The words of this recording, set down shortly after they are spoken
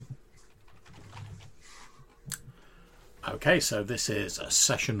Okay, so this is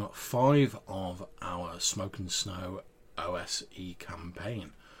session 5 of our Smoke and Snow OSE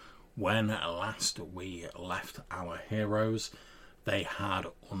campaign. When last we left our heroes, they had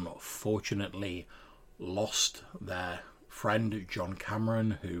unfortunately lost their friend John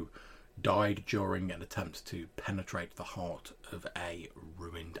Cameron, who died during an attempt to penetrate the heart of a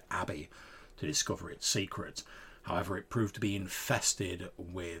ruined abbey to discover its secrets. However, it proved to be infested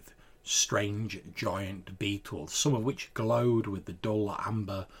with strange giant beetles, some of which glowed with the dull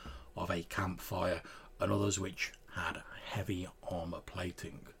amber of a campfire, and others which had heavy armour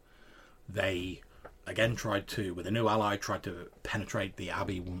plating. They again with a new ally, tried to penetrate the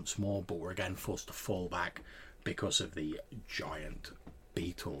abbey once more, but were again forced to fall back because of the giant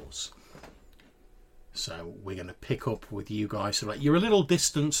beetles. So we're going to pick up with you guys. So you're a little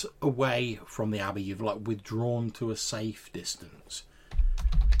distance away from the abbey. You've withdrawn to a safe distance.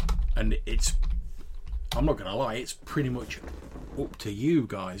 And I'm not going to lie, it's pretty much up to you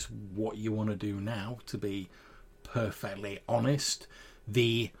guys what you want to do now, to be perfectly honest.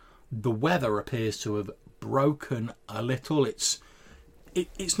 The weather appears to have broken a little. It's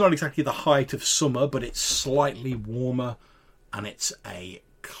not exactly the height of summer, but it's slightly warmer, and it's a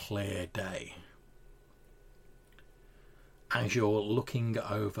clear day. As you're looking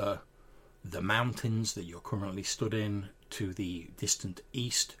over the mountains that you're currently stood in to the distant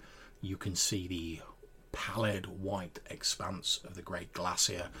east, you can see the pallid white expanse of the Great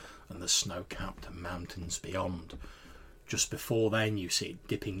Glacier and the snow-capped mountains beyond. Just before then, you see it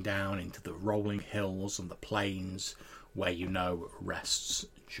dipping down into the rolling hills and the plains where you know rests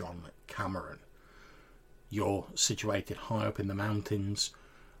John Cameron. You're situated high up in the mountains,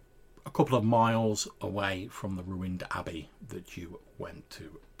 a couple of miles away from the ruined abbey that you went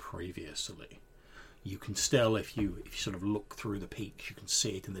to previously. You can still, if you sort of look through the peaks, you can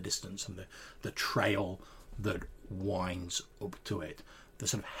see it in the distance, and the trail that winds up to it. The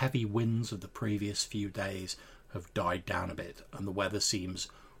sort of heavy winds of the previous few days have died down a bit, and the weather seems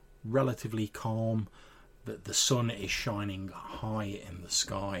relatively calm. The sun is shining high in the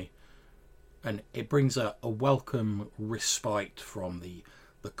sky, and it brings a welcome respite from the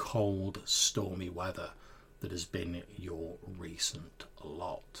cold, stormy weather that has been your recent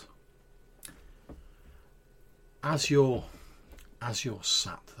lot. As you're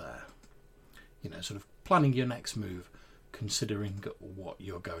sat there, sort of planning your next move, considering what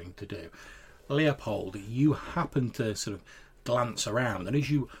you're going to do, Leopold, you happen to sort of glance around, and as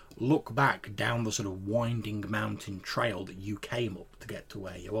you look back down the sort of winding mountain trail that you came up to get to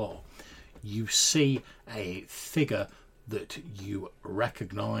where you are, you see a figure that you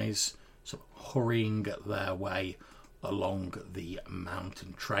recognise sort of hurrying their way along the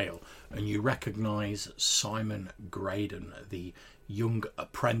mountain trail, and you recognise Simon Graydon, the young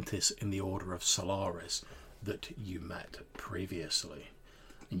apprentice in the Order of Solaris that you met previously.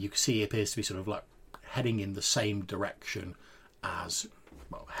 And you can see he appears to be sort of heading in the same direction as,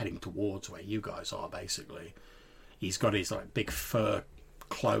 heading towards where you guys are, basically. He's got his big fur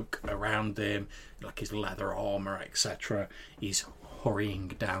cloak around him, his leather armour, etc. He's hurrying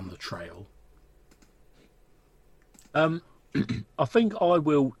down the trail. I think I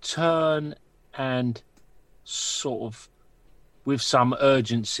will turn and sort of, with some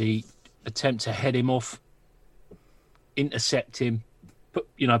urgency, attempt to head him off, intercept him,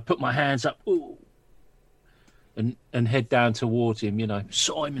 put my hands up, ooh, and head down towards him.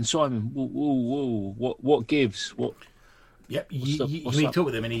 Simon, whoa, what gives? What? Yep, you meet up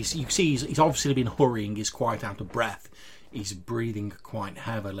with him, and you see he's obviously been hurrying. He's quite out of breath. He's breathing quite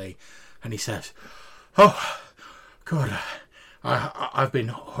heavily, and he says, "Oh, God, I've been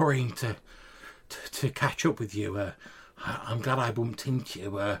hurrying to catch up with you. I'm glad I bumped into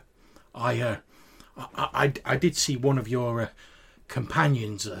you. I did see one of your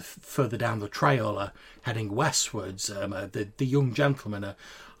companions further down the trail, heading westwards. The young gentleman.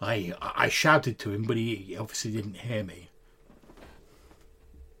 I shouted to him, but he obviously didn't hear me."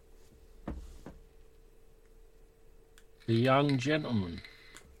 The young gentleman.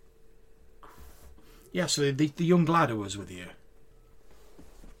 Yeah, so the young lad who was with you.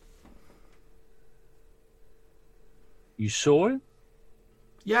 You saw him?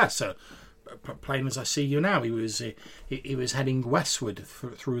 Yeah, so plain as I see you now, he was heading westward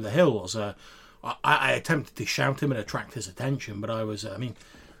through the hills. I attempted to shout him and attract his attention, but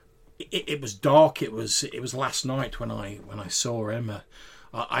it was dark. It was last night when I saw him.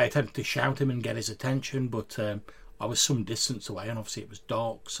 I attempted to shout him and get his attention, but I was some distance away, and obviously it was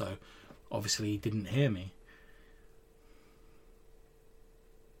dark, so obviously he didn't hear me.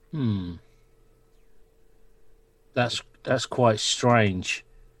 That's quite strange.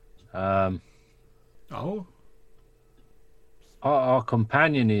 Oh? Our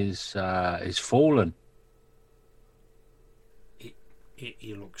companion is fallen.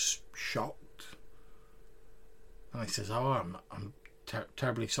 He looks shocked, and he says, "Oh, I'm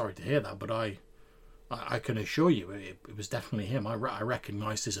terribly sorry to hear that, but I can assure you it was definitely him. I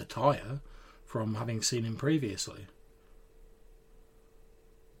recognised his attire from having seen him previously."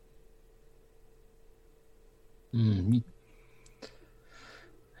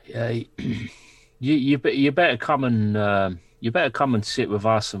 Yeah, you better come and sit with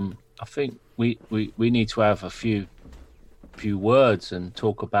us, and I think we need to have a few words and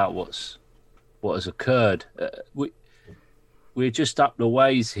talk about what has occurred. We're just up the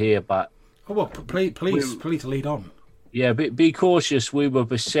ways here, but Oh well, please lead on. yeah, be cautious. We were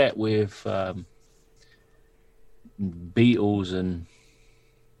beset with beetles and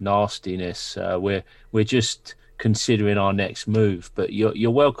nastiness. We're just considering our next move, but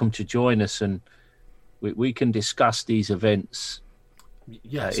you're welcome to join us, and we can discuss these events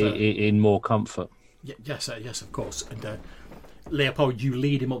in more comfort. Yes, of course. And Leopold, you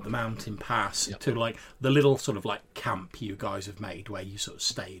lead him up the mountain pass to like the little sort of like camp you guys have made where you sort of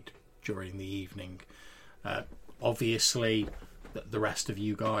stayed during the evening. Obviously, the rest of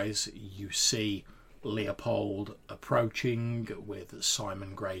you guys, you see Leopold approaching with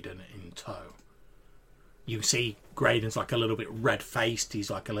Simon Graydon in tow. You see Graydon's like a little bit red-faced. He's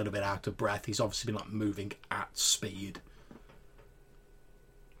like a little bit out of breath. He's obviously been like moving at speed.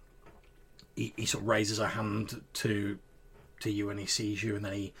 He sort of raises a hand to you and he sees you, and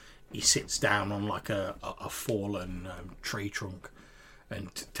then he sits down on like a fallen tree trunk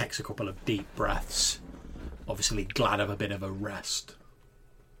and takes a couple of deep breaths, obviously glad of a bit of a rest.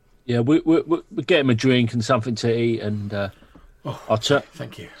 Yeah, we get him a drink and something to eat, and I'll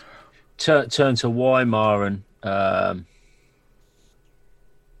thank you. Turn to Weimar and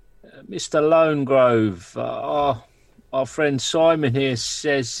Mr. Lone Grove. Our friend Simon here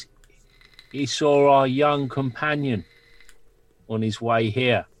says he saw our young companion on his way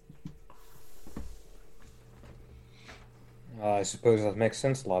here. I suppose that makes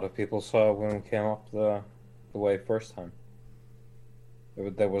sense. A lot of people saw when we came up the way first time.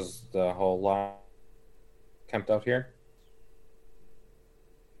 There was the whole lot camped out here.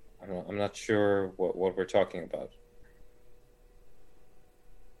 I'm not sure what we're talking about.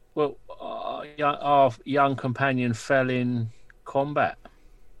 Well, our young companion fell in combat.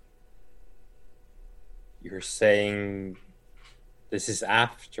 You're saying this is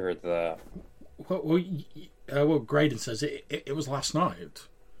after the... Well, Graydon says it was last night.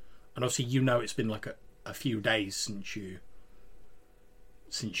 And obviously you know it's been like a few days since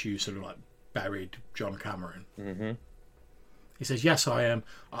you sort of like buried John Cameron. Mm-hmm. He says, yes, I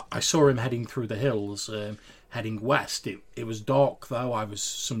saw him heading through the hills, heading west. It was dark, though. I was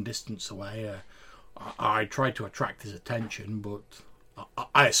some distance away. I tried to attract his attention, but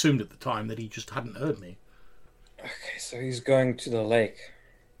I assumed at the time that he just hadn't heard me. Okay, so he's going to the lake.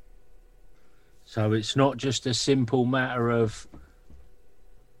 So it's not just a simple matter of...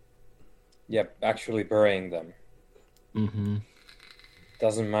 Yep, actually burying them. Mm-hmm.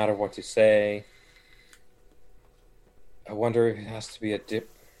 Doesn't matter what you say. I wonder if it has to be a dip.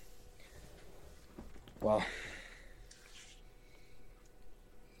 Well,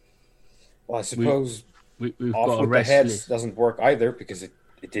 I suppose we've off got with a the heads restless... doesn't work either, because it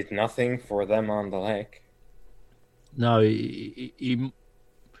did nothing for them on the lake. No, he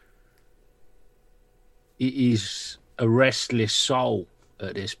is a restless soul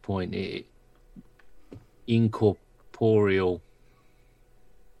at this point. Incorporeal.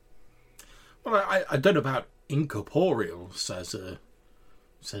 Well, I don't know about incorporeal, says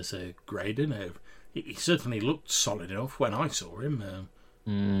Graydon. He certainly looked solid enough when I saw him.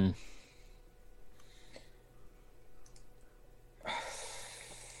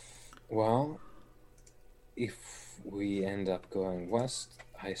 Well, if we end up going west,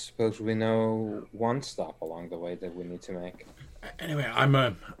 I suppose we know one stop along the way that we need to make. Anyway,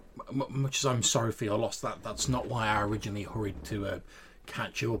 I'm much as I'm sorry for your loss, that's not why I originally hurried to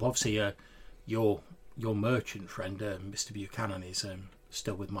catch you up. Obviously, your merchant friend, Mr. Buchanan, is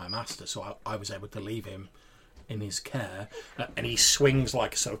still with my master, so I was able to leave him in his care. And he swings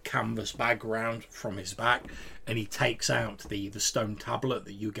like a sort of canvas bag round from his back, and he takes out the stone tablet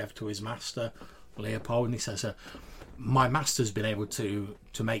that you gave to his master, Leopold, and he says, my master's been able to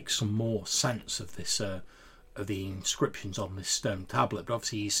make some more sense of this of the inscriptions on this stone tablet, but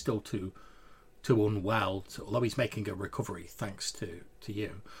obviously he's still too unwell although he's making a recovery thanks to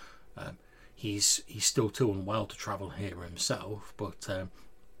you. He's still too unwell to travel here himself, but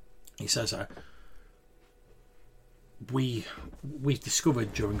he says we've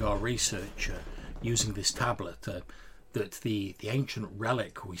discovered during our research using this tablet that the ancient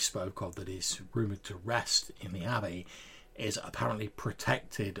relic we spoke of that is rumoured to rest in the Abbey is apparently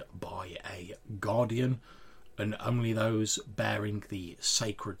protected by a guardian, and only those bearing the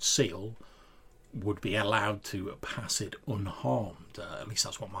sacred seal would be allowed to pass it unharmed. At least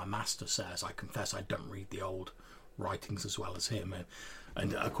that's what my master says. I confess I don't read the old writings as well as him.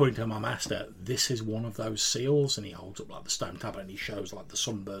 And according to my master, this is one of those seals, and he holds up like the stone tablet and he shows like the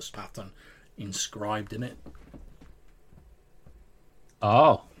sunburst pattern inscribed in it.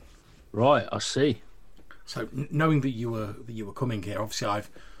 Oh, right, I see. So knowing that you were coming here, obviously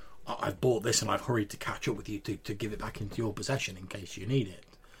I've bought this and I've hurried to catch up with you to give it back into your possession in case you need it.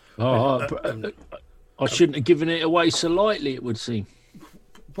 Oh, I shouldn't have given it away so lightly, it would seem.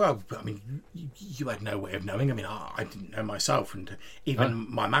 Well, I mean, you had no way of knowing. I mean, I didn't know myself, and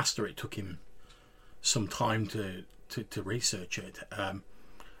even my master, it took him some time to research it.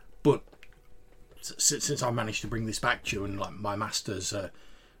 But since I managed to bring this back to you, and like my master's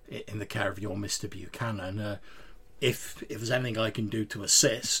in the care of your Mr. Buchanan, if there's anything I can do to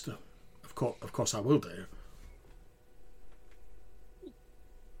assist, of course I will do.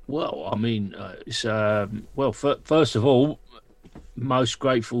 Well, I mean, it's first of all, most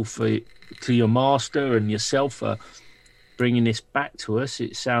grateful to your master and yourself for bringing this back to us.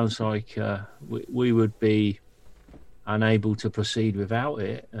 It sounds like we would be unable to proceed without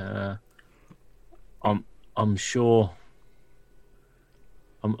it. I'm sure.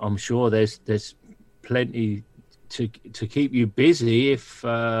 I'm sure there's plenty to keep you busy if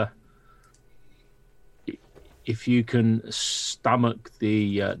you can stomach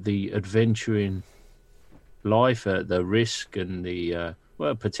the adventuring life, the risk and the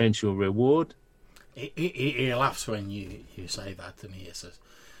potential reward. He laughs when you say that, and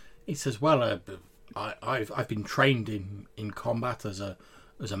he says, well, I've been trained in combat as a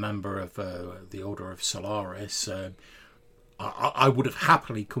member of the Order of Solaris. I would have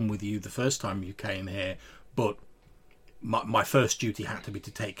happily come with you the first time you came here, but my first duty had to be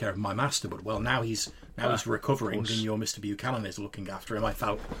to take care of my master. But now he's recovering, and your Mr. Buchanan is looking after him. I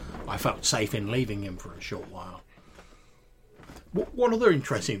felt safe in leaving him for a short while. One other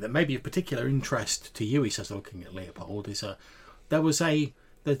interesting that may be of particular interest to you, he says, looking at Leopold, is there's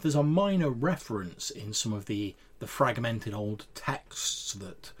a minor reference in some of the fragmented old texts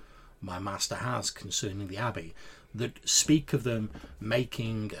that my master has concerning the Abbey that speak of them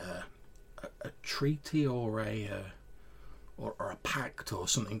making a treaty or a pact or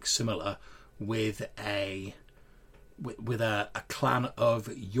something similar with a clan of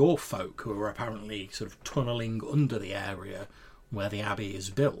your folk who are apparently sort of tunnelling under the area where the Abbey is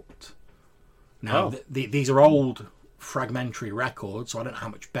built. Now, these are old fragmentary records, so I don't know how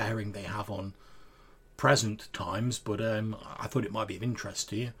much bearing they have on present times, but I thought it might be of interest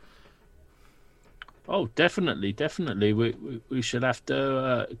to you. Oh, definitely. We should have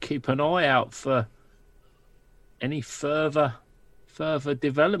to keep an eye out for any further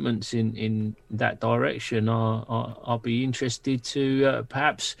developments in that direction. I'll be interested to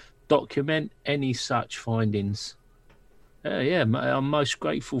perhaps document any such findings. I'm most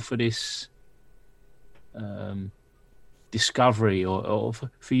grateful for this discovery or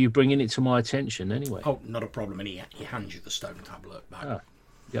for you bringing it to my attention anyway. Oh, not a problem. And he hands you the stone tablet back.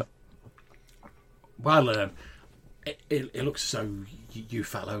 Yep. Well, it looks as though you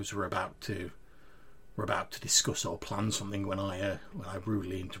fellows were about to discuss or plan something when I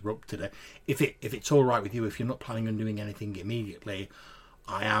rudely interrupted it. If it's all right with you, if you're not planning on doing anything immediately,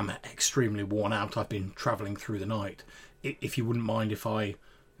 I am extremely worn out. I've been travelling through the night. If you wouldn't mind if I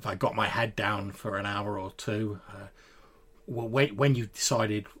got my head down for an hour or two, when you've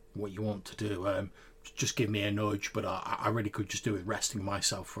decided what you want to do, just give me a nudge. But I really could just do with resting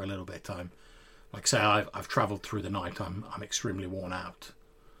myself for a little bit. Like I say, I've travelled through the night. I'm extremely worn out.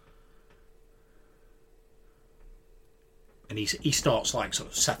 And he starts like sort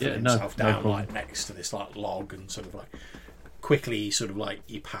of settling himself down like next to this like log and sort of like quickly sort of like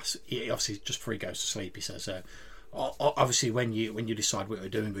he obviously just before he goes to sleep he says, obviously when you decide what you're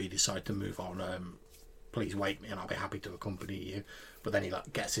doing or you decide to move on, please wake me and I'll be happy to accompany you. But then he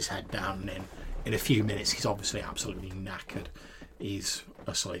like gets his head down and in a few minutes he's obviously absolutely knackered. He's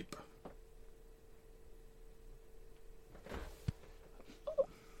asleep.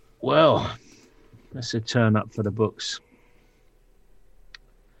 Well, that's a turn up for the books.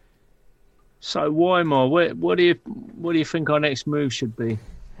 So, Weimar, what do you think our next move should be?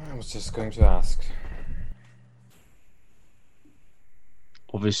 I was just going to ask.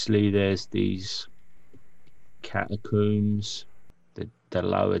 Obviously, there's these catacombs, the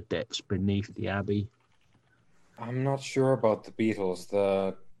lower depths beneath the Abbey. I'm not sure about the beetles.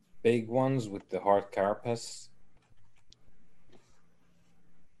 The big ones with the hard carapace.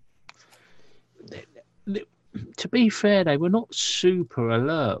 To be fair, they were not super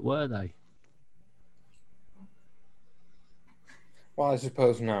alert, were they? Well, I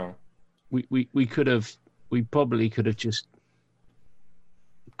suppose no. We probably could have just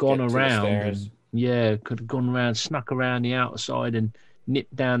gone Get to the around stairs. and could have gone around, snuck around the outside and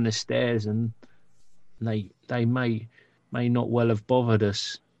nipped down the stairs, and they may not well have bothered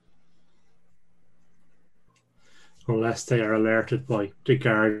us. Unless they are alerted by the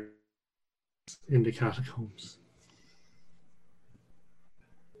guard in the catacombs.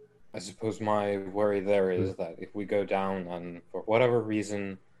 I suppose my worry there is that if we go down and for whatever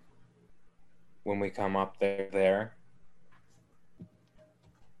reason, when we come up there,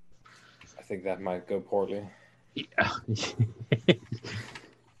 I think that might go poorly.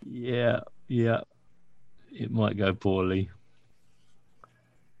 Yeah. It might go poorly.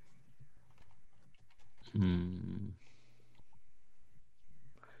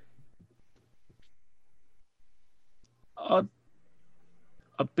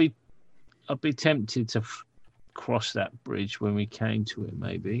 I'd be tempted to cross that bridge when we came to it,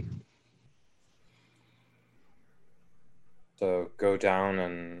 maybe. So go down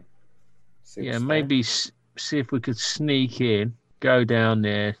and see. Yeah, what's maybe see if we could sneak in, go down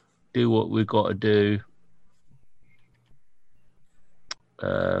there, do what we've got to do.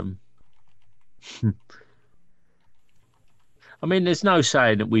 I mean, there's no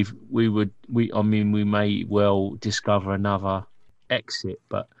saying that we may well discover another exit,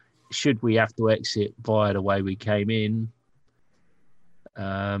 but should we have to exit via the way we came in,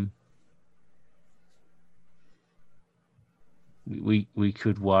 we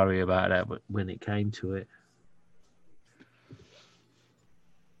could worry about that, but when it came to it,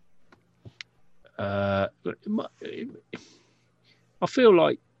 I feel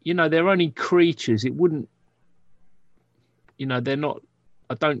like, they're only creatures. It wouldn't, they're not,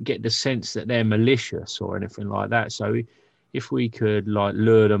 I don't get the sense that they're malicious or anything like that. So if we could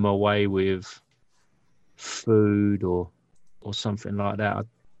lure them away with food or something like that,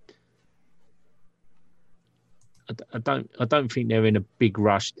 I don't think they're in a big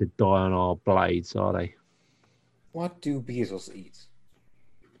rush to die on our blades, are they? What do beetles eat?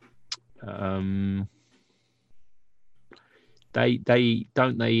 They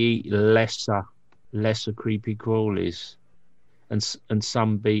eat lesser creepy crawlies, and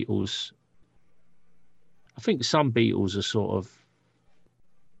some beetles. I think some beetles are sort of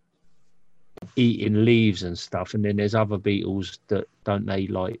eating leaves and stuff, and then there's other beetles that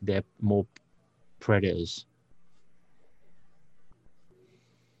they're more predators.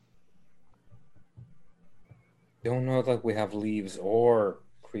 Don't know that we have leaves or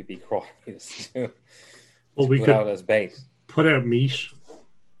creepy crawlies to We put could out as bait. put out meat.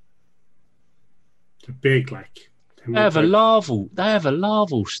 They're big, like. They have a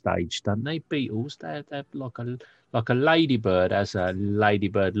larval stage, don't they? Beetles. They have like a ladybird has a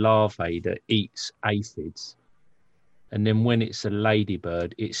ladybird larvae that eats aphids, and then when it's a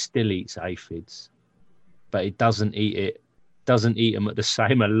ladybird, it still eats aphids, but it doesn't eat them at the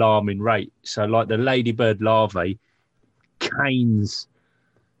same alarming rate. So, like the ladybird larvae canes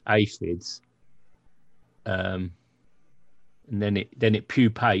aphids, and then it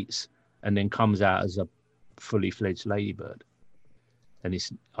pupates and then comes out as a fully fledged ladybird. And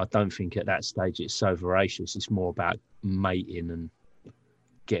I don't think at that stage it's so voracious. It's more about mating and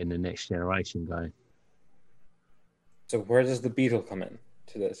getting the next generation going. So where does the beetle come in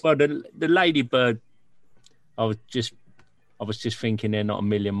to this? Well, the ladybird, I was just thinking they're not a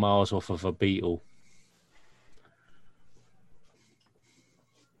million miles off of a beetle.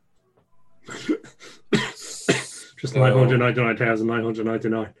 Just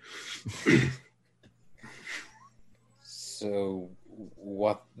 999,999. So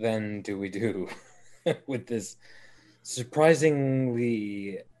what then do we do with this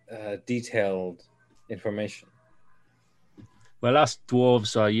surprisingly detailed information? Well, us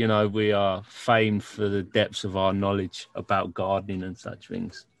dwarves are, we are famed for the depths of our knowledge about gardening and such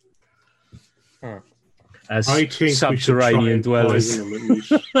things. Huh. As I think subterranean dwellers.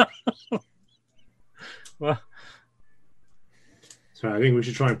 Well, so I think we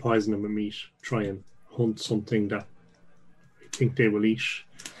should try and poison them with meat. Try and hunt something that we think they will eat.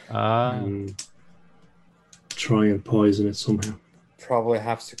 And try and poison it somehow. Probably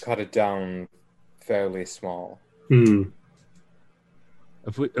have to cut it down fairly small.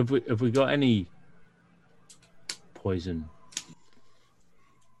 Have we got any poison?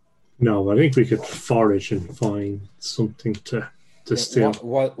 No, I think we could forage and find something to steal.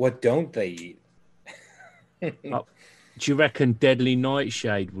 What don't they eat? Do you reckon deadly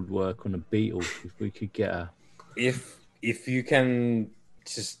nightshade would work on a beetle if we could get a? If you can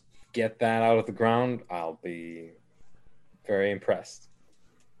just get that out of the ground, I'll be very impressed.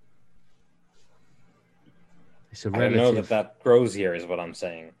 It's a I relative. don't know that grows here, is what I'm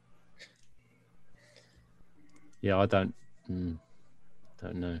saying. Yeah, I don't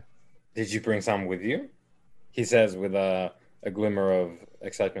know. Did you bring some with you? He says with a glimmer of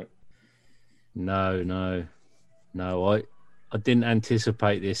excitement. No. I didn't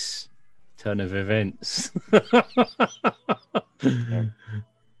anticipate this turn of events. Yeah.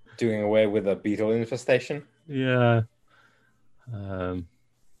 Doing away with a beetle infestation? Yeah.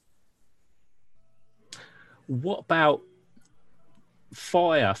 What about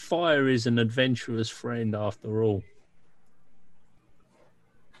fire? Fire is an adventurer's friend after all.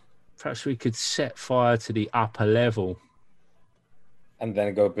 Perhaps we could set fire to the upper level. And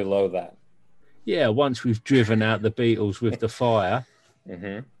then go below that. Yeah, once we've driven out the beetles with the fire.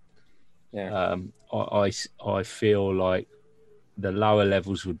 Mm-hmm. Yeah. I feel like the lower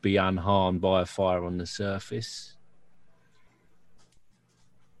levels would be unharmed by a fire on the surface.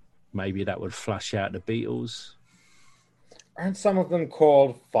 Maybe that would flush out the beetles. Aren't some of them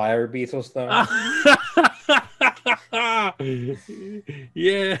called fire beetles, though?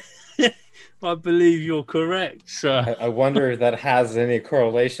 Yeah, I believe you're correct, sir. I wonder if that has any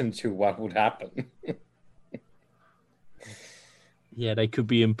correlation to what would happen. Yeah, they could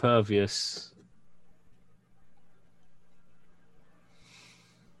be impervious.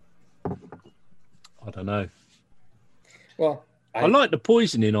 I don't know. Well, I like the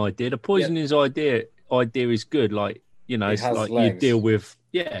poisoning idea. The poisoning's idea is good. Like, you know, it's like legs. you deal with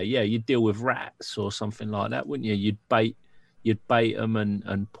you deal with rats or something like that, wouldn't you? You'd bait them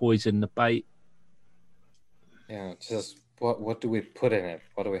and poison the bait. Yeah, just what do we put in it?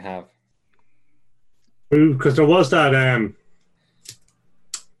 What do we have? Because there was that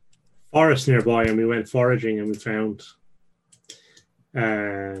forest nearby, and we went foraging, and we found,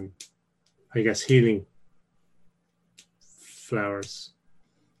 I guess, healing flowers.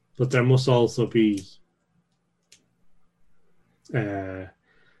 But there must also be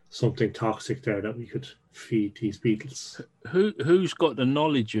something toxic there that we could feed these beetles. Who's got the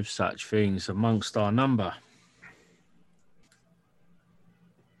knowledge of such things amongst our number?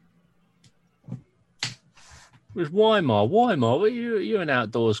 It was Weimar. Weimar, you're an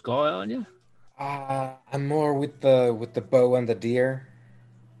outdoors guy, aren't you? I'm more with the bow and the deer.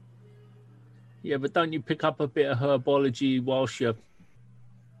 Yeah, but don't you pick up a bit of herbology whilst you're...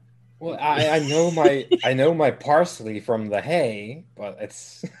 Well, I know my parsley from the hay, but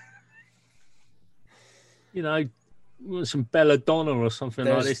it's you know, some belladonna or something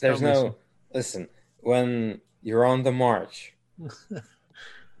like this. There's no listen. When you're on the march,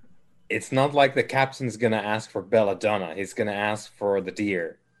 it's not like the captain's gonna ask for belladonna. He's gonna ask for the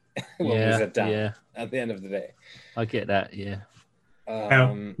deer when we sit down at the end of the day. I get that. Yeah.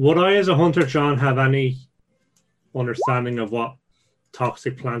 Would I, as a hunter, John, have any understanding of what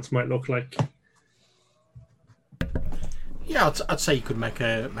toxic plants might look like? Yeah, I'd say you could make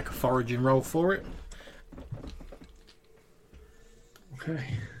a foraging roll for it. Okay.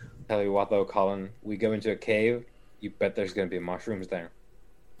 Tell you what, though, Colin, we go into a cave. You bet there's going to be mushrooms there.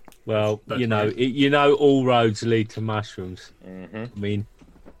 Well, you know, all roads lead to mushrooms. Mm-hmm. I mean,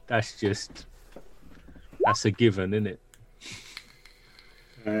 that's a given, isn't it?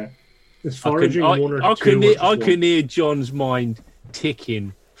 Is foraging I can hear John's mind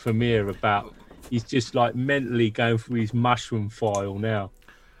ticking from here about he's just like mentally going through his mushroom file now.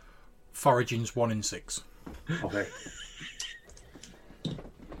 Foraging's 1 in 6. Okay.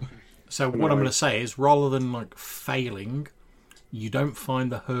 So what I'm going to say is, rather than like failing, you don't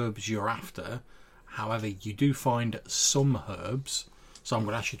find the herbs you're after. However, you do find some herbs. So I'm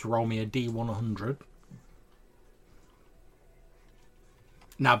going to ask you to roll me a D100.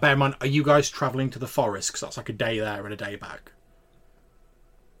 Now, bear in mind, are you guys travelling to the forest? Because that's like a day there and a day back.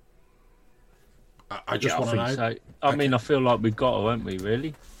 I just want to know. So. I mean, I feel like we've got to, haven't we,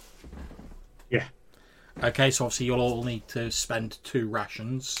 really? Yeah. Okay, so obviously you'll all need to spend 2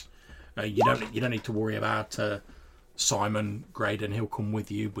 rations. You don't need to worry about Simon Graydon. He'll come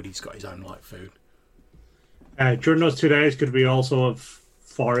with you, but he's got his own light food. During those 2 days, could we also have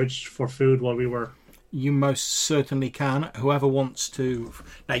foraged for food while we were... You most certainly can. Whoever wants to...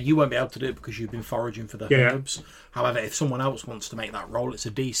 Now, you won't be able to do it because you've been foraging for the herbs. However, if someone else wants to make that roll, it's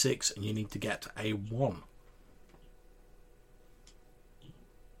a D6 and you need to get a 1.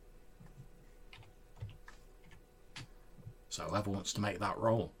 So whoever wants to make that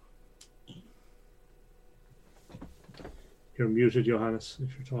roll. You're muted, Johannes,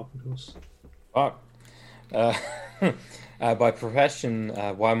 if you're talking to us. By profession,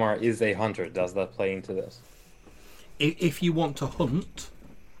 Weimar is a hunter. Does that play into this? If you want to hunt,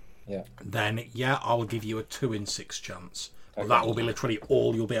 Yeah. then I'll give you a 2 in 6 chance. Okay. That will be literally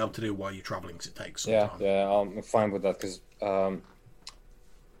all you'll be able to do while you're traveling, because it takes some time. Yeah, I'm fine with that, because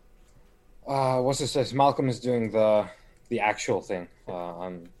what's it says? Malcolm is doing the actual thing.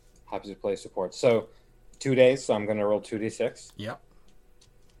 I'm happy to play support. So 2 days, so I'm gonna roll 2d6. Yep.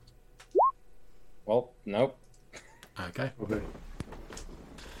 Well, nope. Okay.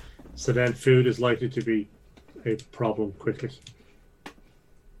 So then food is likely to be a problem quickly.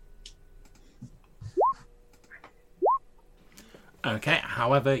 Okay,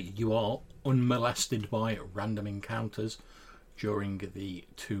 however, you are unmolested by random encounters during the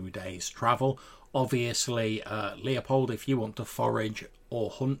 2 days travel. Obviously, Leopold, if you want to forage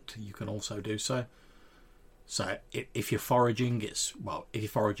or hunt, you can also do so. So if you're foraging, if you're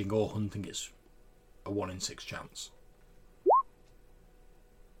foraging or hunting, it's a 1 in 6 chance.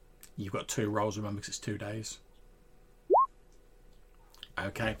 You've got 2 rolls, remember, because it's 2 days.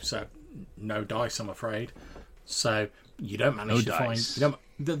 Okay, so no dice, I'm afraid. So you don't manage to find.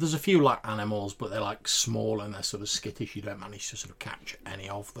 There's a few like animals, but they're like small and they're sort of skittish. You don't manage to sort of catch any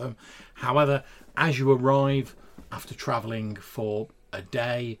of them. However, as you arrive after travelling for a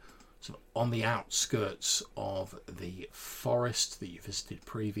day, sort of on the outskirts of the forest that you visited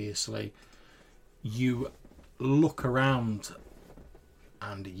previously, you look around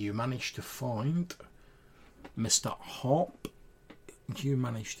and you manage to find Mr. Hop. You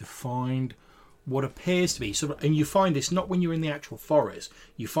manage to find what appears to be sort of, and you find this not when you're in the actual forest,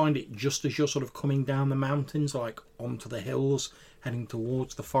 you find it just as you're sort of coming down the mountains, like onto the hills, heading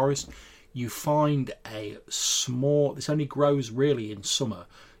towards the forest. You find a small, this only grows really in summer,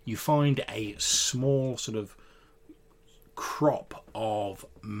 you find a small sort of crop of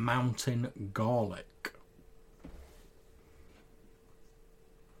mountain garlic.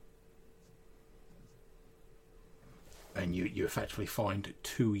 And you effectively find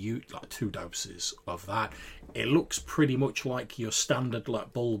two doses of that. It looks pretty much like your standard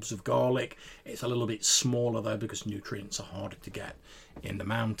like bulbs of garlic. It's a little bit smaller though, because nutrients are harder to get in the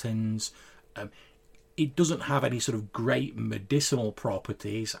mountains. It doesn't have any sort of great medicinal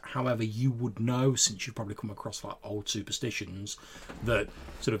properties. However, you would know, since you've probably come across like old superstitions, that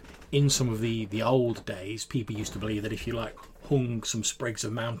sort of in some of the old days, people used to believe that if you like hung some sprigs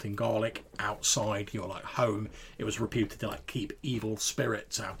of mountain garlic outside your like home, it was reputed to like keep evil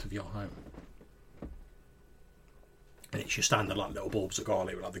spirits out of your home. And it's your standard like little bulbs of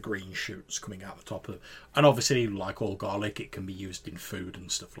garlic with like the green shoots coming out the top of it. And obviously, like all garlic, it can be used in food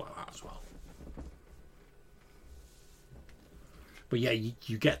and stuff like that as well. But yeah,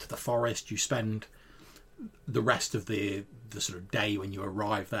 you get to the forest, you spend the rest of the sort of day when you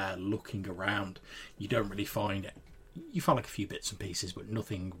arrive there looking around. You don't really find it. You find like a few bits and pieces, but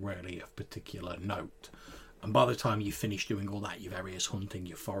nothing really of particular note. And by the time you finish doing all that, your various hunting,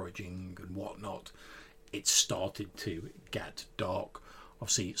 your foraging and whatnot, it started to get dark.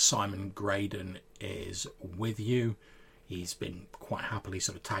 Obviously, Simon Graydon is with you. He's been quite happily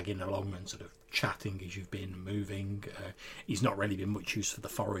sort of tagging along and sort of chatting as you've been moving. He's not really been much use for the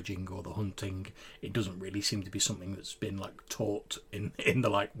foraging or the hunting. It doesn't really seem to be something that's been like taught in the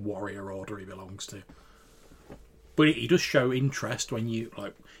like warrior order he belongs to. But he does show interest when you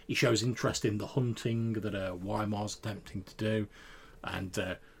like. He shows interest in the hunting that Weimar's attempting to do,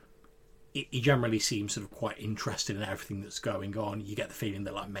 and he generally seems sort of quite interested in everything that's going on. You get the feeling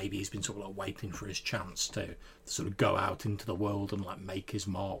that like maybe he's been sort of like waiting for his chance to sort of go out into the world and like make his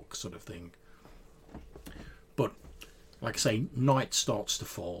mark, sort of thing. But like I say, night starts to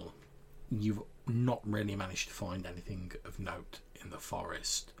fall. You've not really managed to find anything of note in the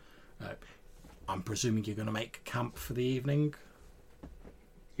forest. I'm presuming you're going to make camp for the evening?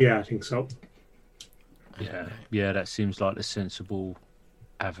 Yeah, I think so. Yeah, that seems like the sensible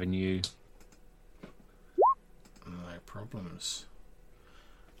avenue. No problems.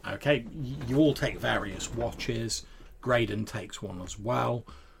 Okay, you all take various watches. Graydon takes one as well.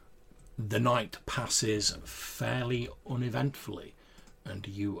 The night passes fairly uneventfully, and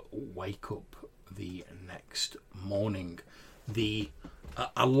you wake up the next morning.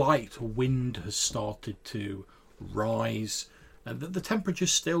 A light wind has started to rise. The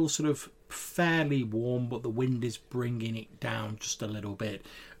temperature's still sort of fairly warm, but the wind is bringing it down just a little bit,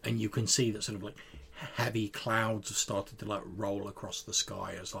 and you can see that sort of like heavy clouds have started to like roll across the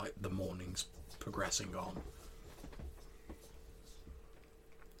sky as like the morning's progressing on.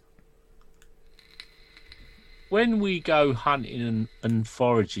 When we go hunting and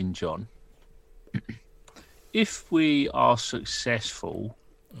foraging, John, if we are successful,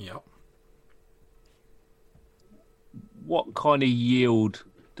 yep, what kind of yield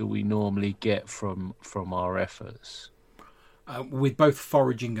do we normally get from our efforts? With both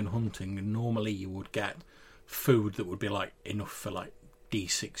foraging and hunting, normally you would get food that would be like enough for like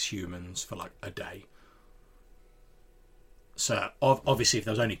D6 humans for like a day. So obviously if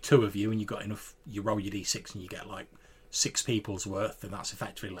there was only 2 of you and you got enough, you roll your D6 and you get like 6 people's worth, and that's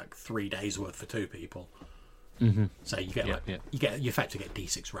effectively like 3 days worth for 2 people. Mm-hmm. So you get you effectively get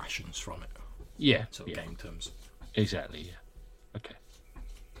D6 rations from it. Yeah. Sort of game terms. Exactly. Yeah. Okay.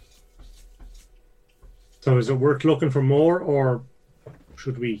 So is it worth looking for more, or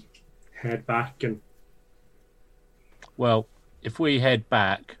should we head back and? Well, if we head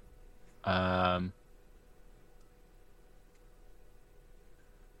back, I'll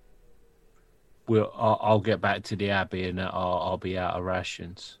get back to the Abbey and I'll be out of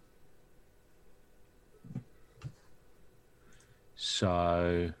rations.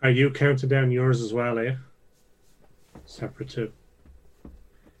 So. Are you counting down yours as well, eh? Separate too.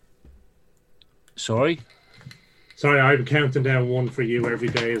 Sorry, I'm counting down 1 for you every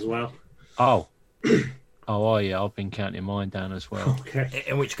day as well. Oh, yeah. I've been counting mine down as well. Okay.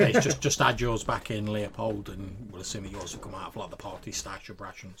 In which case, just add yours back in, Leopold, and we'll assume that yours will come out of like the party stash of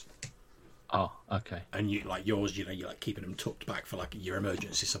rations. Oh, okay. And you like yours, you're like keeping them tucked back for like your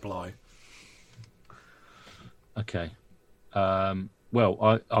emergency supply. Okay.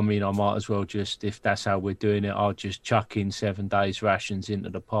 Well, I mean, I might as well just, if that's how we're doing it, I'll just chuck in 7 days rations into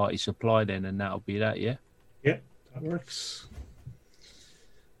the party supply then, and that'll be that, yeah? Yeah, that works.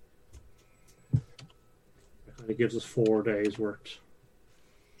 That kind of gives us 4 days worth.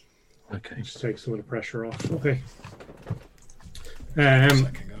 Okay. Just take some of the pressure off. Okay.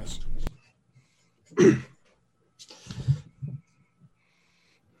 Second, guys.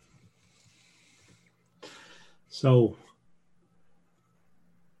 So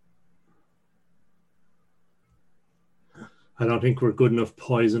I don't think we're good enough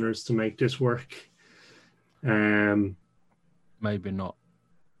poisoners to make this work. Maybe not.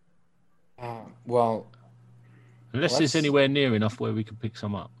 Well, Unless there's anywhere near enough where we can pick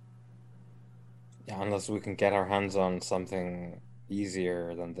some up. yeah, unless we can get our hands on something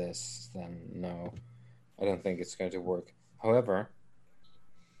easier than this, then no, I don't think it's going to work. However,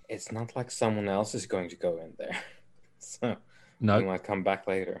 it's not like someone else is going to go in there, so No. we might come back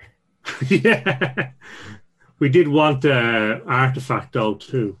later. Yeah. We did want the artifact though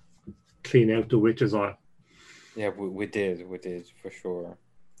to clean out the witch's eye. Yeah, we did for sure.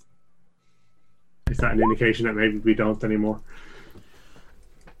 Is that an indication that maybe we don't anymore?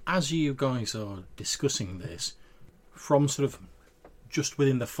 As you guys are discussing this, from sort of just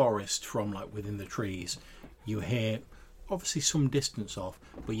within the forest, from like within the trees, you hear, obviously some distance off,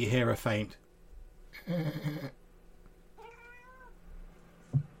 but you hear a faint.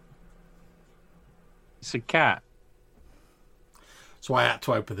 It's a cat. So I had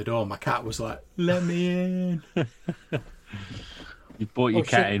to open the door. My cat was like, "Let me in." You bought your Oh,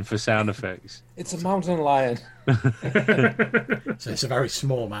 cat shit. in for sound effects. It's a mountain lion. So it's a very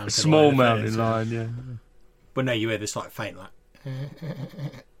small mountain. Small lion, mountain lion, yeah. But no, you hear this like faint, like.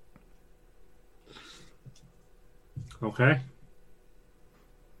 Okay.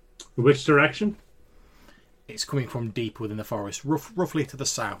 Which direction? It's coming from deep within the forest, roughly to the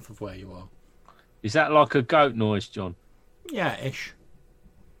south of where you are. Is that like a goat noise, John? Yeah, ish.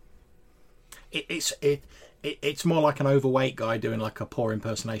 It's more like an overweight guy doing like a poor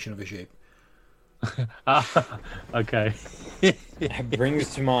impersonation of a sheep. Okay. It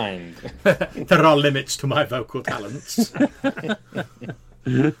brings to mind. There are limits to my vocal talents.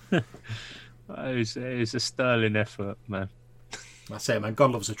 It's a sterling effort, man. That's it, man.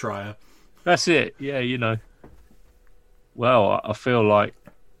 God loves a trier. That's it. Yeah, you know. Well, I feel like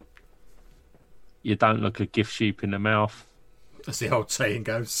you don't look a gift sheep in the mouth. As the old saying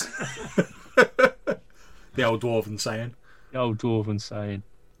goes. The old dwarven saying. The old dwarven saying.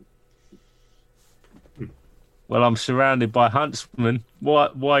 Well, I'm surrounded by huntsmen. Why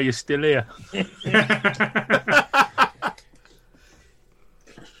are you still here?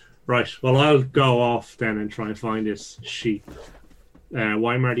 Right. Well, I'll go off then and try and find this sheep.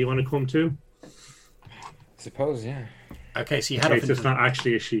 Weimar, do you want to come too? I suppose, yeah. Okay, so you head Okay, off so it's into not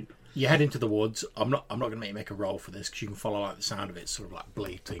actually a sheep. you head into the woods. I'm not going to make you make a roll for this because you can follow like the sound of it, sort of like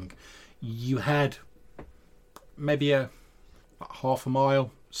bleating. You head maybe about half a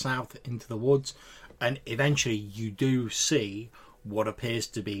mile south into the woods, and eventually you do see what appears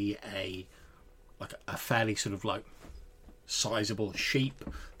to be a fairly sort of like sizable sheep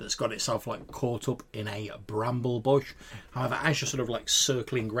that's got itself like caught up in a bramble bush. However, as you're sort of like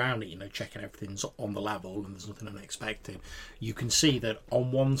circling around it, checking everything's on the level and there's nothing unexpected, you can see that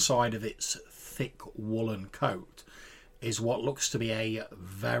on one side of its thick woolen coat is what looks to be a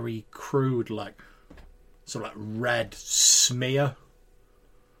very crude, like sort of like red smear,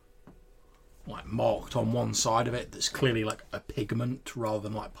 like marked on one side of it. That's clearly like a pigment rather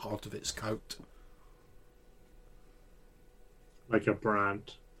than like part of its coat. Like a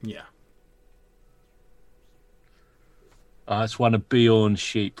brand. Yeah. It's one of Bjorn's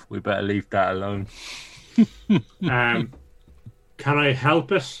sheep. We better leave that alone. Can I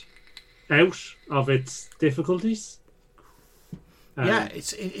help it out of its difficulties? Yeah,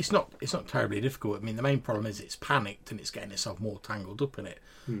 it's not terribly difficult. I mean, the main problem is it's panicked and it's getting itself more tangled up in it.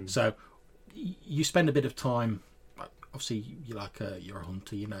 So you spend a bit of time. Obviously, you're a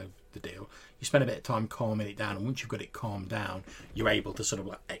hunter. You know the deal. You spend a bit of time calming it down, and once you've got it calmed down, you're able to sort of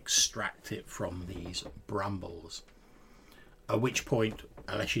like extract it from these brambles. At which point,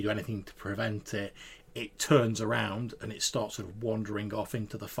 unless you do anything to prevent it, it turns around and it starts sort of wandering off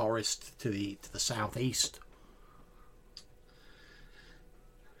into the forest to the southeast,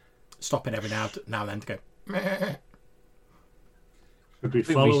 stopping every now and then to go. Meh. Should we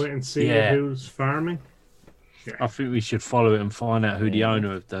follow it and see who's farming? Yeah. I think we should follow it and find out who the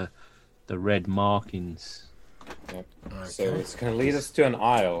owner of the red markings. Yep. Okay. So it's going to lead us to an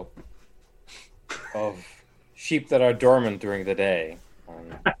aisle of sheep that are dormant during the day.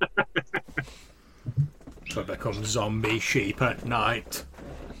 But become zombie sheep at night.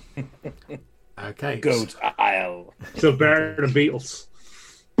 Okay. Goat aisle. So bear the Beatles.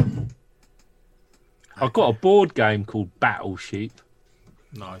 I've got a board game called Battle Sheep.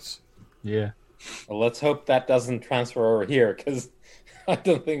 Nice. Yeah. Well, let's hope that doesn't transfer over here, because I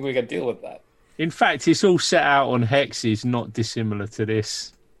don't think we can deal with that. In fact, it's all set out on hexes, not dissimilar to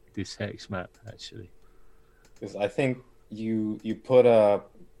this hex map, actually. Because I think you put a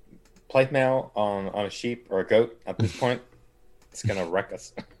plate mail on a sheep or a goat at this point, it's going to wreck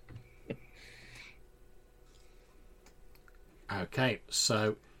us. Okay,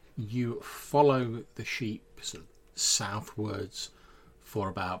 so you follow the sheep sort of southwards for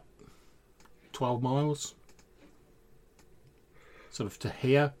about 12 miles, sort of to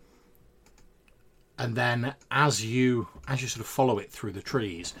here, and then as you sort of follow it through the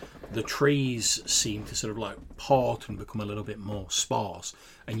trees seem to sort of like part and become a little bit more sparse,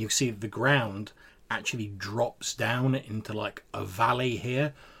 and you see the ground actually drops down into like a valley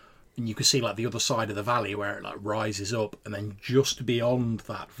here, and you can see like the other side of the valley where it like rises up, and then just beyond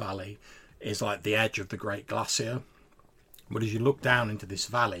that valley is like the edge of the Great Glacier. But as you look down into this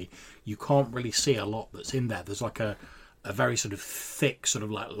valley, you can't really see a lot that's in there. There's like a very sort of thick, sort of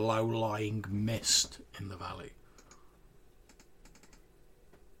like low-lying mist in the valley.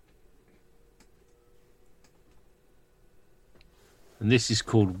 And this is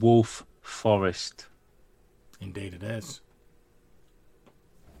called Wolf Forest. Indeed it is.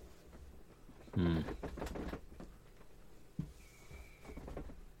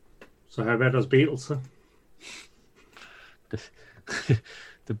 So how about those Beatles, huh?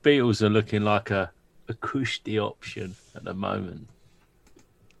 The Beatles are looking like a cushy option at the moment.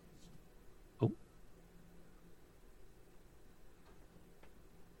 Oh.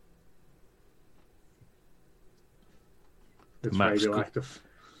 It's radioactive.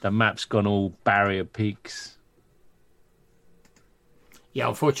 The map's gone all barrier peaks. Yeah,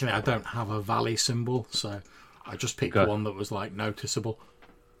 unfortunately I don't have a valley symbol, so I just picked one that was like noticeable.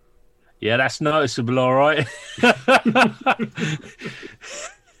 Yeah, that's noticeable, all right.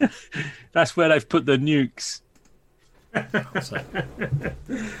 That's where they've put the nukes.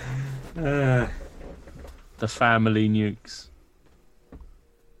 The family nukes.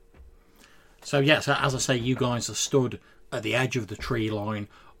 So yes, as I say, you guys are stood at the edge of the tree line,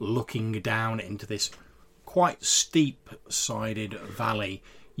 looking down into this quite steep-sided valley.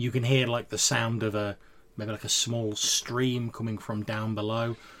 You can hear like the sound of maybe like a small stream coming from down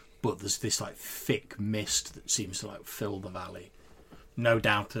below. But there's this like thick mist that seems to like fill the valley. No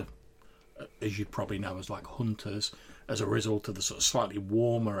doubt, as you probably know as like hunters, as a result of the sort of slightly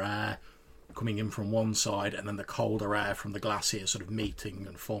warmer air coming in from one side and then the colder air from the glacier sort of meeting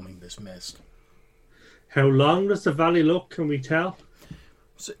and forming this mist. How long does the valley look? Can we tell?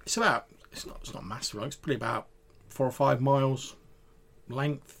 So it's not massive long. It's probably about 4 or 5 miles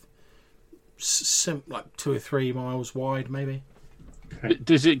length, like 2 or 3 miles wide, maybe. Okay.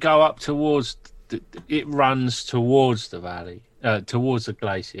 Does it go up towards? It runs towards the valley, towards the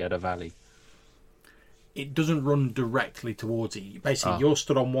glacier, the valley. It doesn't run directly towards it. Basically, you're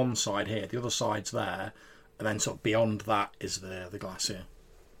stood on one side here, the other side's there, and then sort of beyond that is the glacier.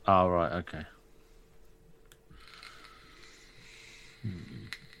 Oh, right, okay.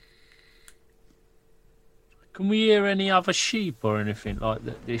 Can we hear any other sheep or anything like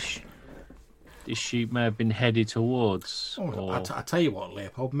that? This sheep may have been headed towards. I tell you what,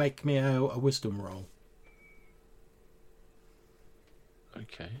 Leopold, make me a wisdom roll.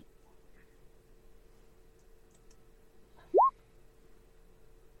 Okay.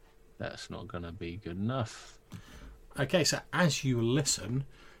 That's not going to be good enough. Okay, so as you listen,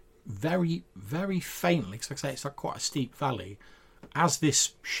 very, very faintly, because like I say, it's like quite a steep valley, as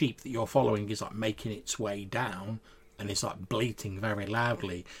this sheep that you're following is like making its way down and is like bleating very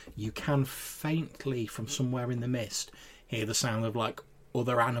loudly, you can faintly, from somewhere in the mist, hear the sound of like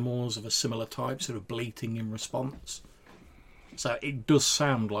other animals of a similar type sort of bleating in response. So it does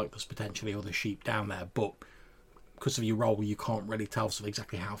sound like there's potentially other sheep down there, but because of your roll, you can't really tell sort of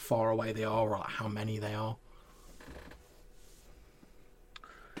exactly how far away they are or like how many they are.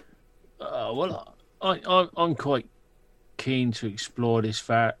 Well, I'm quite keen to explore this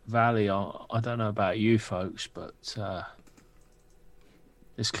valley. I don't know about you folks, but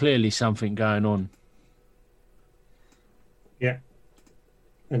there's clearly something going on. Yeah.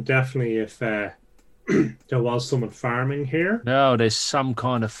 And definitely if there was someone farming here. No, there's some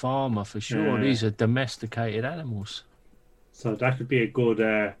kind of farmer for sure. These are domesticated animals. So that could be a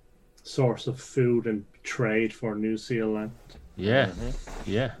good source of food and trade for New Zealand. Yeah,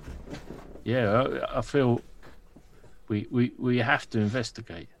 yeah. I feel we have to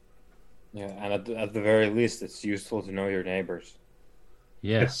investigate. Yeah, and at the very least, it's useful to know your neighbors.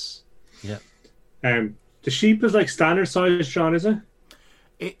 Yes. Yeah. The sheep is like standard size, John, is it?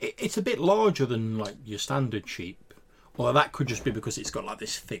 It's a bit larger than like your standard sheep. Although that could just be because it's got like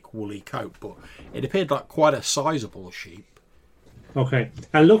this thick woolly coat, but it appeared like quite a sizable sheep. Okay.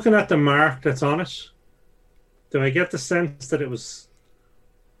 And looking at the mark that's on it, do I get the sense that it was...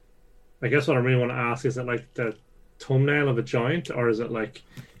 I guess what I really want to ask, is it like the thumbnail of a giant, or is it like...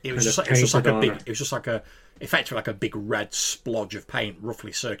 It was just like a effectively like a big red splodge of paint,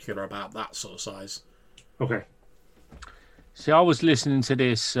 roughly circular, about that sort of size. Okay. See, I was listening to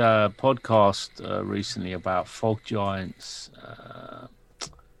this podcast recently about fog giants.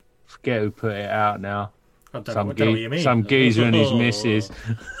 Forget who put it out now. I don't know what you mean. Some geezer and his missus.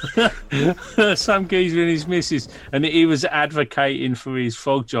 Some geezer and his missus. And he was advocating for his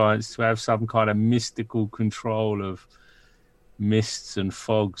fog giants to have some kind of mystical control of mists and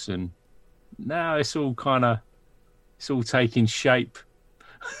fogs. And now it's all taking shape.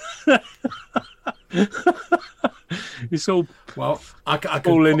 It's all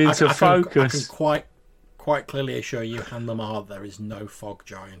falling into focus. I can quite clearly assure you, Handlemar, there is no fog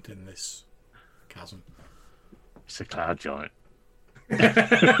giant in this chasm. It's a cloud giant. It's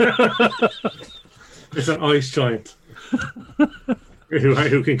an ice giant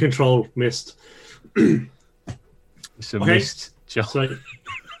who can control mist. It's a mist giant. So,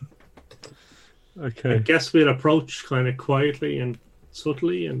 okay. I guess we'll approach kind of quietly and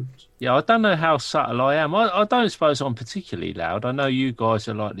subtly and... Yeah, I don't know how subtle I am. I don't suppose I'm particularly loud. I know you guys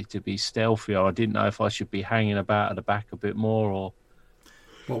are likely to be stealthier. I didn't know if I should be hanging about at the back a bit more or...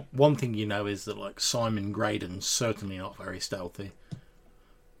 Well, one thing you know is that, like, Simon Graydon's certainly not very stealthy.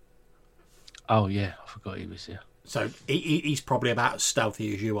 Oh, yeah, I forgot he was here. So he's probably about as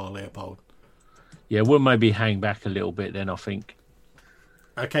stealthy as you are, Leopold. Yeah, we'll maybe hang back a little bit then, I think.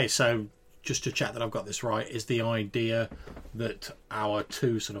 Okay, so... just to check that I've got this right, is the idea that our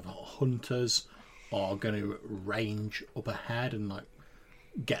two sort of hunters are going to range up ahead and like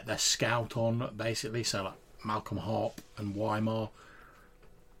get their scout on, basically. So like Malcolm Harp and Weimar,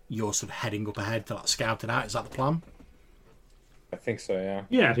 you're sort of heading up ahead to like scout it out. Is that the plan? I think so. Yeah.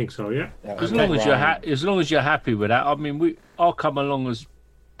 Yeah, I think so. Yeah. As long as you're happy with that. I mean, I'll come along as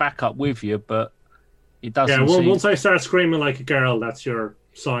backup with you, but it doesn't. Yeah. Well, once I start screaming like a girl, that's your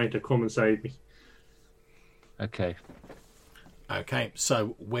sign to come and save me. Okay,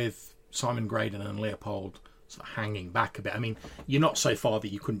 so with Simon Graydon and Leopold sort of hanging back a bit, I mean, you're not so far that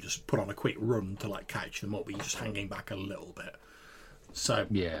you couldn't just put on a quick run to like catch them up, but you're just hanging back a little bit. So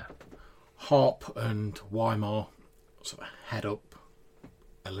yeah, Harp and Weimar sort of head up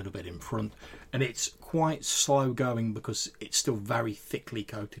a little bit in front, and it's quite slow going because it's still very thickly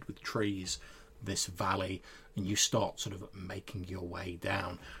coated with trees, this valley, and you start sort of making your way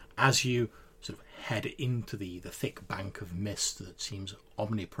down as you sort of head into the thick bank of mist that seems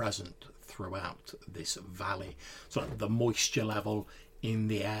omnipresent throughout this valley. So the moisture level in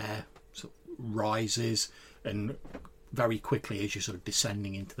the air sort of rises, and very quickly as you're sort of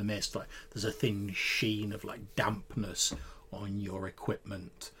descending into the mist, like there's a thin sheen of like dampness on your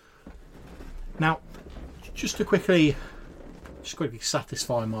equipment. Now, just to quickly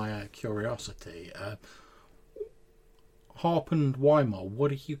satisfy my curiosity, Harp and Weimar,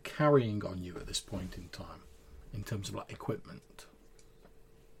 what are you carrying on you at this point in time, in terms of like equipment?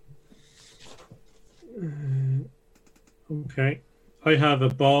 Okay, I have a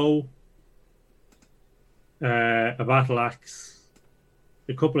bow, a battle axe,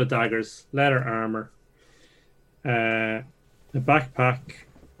 a couple of daggers, leather armor, a backpack,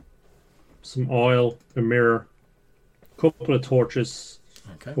 some oil, a mirror, a couple of torches,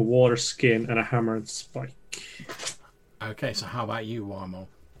 Okay. a water skin, and a hammer and spike. Okay, so how about you, Wymal?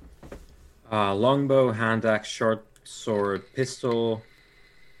 Longbow, hand axe, short sword, pistol,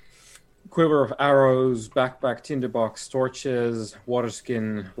 quiver of arrows, backpack, tinderbox, torches, water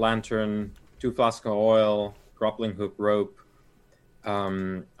skin, lantern, 2 flasks of oil, grappling hook, rope.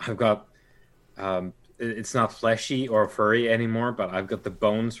 I've got it's not fleshy or furry anymore, but I've got the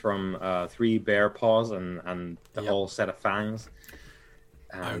bones from 3 bear paws and the whole set of fangs.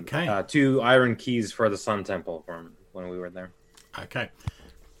 And, Okay. 2 iron keys for the Sun Temple from when we were there. Okay.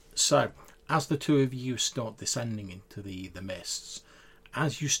 So, as the two of you start descending into the mists,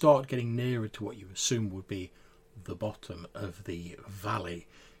 as you start getting nearer to what you assume would be the bottom of the valley,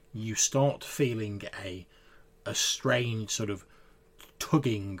 you start feeling a strange sort of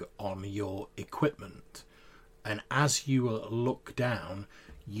tugging on your equipment. And as you look down,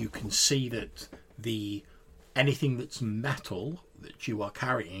 you can see that anything that's metal that you are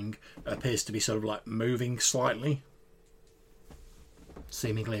carrying appears to be sort of like moving slightly,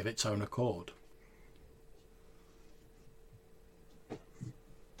 seemingly of its own accord.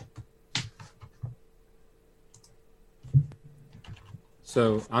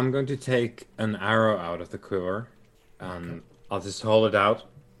 So I'm going to take an arrow out of the quiver, and I'll just hold it out.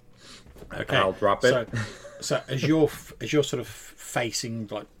 Okay, And I'll drop it. So as you're sort of facing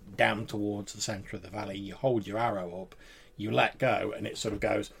like down towards the centre of the valley, you hold your arrow up, you let go, and it sort of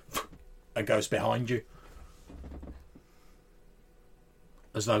goes and goes behind you,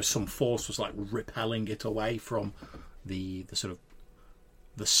 as though some force was like repelling it away from the sort of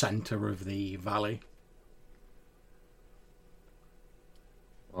the centre of the valley.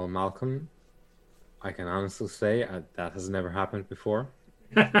 Well, Malcolm, I can honestly say that has never happened before.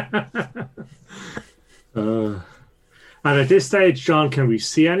 And at this stage, John, can we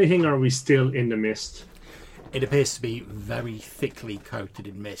see anything, or are we still in the mist? It appears to be very thickly coated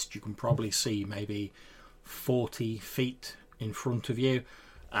in mist. You can probably see maybe 40 feet in front of you,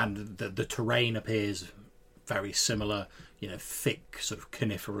 and the terrain appears very similar, thick sort of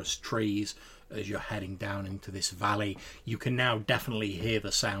coniferous trees as you're heading down into this valley. You can now definitely hear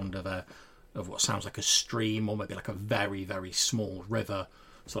the sound of what sounds like a stream, or maybe like a very, very small river.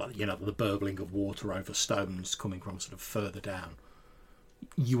 So, like, the burbling of water over stones coming from sort of further down.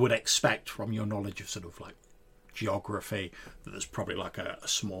 You would expect, from your knowledge of sort of like geography, that there's probably like a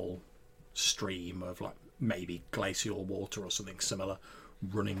small stream of like maybe glacial water or something similar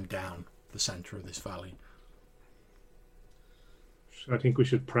running down the centre of this valley. I think we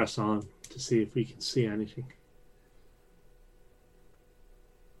should press on to see if we can see anything.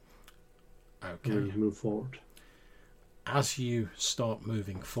 Okay. And move forward. As you start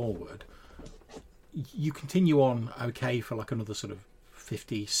moving forward, you continue on okay for like another sort of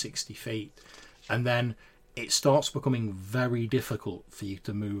 50, 60 feet, and then it starts becoming very difficult for you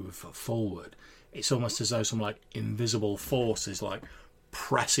to move forward. It's almost as though some like invisible force is like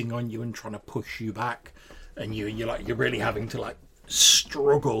pressing on you and trying to push you back, and you're really having to like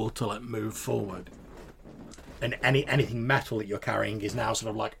struggle to like move forward. And anything metal that you're carrying is now sort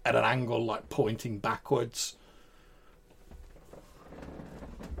of like at an angle, like pointing backwards.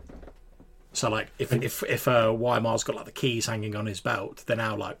 So like if Wymar's got like the keys hanging on his belt, they're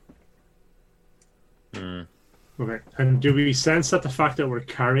now like. Okay. And do we sense that the fact that we're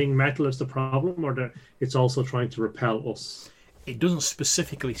carrying metal is the problem, or that it's also trying to repel us? It doesn't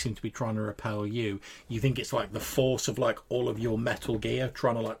specifically seem to be trying to repel you. You think it's like the force of like all of your metal gear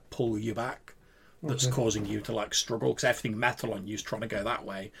trying to like pull you back that's causing you to like struggle, because everything metal on you is trying to go that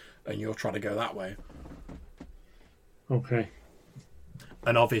way and you're trying to go that way. Okay.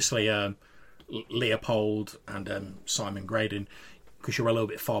 And obviously Leopold and Simon Graydon, because you're a little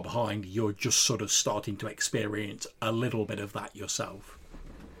bit far behind, you're just sort of starting to experience a little bit of that yourself.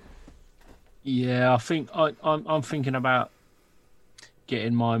 Yeah, I think I'm thinking about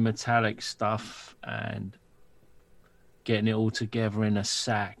getting my metallic stuff and getting it all together in a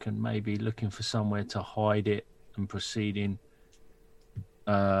sack, and maybe looking for somewhere to hide it and proceeding.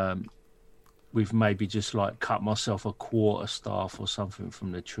 We've maybe just like cut myself a quarterstaff or something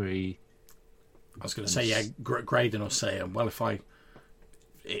from the tree. I was going to say, yeah, Graydon will say, well,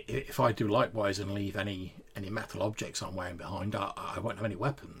 if I do likewise and leave any metal objects I'm wearing behind, I won't have any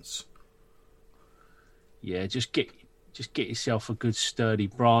weapons. Yeah, just get yourself a good sturdy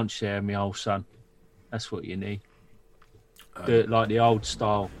branch there, my old son. That's what you need. Do it like the old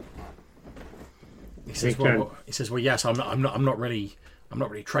style. He says, well, yes, I'm not really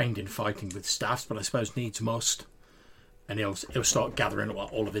trained in fighting with staffs, but I suppose needs must. and he'll start gathering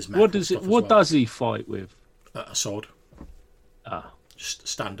up all of his metal What does stuff it? What as well. does he fight with? A sword, Ah, just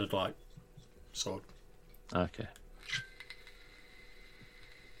standard like sword. okay.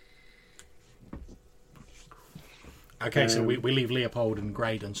 Okay, so we leave Leopold and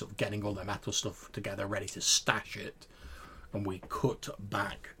Graydon sort of getting all their metal stuff together, ready to stash it, and we cut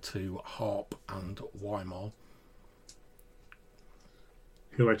back to Harp and Weimar.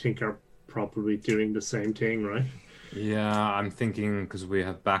 Who I think are probably doing the same thing, right? Yeah, I'm thinking because we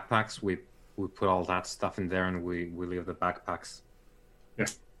have backpacks, we put all that stuff in there and we leave the backpacks. Yeah.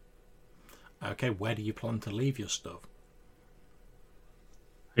 Okay, where do you plan to leave your stuff?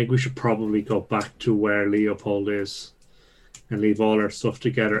 I think we should probably go back to where Leopold is and leave all our stuff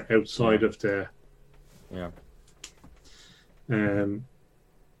together outside of the. Yeah.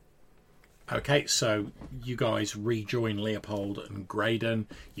 Okay, so you guys rejoin Leopold and Graydon.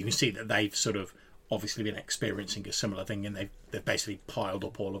 You can see that they've sort of obviously been experiencing a similar thing, and they've basically piled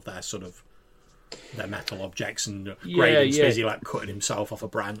up all of their sort of their metal objects, and Graydon's busy like cutting himself off a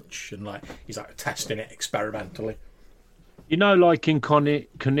branch, and like he's like testing it experimentally. You know, like in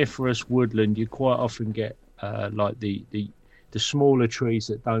coniferous woodland, you quite often get like the smaller trees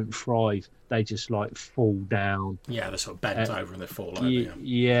that don't thrive. They just like fall down. Yeah, they're sort of bent over and they fall over.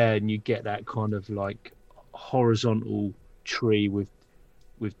 Yeah, and you get that kind of like horizontal tree with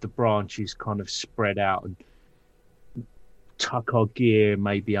the branches kind of spread out, and tuck our gear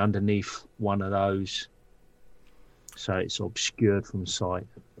maybe underneath one of those, so it's obscured from sight.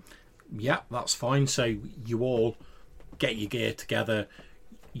 Yeah, that's fine. So you all get your gear together.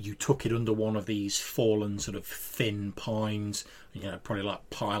 You tuck it under one of these fallen sort of thin pines. You know, probably like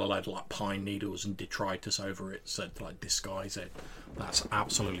pile a load of like pine needles and detritus over it, so to like disguise it. That's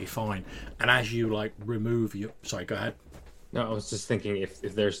absolutely fine. And as you like remove your, sorry, go ahead. No, I was just thinking if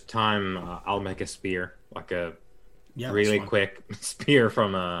there's time, I'll make a spear, like a Yeah, really that's fine. quick spear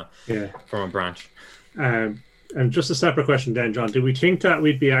from a branch. And just a separate question then, John. Do we think that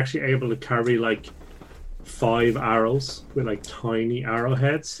we'd be actually able to carry like 5 arrows with like tiny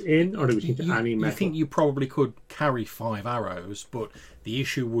arrowheads in, or do we think that any metal? You think you probably could carry 5 arrows, but the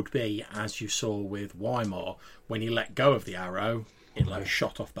issue would be, as you saw with Weimar, when he let go of the arrow, it like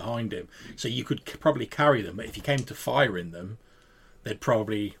shot off behind him. So you could probably carry them, but if you came to firing them, they'd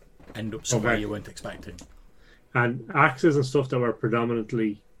probably end up somewhere you weren't expecting. And axes and stuff that were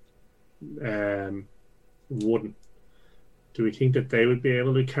predominantly wooden. Do we think that they would be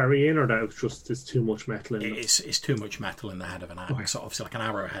able to carry in, or that it's just there's too much metal in them? It's too much metal in the head of an axe. Okay. So obviously, like an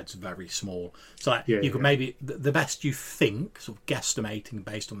arrowhead's very small. So like, Yeah, you could yeah. maybe the best you think, sort of guesstimating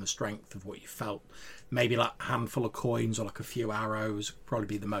based on the strength of what you felt, maybe like a handful of coins or like a few arrows would probably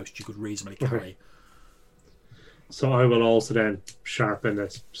be the most you could reasonably carry. Okay. So I will also then sharpen a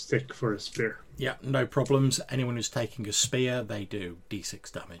stick for a spear. Yeah, no problems. Anyone who's taking a spear, they do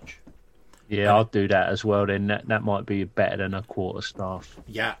d6 damage. Yeah, I'll do that as well. Then that might be better than a quarterstaff.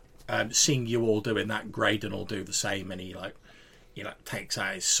 Yeah, seeing you all doing that, Graydon will do the same, and he takes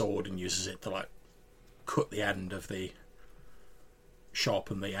out his sword and uses it to like cut the end of the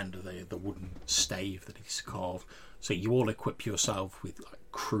sharpen the end of the wooden stave that he's carved. So you all equip yourself with like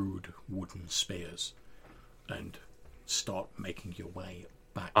crude wooden spears and start making your way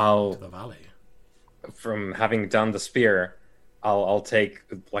back into the valley. From having done the spear, I'll take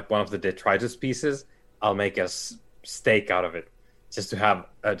like one of the detritus pieces. I'll make a stake out of it, just to have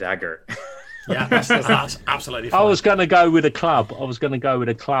a dagger. Yeah, that's absolutely fine. I was going to go with a club.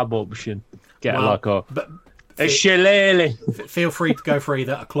 Option. Get like a shillelagh. Feel free to go for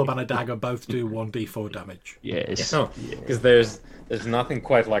either a club and a dagger. Both do 1d4 damage. Yes. Because there's nothing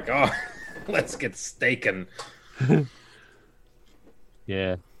quite like let's get staken.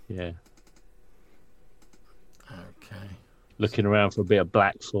 Yeah. Okay. Looking around for a bit of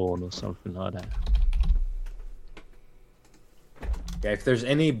blackthorn or something like that. Yeah, if there's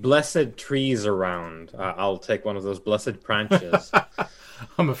any blessed trees around, I'll take one of those blessed branches.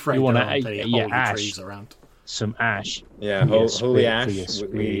 I'm afraid You there wanna aren't any eat- holy yeah, ash. trees around. Some ash. Yeah, For your holy spear, ash. for your spear,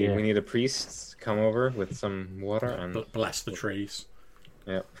 we yeah. need a priest come over with some water and But bless the trees.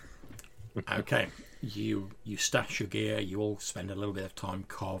 yeah. Okay, you stash your gear. You all spend a little bit of time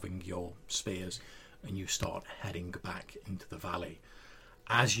carving your spears, and you start heading back into the valley.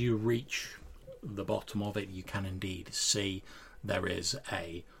 As you reach the bottom of it, you can indeed see there is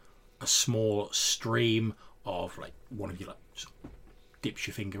a small stream of like one of you like just dips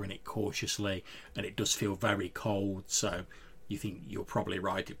your finger in it cautiously, and it does feel very cold. So you think you're probably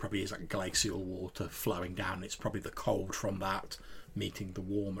right. It probably is like glacial water flowing down. It's probably the cold from that meeting the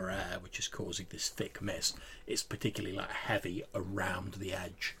warmer air, which is causing this thick mist. It's particularly like heavy around the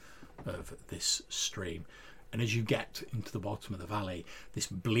edge of this stream. And as you get into the bottom of the valley, this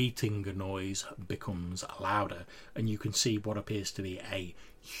bleating noise becomes louder, and you can see what appears to be a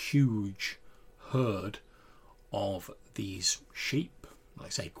huge herd of these sheep, like I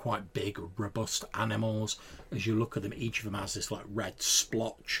say, quite big, robust animals. As you look at them, each of them has this like red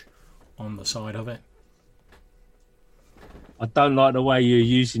splotch on the side of it. I don't like the way you're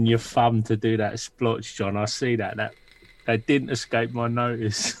using your thumb to do that splotch, John. I see that. That didn't escape my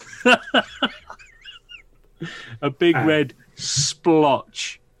notice. A big red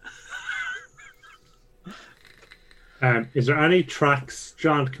splotch. Is there any tracks,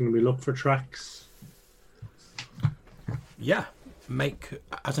 John? Can we look for tracks? Yeah.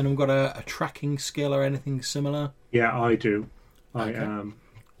 Has anyone got a tracking skill or anything similar? Yeah, I do. Okay.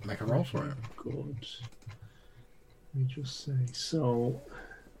 Make a roll for it. Good. Let me just say so.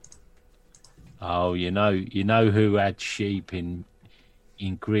 Oh, you know who had sheep in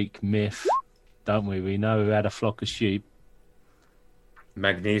Greek myth, don't we? We know who had a flock of sheep.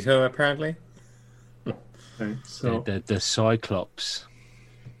 Magneto, apparently. Okay, so The Cyclops.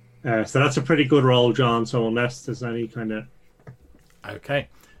 so that's a pretty good roll, John. So unless there's any kind of Okay.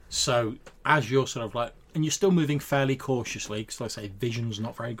 So as you're sort of like, and you're still moving fairly cautiously, because like I say, vision's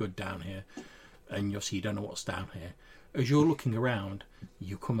not very good down here, and you don't know what's down here. As you're looking around,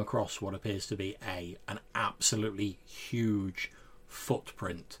 you come across what appears to be an absolutely huge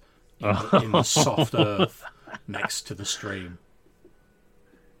footprint in the soft earth next to the stream.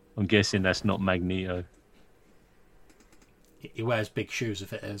 I'm guessing that's not Magneto. He wears big shoes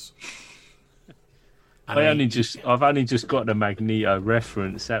if it is. I've only just got the Magneto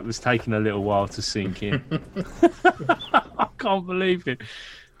reference. That was taking a little while to sink in. I can't believe it.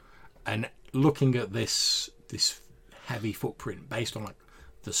 And looking at this heavy footprint, based on like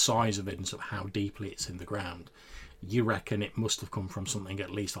the size of it and sort of how deeply it's in the ground, you reckon it must have come from something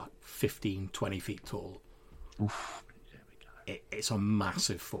at least like 15, 20 feet tall. Oof. It's a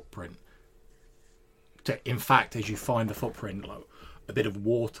massive footprint. In fact, as you find the footprint, like, a bit of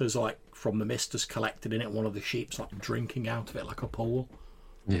water's like from the mist has collected in it. One of the sheep's like drinking out of it like a pool.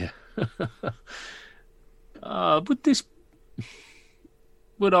 Yeah.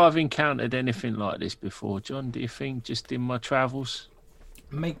 Would I have encountered anything like this before, John? Do you think, just in my travels?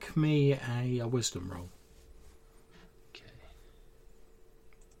 Make me a wisdom roll.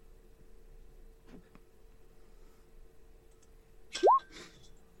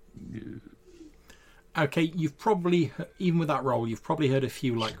 Okay, you've probably, even with that roll, you've probably heard a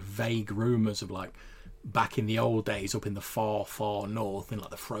few like vague rumours of like back in the old days up in the far, far north in like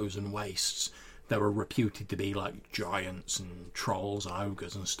the frozen wastes, there were reputed to be like giants and trolls and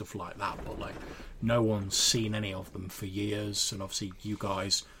ogres and stuff like that, but like no one's seen any of them for years, and obviously you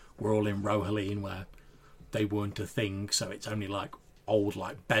guys were all in Rohaleen where they weren't a thing, so it's only like old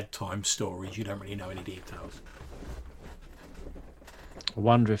like bedtime stories. You don't really know any details. I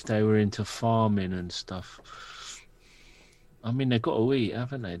wonder if they were into farming and stuff. I mean, they've got to eat,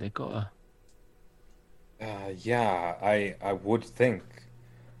 haven't they? They've got to... Yeah, I would think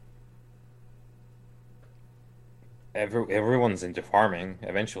everyone's into farming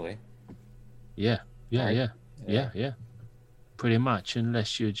eventually. Yeah. Right? Yeah. Pretty much,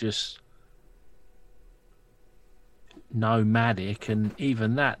 unless you're just nomadic, and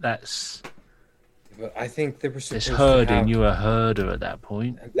even that's... But I think they were supposed It's herding. to have... You're a herder at that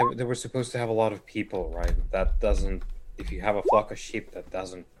point. They were supposed to have a lot of people, right? That doesn't... If you have a flock of sheep, that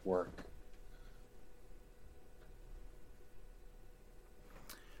doesn't work.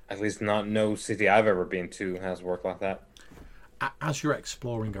 At least no city I've ever been to has worked like that. As you're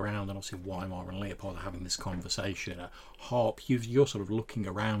exploring around, and obviously Weimar and Leopold are having this conversation, Harp, you're sort of looking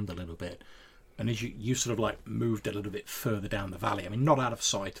around a little bit, and as you sort of like moved a little bit further down the valley, I mean not out of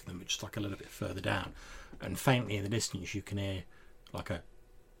sight of them, but just like a little bit further down, and faintly in the distance you can hear like a...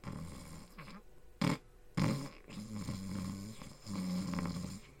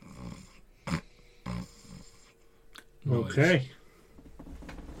 noise. okay.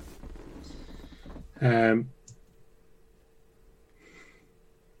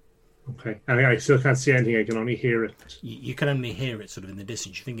 Okay, and I still can't see anything. I can only hear it. You can only hear it sort of in the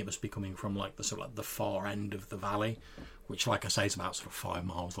distance. You think it must be coming from like the sort of like the far end of the valley, which, like I say, is about sort of 5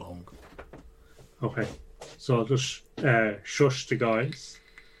 miles long. Okay, so I'll just shush the guys,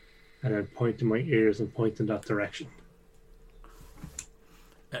 and then point in my ears and point in that direction.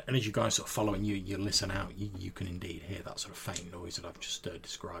 And as you guys sort of following you listen out. You can indeed hear that sort of faint noise that I've just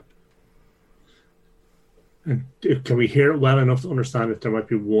described. And can we hear it well enough to understand if there might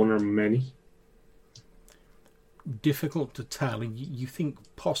be one or many? Difficult to tell. You think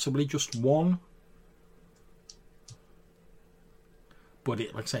possibly just one, but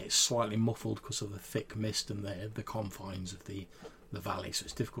it, like I say, it's slightly muffled because of the thick mist and the confines of the valley, so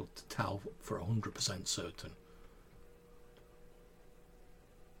it's difficult to tell for 100% certain.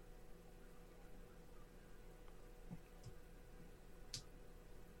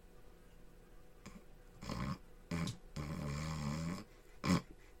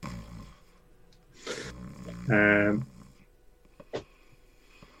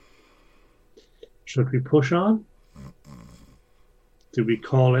 Should we push on? Do we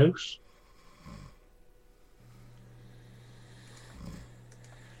call out?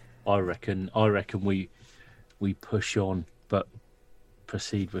 I reckon we push on, but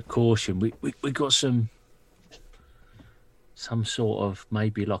proceed with caution. We got some sort of,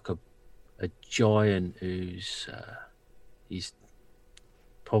 maybe like a giant who's he's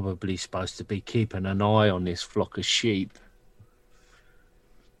probably supposed to be keeping an eye on this flock of sheep,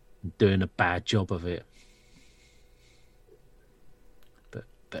 doing a bad job of it. But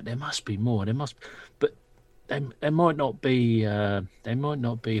there must be more. But they might not be. They might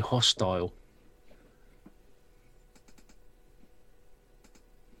not be hostile.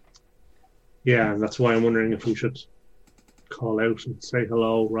 Yeah, and that's why I'm wondering if we should call out and say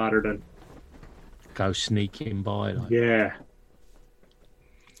hello rather than Go sneaking by. Like. yeah.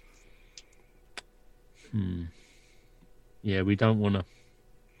 Yeah, we don't want to.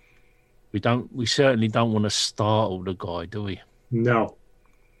 We certainly don't want to startle the guy, do we? No.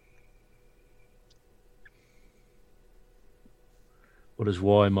 What does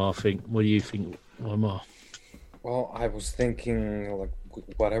Weimar think? What do you think, Weimar? Well, I was thinking, like,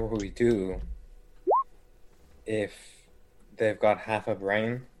 whatever we do, if they've got half a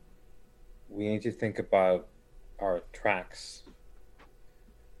brain, we need to think about our tracks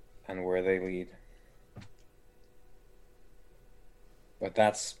and where they lead. But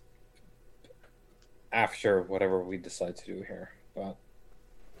that's after whatever we decide to do here. But,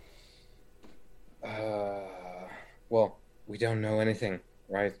 well, we don't know anything,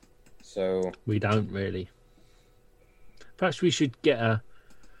 right? So We don't really. Perhaps we should get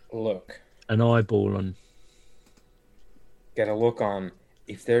look, an eyeball on. get a look on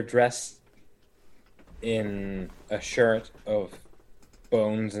if they're dressed in a shirt of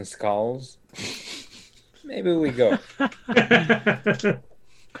bones and skulls. Maybe we go.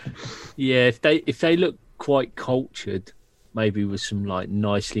 Yeah, if they look quite cultured, maybe with some like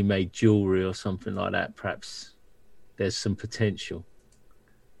nicely made jewelry or something like that, perhaps there's some potential.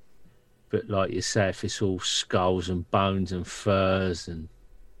 But like you say, if it's all skulls and bones and furs and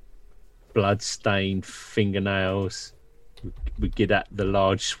blood-stained fingernails, we get at the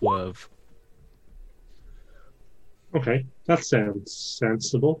large swerve. Okay, that sounds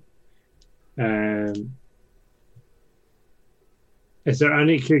sensible. Is there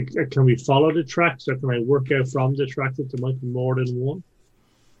any? Can we follow the tracks, or can I work out from the track that there might be more than one?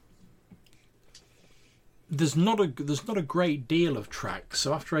 There's not a great deal of tracks,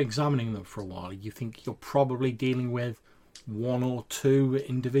 so after examining them for a while, you think you're probably dealing with one or two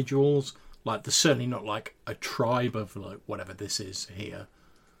individuals. Like, there's certainly not like a tribe of like whatever this is here.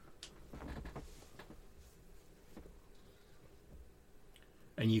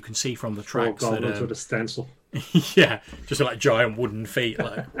 And you can see from the tracks that goblins with a stencil. yeah, just like giant wooden feet.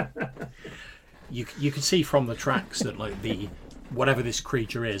 Like you can see from the tracks that like whatever this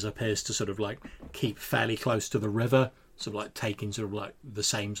creature is appears to sort of like keep fairly close to the river, sort of like taking sort of like the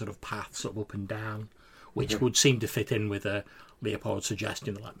same sort of path sort of up and down, which would seem to fit in with Leopold's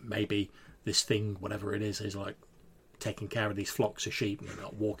suggestion that like maybe this thing, whatever it is like taking care of these flocks of sheep and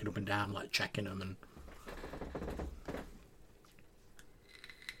like walking up and down, like checking them and.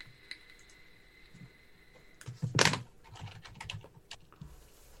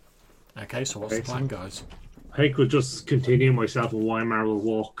 Okay, so what's the plan, guys? I think we'll just continue. Myself and Weimar will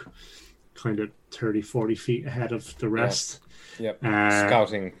walk kind of 30, 40 feet ahead of the rest. Yep.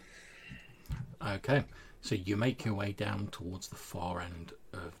 Scouting. Okay, so you make your way down towards the far end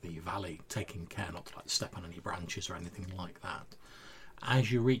of the valley, taking care not to like step on any branches or anything like that.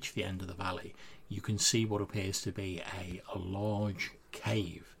 As you reach the end of the valley, you can see what appears to be a large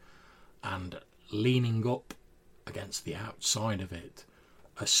cave, and leaning up against the outside of it,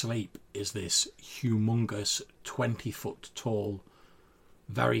 asleep, is this humongous 20-foot tall,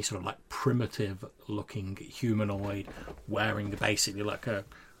 very sort of like primitive looking humanoid, wearing basically like a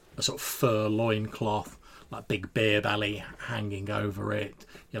sort of fur loincloth, like big beer belly hanging over it,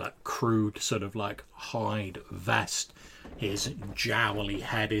 like crude sort of like hide vest. His jowly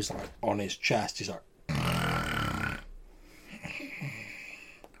head is like on his chest. He's like,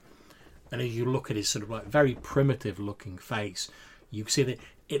 and as you look at his sort of like very primitive looking face, you see that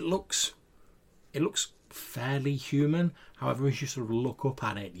it looks fairly human. However, as you sort of look up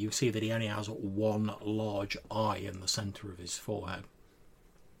at it, you see that he only has one large eye in the centre of his forehead.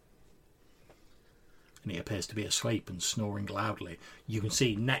 And he appears to be asleep and snoring loudly. You can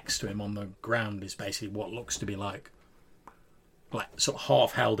see next to him on the ground is basically what looks to be like sort of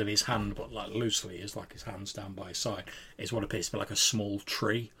half held in his hand, but like loosely, is like his hands down by his side, is what appears to be like a small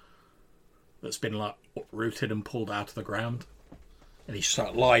tree that's been like uprooted and pulled out of the ground. And he's sort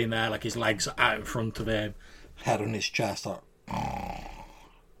of lying there, like his legs are out in front of him, head on his chest, like.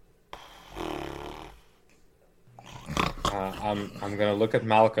 I'm gonna look at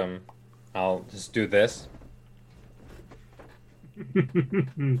Malcolm. I'll just do this.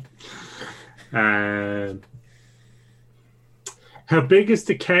 How big is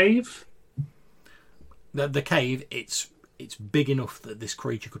the cave? The cave, it's big enough that this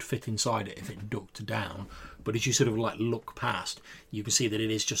creature could fit inside it if it ducked down. But as you sort of like look past, you can see that it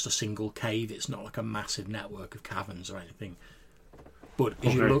is just a single cave. It's not like a massive network of caverns or anything. But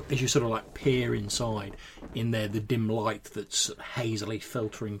as you look, as you sort of like peer inside, in there, the dim light that's hazily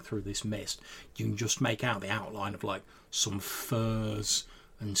filtering through this mist, you can just make out the outline of like some furs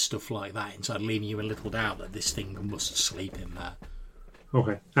and stuff like that inside, leaving you a little doubt that this thing must sleep in there.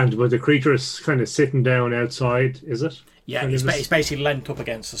 Okay, and but the creature is kind of sitting down outside, is it? Yeah, it's basically leant up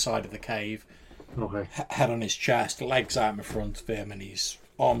against the side of the cave. Okay. Head on his chest, legs out in front of him, and his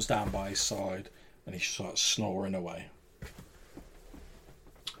arms down by his side, and he's sort of snoring away.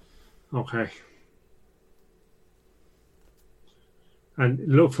 Okay. And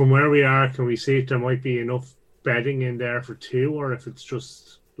look, from where we are, can we see if there might be enough bedding in there for two, or if it's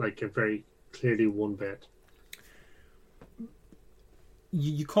just like a very clearly one bed?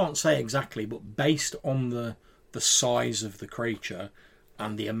 You can't say exactly, but based on the size of the creature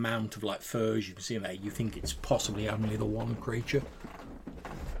and the amount of like furs you can see in there, you think it's possibly only the one creature.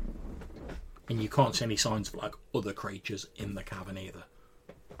 And you can't see any signs of like other creatures in the cavern either.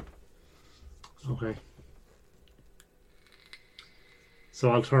 Okay.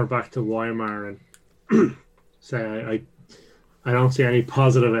 So I'll turn back to Weimar and say I don't see any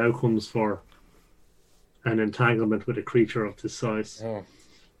positive outcomes for an entanglement with a creature of this size. Oh,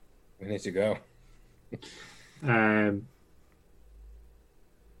 we need to go.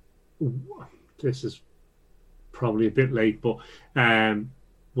 This is probably a bit late, but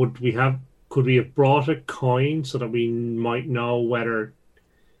could we have brought a coin so that we might know whether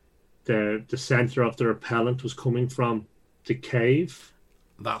the center of the repellent was coming from the cave?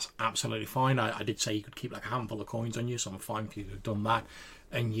 That's absolutely fine. I did say you could keep like a handful of coins on you, so I'm fine for you to have done that.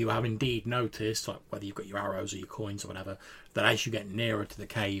 And you have indeed noticed, like whether you've got your arrows or your coins or whatever, that as you get nearer to the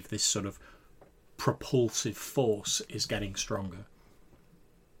cave, this sort of propulsive force is getting stronger.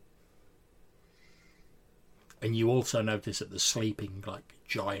 And you also notice that the sleeping like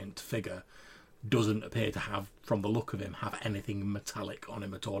giant figure doesn't appear to have, from the look of him, have anything metallic on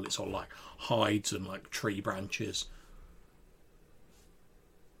him at all. It's all like hides and like tree branches.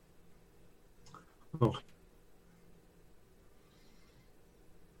 Oh.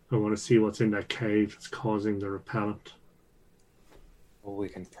 I want to see what's in that cave that's causing the repellent. Well, we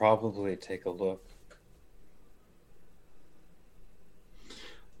can probably take a look.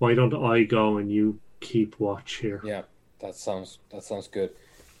 Why don't I go and you keep watch here? Yeah, that sounds good.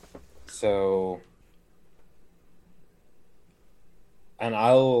 So, and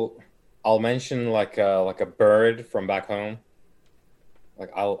I'll mention like a bird from back home.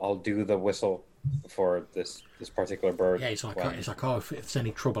 Like I'll do the whistle for this particular bird. Yeah, it's like oh, if there's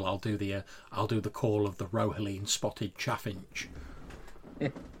any trouble, I'll do the call of the Rohaline spotted chaffinch.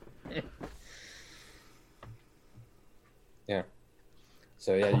 Yeah.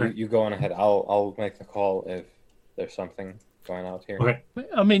 So yeah, okay. you go on ahead. I'll make the call if there's something going out here. Okay.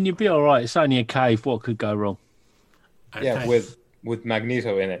 I mean, you'd be all right. It's only a cave. What could go wrong? Okay. Yeah, with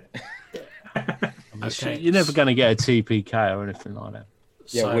Magneto in it. Okay. You're never going to get a TPK or anything like that.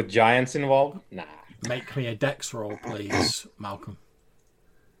 Yeah, So, with giants involved? Nah. make me a dex roll, please, Malcolm.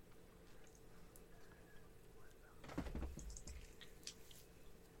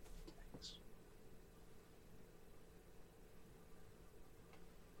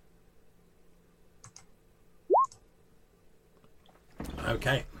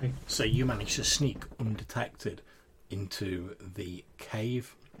 Okay, so you manage to sneak undetected into the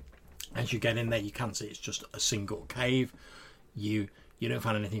cave. As you get in there, you can see it's just a single cave. You don't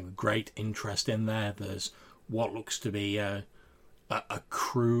find anything of great interest in there. There's what looks to be a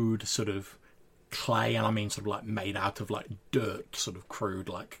crude sort of clay, and I mean sort of like made out of like dirt, sort of crude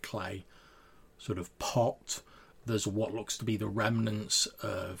like clay sort of pot. There's what looks to be the remnants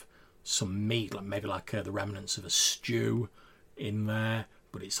of some meat, like maybe like the remnants of a stew in there.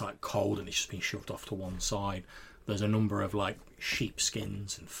 but it's like cold and it's just been shoved off to one side. There's a number of like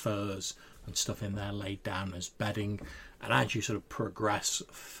sheepskins and furs and stuff in there laid down as bedding. And as you sort of progress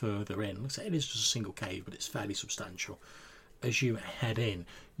further in, let's say it is just a single cave, but it's fairly substantial. As you head in,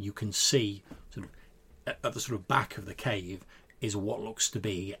 you can see sort of at the sort of back of the cave is what looks to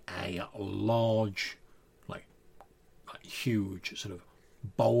be a large, like huge sort of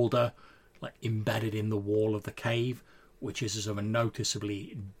boulder, like embedded in the wall of the cave, which is of a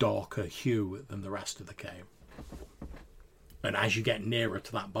noticeably darker hue than the rest of the cave. And as you get nearer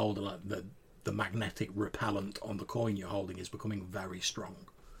to that boulder, like the magnetic repellent on the coin you're holding is becoming very strong.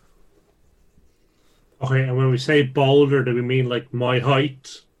 Okay, and when we say boulder, do we mean like my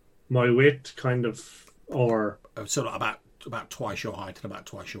height, my width, kind of, or Sort of about twice your height and about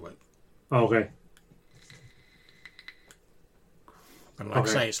twice your width. okay? And like I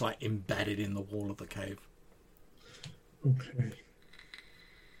say, it's like embedded in the wall of the cave. Okay.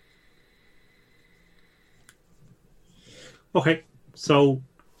 Okay, so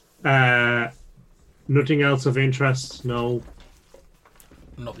nothing else of interest? No.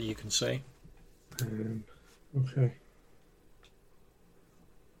 Not that you can see. Okay.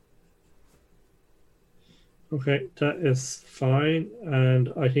 Okay, that is fine,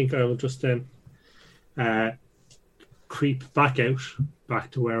 and I think I will just then creep back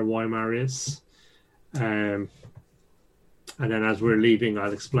to where Weimar is, and then as we're leaving,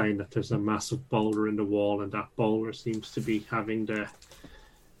 I'll explain that there's a massive boulder in the wall, and that boulder seems to be having the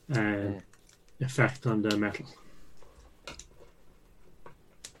effect on the metal.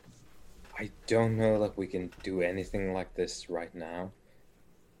 I don't know that we can do anything like this right now.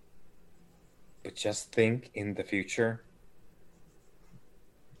 But just think in the future.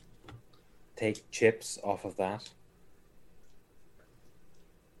 Take chips off of that.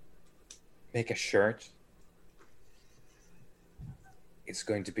 Make a shirt. It's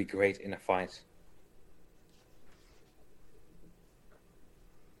going to be great in a fight.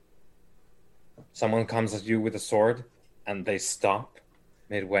 Someone comes at you with a sword and they stop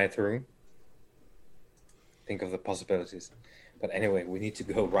midway through. Think of the possibilities. But anyway, we need to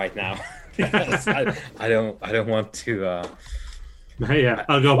go right now. Because I don't want to. Yeah,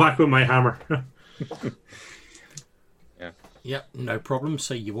 I'll go back with my hammer. Yeah. Yep, no problem.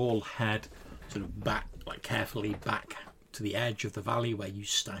 So you all head sort of back, like carefully back to the edge of the valley where you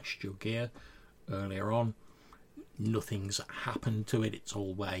stashed your gear earlier on. Nothing's happened to it. It's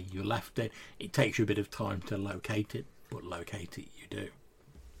all where you left it. It takes you a bit of time to locate it, but locate it you do.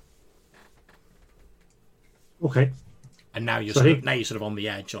 Okay. And now you're So sort of on the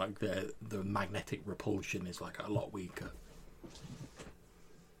edge, like the magnetic repulsion is like a lot weaker.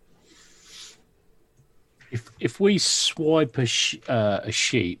 If we swipe a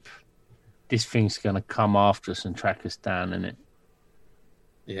sheep, this thing's going to come after us and track us down, isn't it?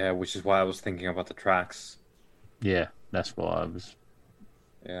 Yeah, which is why I was thinking about the tracks. Yeah, that's what I was.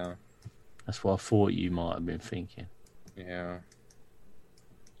 Yeah. That's what I thought you might have been thinking. Yeah.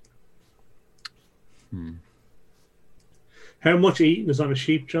 How much eating is on a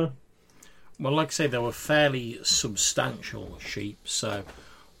sheep, John? Well, like I say, they were fairly substantial sheep, so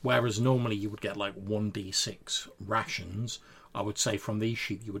whereas normally you would get like 1d6 rations, I would say from these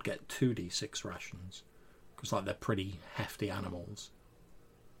sheep you would get 2d6 rations, because like they're pretty hefty animals.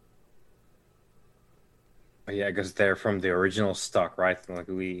 Yeah, because they're from the original stock, right? Like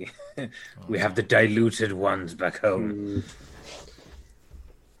we have the diluted ones back home.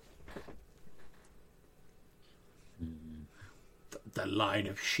 The line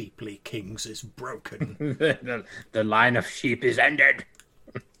of sheeply kings is broken. The line of sheep is ended.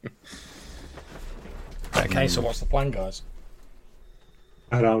 Okay, so what's the plan, guys?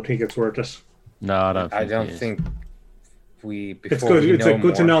 I don't think it's worth it. No, I don't. I don't it is. think we. It's good. It's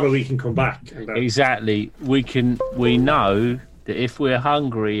good to know that we can come back. And Exactly. We know that if we're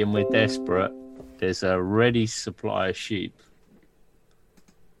hungry and we're desperate, there's a ready supply of sheep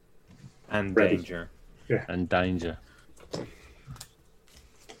and Ready. danger. and danger.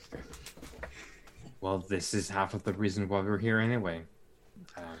 Well, this is half of the reason why we're here anyway.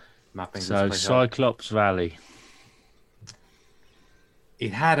 Mapping So this place out. Cyclops Valley.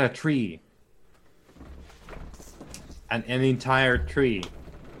 It had a tree. And an entire tree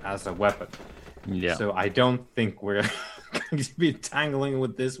as a weapon. Yeah. So I don't think we're going to be tangling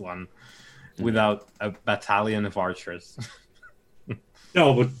with this one without a battalion of archers.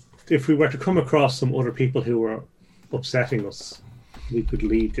 no, but if we were to come across some other people who were upsetting us, we could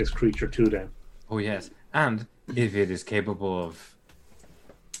lead this creature to them. Oh, yes. And if it is capable of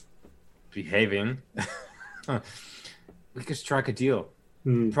behaving, we could strike a deal.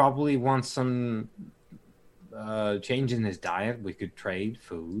 Probably want some change in his diet. We could trade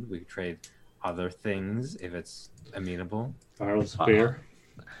food. We could trade other things if it's amenable. Barrels of beer.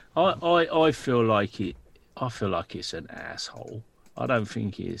 I feel like it. I feel like it's an asshole. I don't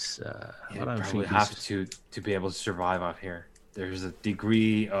think it's. You I don't probably think have it's. to be able to survive out here. There's a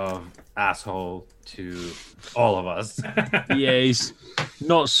degree of asshole to all of us. Yeah, he's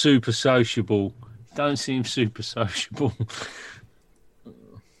not super sociable. Don't seem super sociable.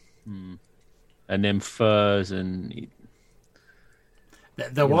 And then furs and.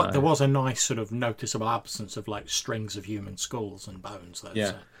 There was a nice sort of noticeable absence of like strings of human skulls and bones. Though,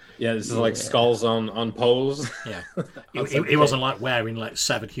 Yeah. so, Yeah, this is like skulls on poles. yeah. It wasn't like wearing like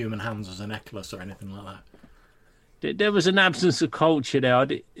severed human hands as a necklace or anything like that. There was an absence of culture there.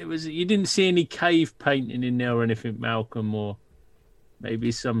 It was you didn't see any cave painting in there or anything, Malcolm, or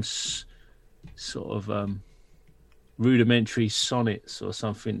maybe some sort of rudimentary sonnets or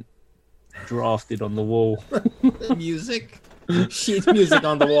something drafted on the wall. Music. Sheet music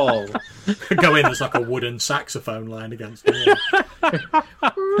on the wall. Go in, there's like a wooden saxophone lying against the wall.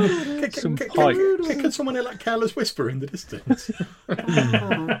 Some pipe. Can someone hear like careless whisper in the distance?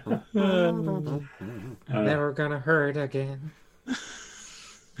 Never gonna hurt again.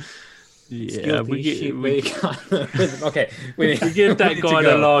 Yeah, Okay, we we give that guy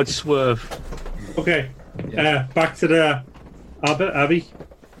a large swerve. Okay. Yeah. Back to the Abbey.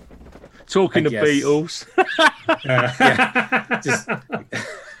 Talking I to guess. Beatles. Just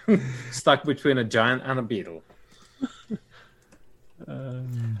stuck between a giant and a beetle.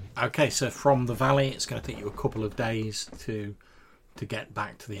 Okay, so from the valley, it's going to take you a couple of days to get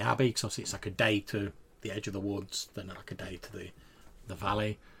back to the Abbey, because obviously it's like a day to the edge of the woods, then like a day to the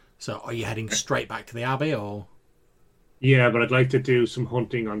valley. So are you heading straight back to the Abbey, or? Yeah, but I'd like to do some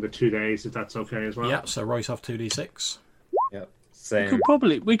hunting on the 2 days, if that's okay as well. Yeah, so roll off 2d6. Yep. We Same.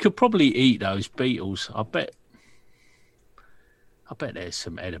 could probably eat those beetles. I bet there's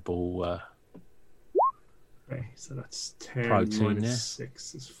some edible. Okay, so that's 10 Protein, minus yeah.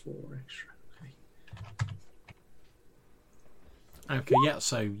 6 is 4 extra. Okay. Okay, yeah,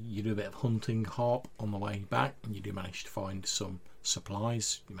 so you do a bit of hunting hop on the way back, and you do manage to find some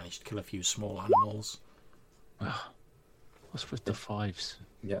supplies. You manage to kill a few small animals. What's with the fives?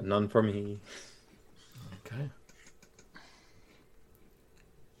 Yeah, none for me. Okay.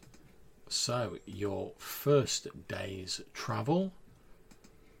 So your first day's travel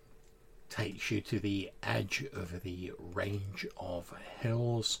takes you to the edge of the range of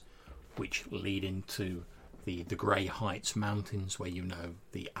hills which lead into the Grey Heights Mountains, where you know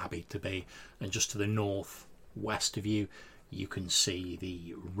the Abbey to be, and just to the north west of you you can see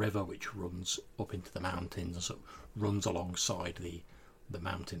the river which runs up into the mountains, so runs alongside the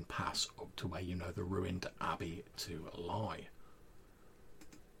mountain pass up to where you know the ruined Abbey to lie.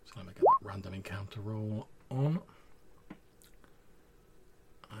 So let me get that random encounter roll on.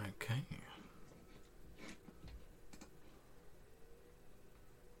 Okay.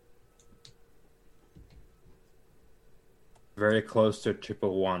 Very close to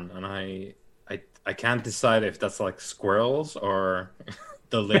 111, and I can't decide if that's like squirrels or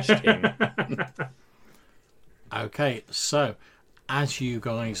the Lich King. Okay, so as you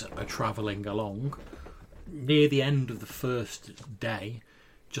guys are travelling along, near the end of the first day,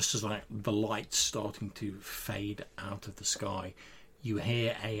 just as like the light's starting to fade out of the sky, you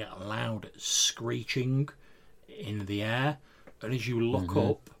hear a loud screeching in the air, and as you look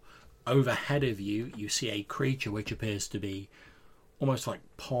up, overhead of you, you see a creature which appears to be almost like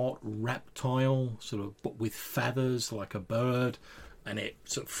part reptile, sort of, but with feathers like a bird, and it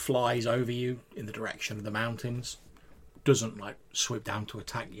sort of flies over you in the direction of the mountains. Doesn't like swoop down to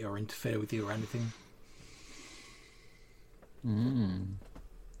attack you or interfere with you or anything.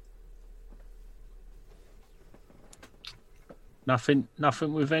 Nothing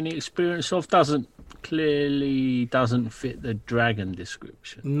with any experience of. Clearly doesn't fit the dragon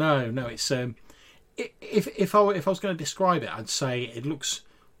description. No, it's if I was going to describe it, I'd say it looks,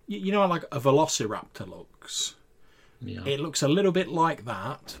 you know, like a velociraptor looks. Yeah. It looks a little bit like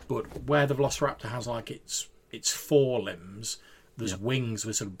that, but where the velociraptor has like its forelimbs, there's wings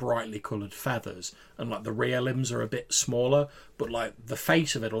with sort of brightly coloured feathers, and like the rear limbs are a bit smaller, but like the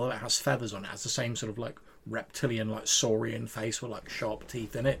face of it, although it has feathers on it, has the same sort of like reptilian, like saurian face with like sharp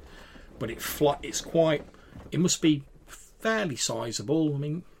teeth in it. But it must be fairly sizable. I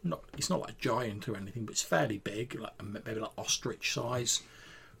mean, it's not like giant or anything, but it's fairly big, like maybe like ostrich size.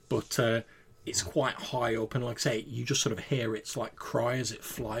 But it's quite high up, and like I say, you just sort of hear its like cry as it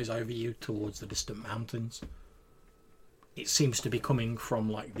flies over you towards the distant mountains. It seems to be coming from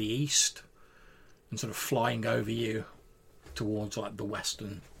like the east and sort of flying over you towards like the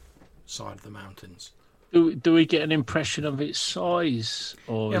western side of the mountains. Do we get an impression of its size,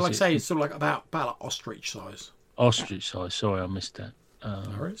 or Yeah, is like I it say, it's sort of like about like ostrich size. ostrich size? Sorry, I missed that. No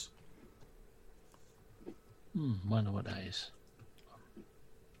worries. Wonder what that is.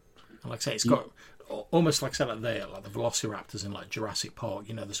 And like I say, it's got almost like I said, like the velociraptors in like Jurassic Park.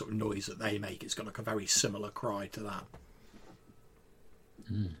 You know, the sort of noise that they make. It's got like a very similar cry to that.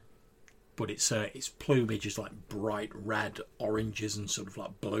 But its plumage is like bright red, oranges, and sort of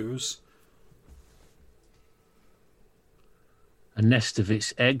like blues. A nest of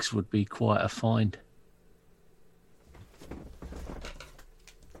its eggs would be quite a find.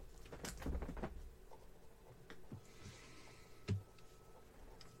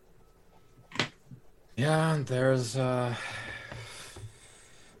 Yeah, there's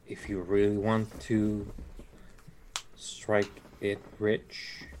if you really want to strike it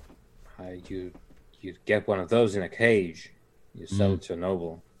rich, you'd get one of those in a cage. You sell it to a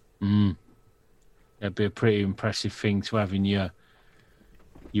noble. That'd be a pretty impressive thing to have in your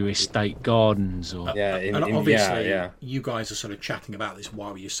estate gardens, or And obviously, you guys are sort of chatting about this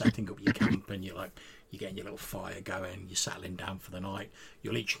while you're setting up your camp, and you're getting your little fire going, you're settling down for the night.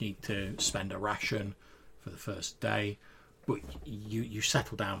 You'll each need to spend a ration for the first day, but you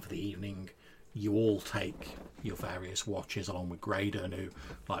settle down for the evening. You all take your various watches along with Graydon, who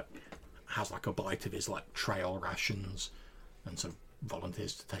has a bite of his trail rations, and sort of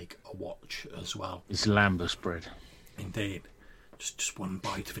volunteers to take a watch as well. It's lambus bread. Indeed. Just one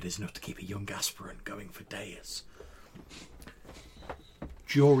bite of it is enough to keep a young aspirant going for days.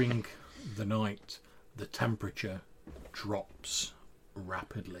 During the night, the temperature drops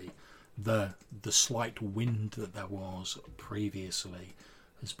rapidly. The slight wind that there was previously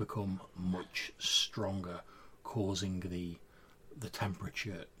has become much stronger, causing the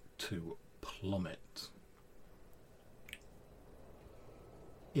temperature to plummet.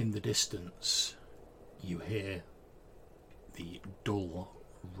 In the distance, you hear the dull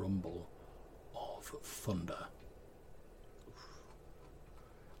rumble of thunder,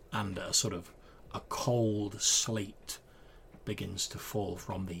 and a cold sleet begins to fall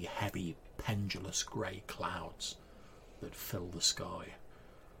from the heavy pendulous grey clouds that fill the sky.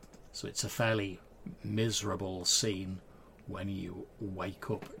 So it's a fairly miserable scene when you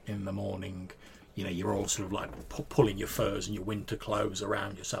wake up in the morning. You know, you're all sort of pulling your furs and your winter clothes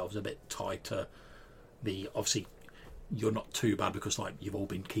around yourselves a bit tighter. Obviously you're not too bad because you've all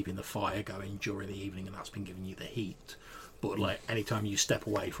been keeping the fire going during the evening, and that's been giving you the heat. But anytime you step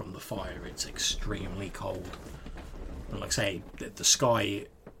away from the fire, it's extremely cold. And like I say, the sky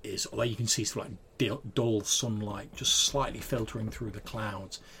is, although you can see sort of dull sunlight just slightly filtering through the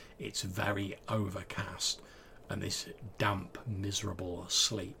clouds, it's very overcast, and this damp, miserable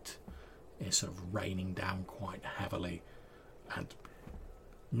sleet is sort of raining down quite heavily. And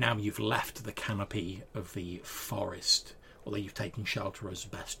now you've left the canopy of the forest, although you've taken shelter as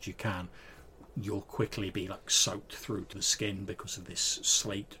best you can, you'll quickly be soaked through to the skin because of this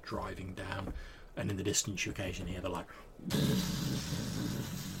sleet driving down. And in the distance you occasionally hear the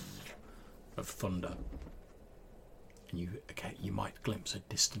of thunder, and you might glimpse a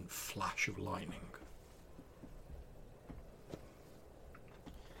distant flash of lightning.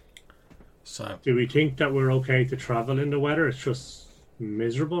 So, do we think that we're okay to travel in the weather? It's just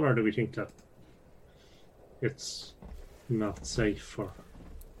miserable, or do we think that it's not safe for?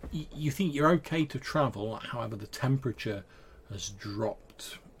 You think you're okay to travel, however the temperature has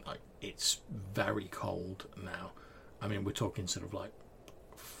dropped. It's very cold now. I mean, we're talking sort of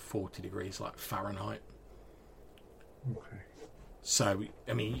 40 degrees Fahrenheit. Okay. So,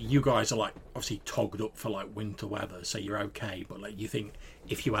 I mean, you guys are obviously togged up for winter weather, so you're okay. But you think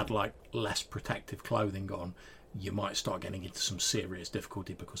if you had less protective clothing on, you might start getting into some serious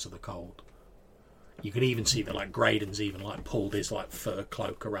difficulty because of the cold. You could even see that Graydon's even pulled his fur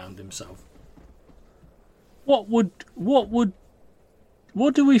cloak around himself.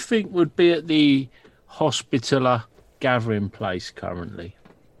 What do we think would be at the Hospitaller gathering place currently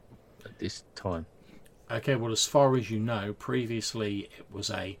at this time? Okay, well, as far as you know, previously it was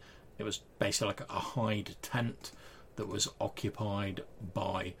basically a hide tent that was occupied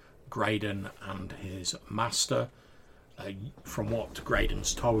by Graydon and his master. From what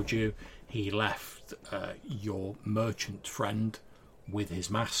Graydon's told you, he left your merchant friend with his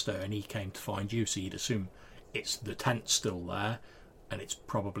master, and he came to find you. So you'd assume it's the tent still there, and it's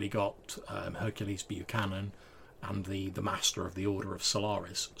probably got Hercules Buchanan and the master of the Order of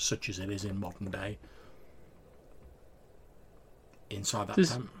Solaris, such as it is in modern day, inside that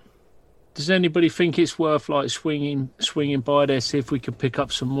tent. Does anybody think it's worth swinging by there, see if we could pick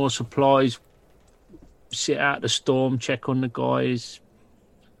up some more supplies, sit out the storm, check on the guys?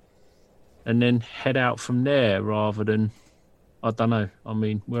 and then head out from there rather than, I don't know. I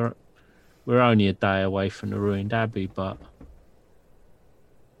mean, we're only a day away from the ruined Abbey, but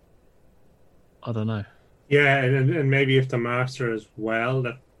I don't know. Yeah, and maybe if the master is well,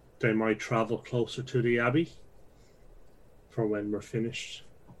 that they might travel closer to the Abbey for when we're finished.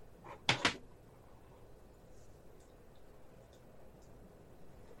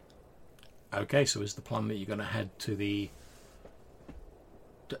 Okay, so is the plan that you're going to head to the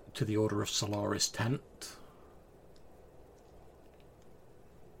Order of Solaris tent?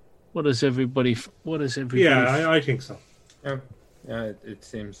 What does everybody? Yeah, I think so. Yeah, it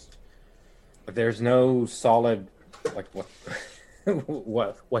seems. But there's no solid, like what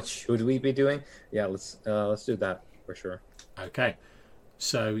what should we be doing? Yeah, let's do that for sure. Okay,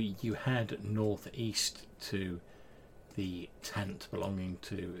 so you head northeast to the tent belonging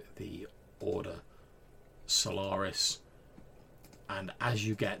to the Order Solaris, and as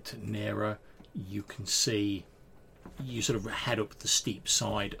you get nearer, you can see, you sort of head up the steep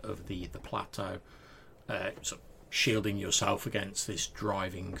side of the plateau, sort of shielding yourself against this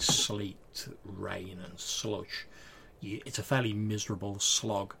driving sleet, rain and slush. It's a fairly miserable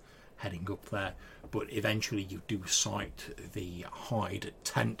slog heading up there, but eventually you do sight the hide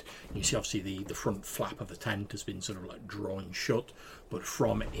tent. You see obviously the front flap of the tent has been sort of like drawn shut, but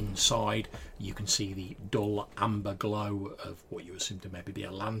from inside you can see the dull amber glow of what you assume to maybe be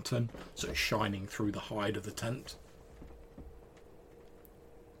a lantern, sort of shining through the hide of the tent.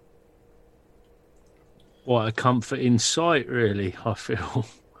 What a comforting sight, really, I feel.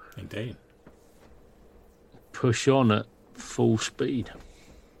 Indeed. Push on at full speed.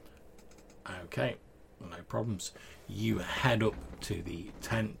 Okay, no problems. You head up to the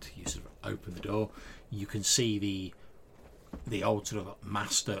tent, you sort of open the door, you can see the old sort of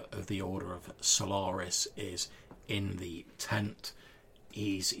master of the Order of Solaris is in the tent.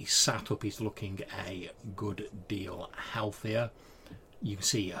 He's sat up, he's looking a good deal healthier. You can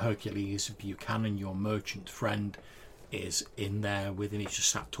see Hercules Buchanan, your merchant friend, is in there with him. He's just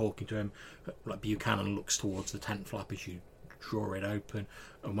sat talking to him. Like, Buchanan looks towards the tent flap as you draw it open,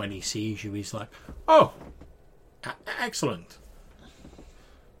 and when he sees you, he's like, "Oh, excellent."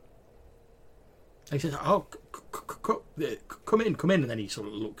 He says, "Oh, come in," and then he sort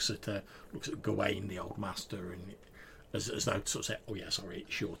of looks at Gawain, the old master, and as though to sort of say, "Oh yeah, sorry,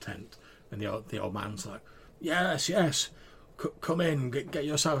 it's your tent." And the old man's like, "Yes. Come in, get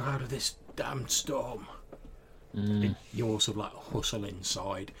yourself out of this damned storm." You all sort of like hustle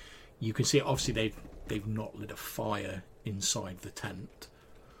inside. You can see obviously they've not lit a fire inside the tent,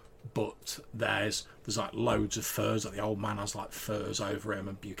 but there's like loads of furs. Like the old man has like furs over him,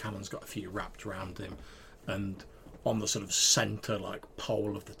 and Buchanan's got a few wrapped around him. And on the sort of centre like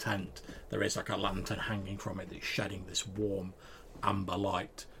pole of the tent, there is like a lantern hanging from it that's shedding this warm amber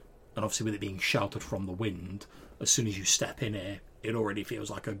light. And obviously with it being sheltered from the wind, as soon as you step in here, it already feels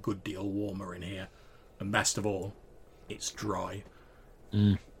like a good deal warmer in here. And best of all, it's dry.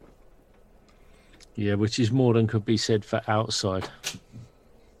 Yeah, which is more than could be said for outside.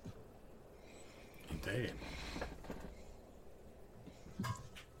 Indeed.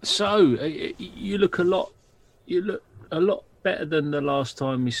 So you look a lot better than the last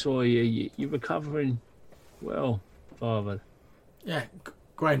time we saw you. You're recovering well, Father. Yeah,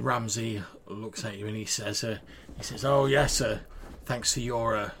 Gwen Ramsey looks at you and he says, "Oh yes, thanks to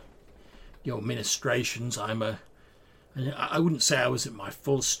your ministrations, I wouldn't say I was at my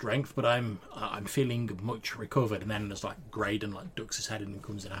full strength, but I'm feeling much recovered." And then there's like Graydon like ducks his head in and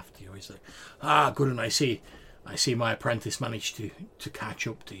comes in after you. He's like, "Good, and I see my apprentice managed to catch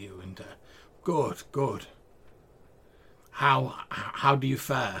up to you, and good. How do you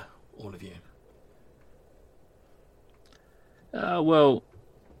fare, all of you?" Well,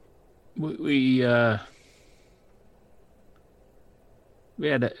 we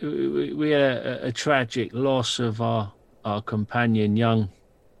had a tragic loss of our companion, young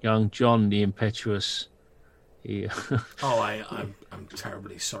John the Impetuous. I'm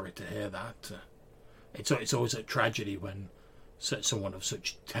terribly sorry to hear that. It's always a tragedy when someone of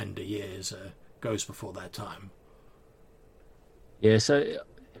such tender years goes before their time. Yeah, so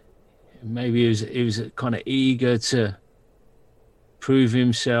maybe he was kind of eager to prove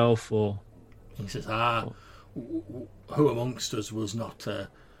himself, or he says, "Who amongst us was not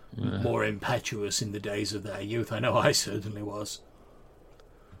more impetuous in the days of their youth? I know I certainly was."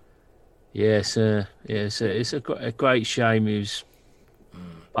 Yes, it's a great shame. He was,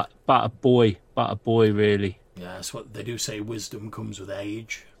 but a boy, really. Yeah, that's what they do say. Wisdom comes with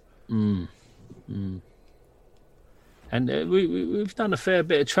age. And we've done a fair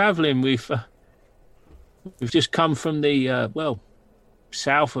bit of travelling. We've just come from the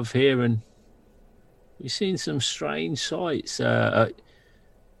south of here, and we've seen some strange sights. A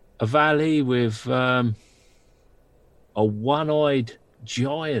valley with a one-eyed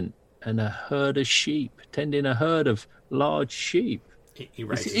giant and a herd of sheep, tending a herd of large sheep. He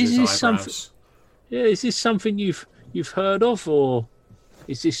raises Is his this eyebrows. Yeah, is this something you've heard of, or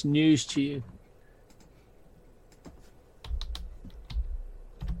is this news to you?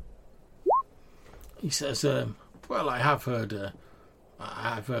 He says, "Well, I've heard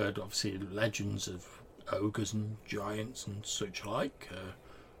obviously legends of ogres and giants and such like.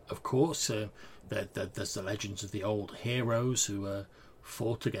 Of course, there's the legends of the old heroes who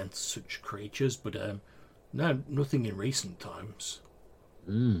fought against such creatures, but no, nothing in recent times."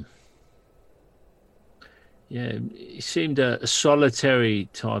 Yeah, he seemed a solitary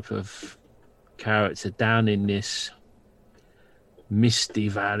type of character down in this misty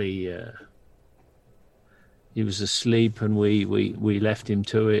valley. He was asleep, and we left him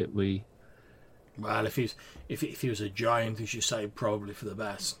to it. Well, if he was a giant, as you say, probably for the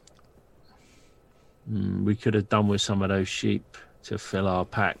best. We could have done with some of those sheep to fill our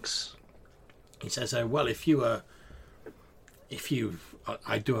packs. He says, "Well,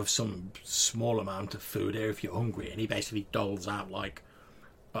 I do have some small amount of food here if you're hungry," and he basically doles out like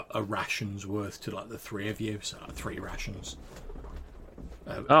a ration's worth to like the three of you, so like 3 rations.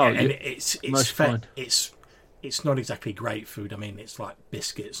 And it's not exactly great food. I mean, it's like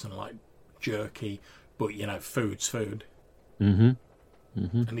biscuits and like jerky, but food's food. Mm-hmm.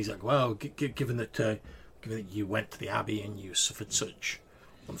 And he's like, "Well, given that you went to the Abbey and you suffered such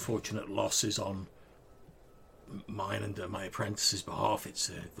unfortunate losses on mine and my apprentice's behalf, it's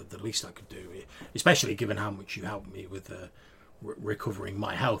the least I could do. Especially given how much you helped me with recovering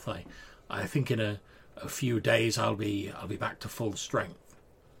my health. I think in a few days I'll be back to full strength.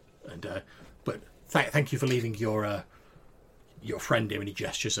 And but thank you for leaving your friend here," and he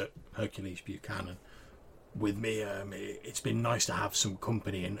gestures at Hercules Buchanan, "with me. It's been nice to have some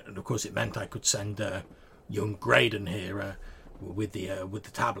company, and of course it meant I could send young Graydon here with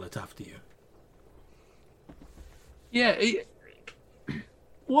the tablet after you." Yeah,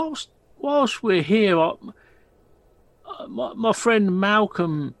 whilst we're here, my friend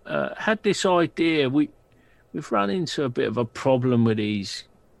Malcolm had this idea. We've run into a bit of a problem with these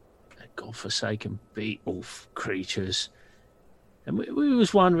godforsaken beetle creatures, and we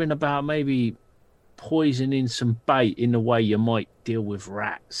was wondering about maybe poisoning some bait in the way you might deal with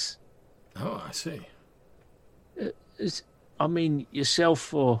rats. Oh, I see. I mean,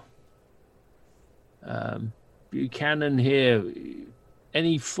 yourself or Buchanan here,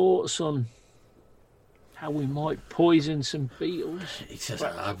 any thoughts on how we might poison some beetles? He says,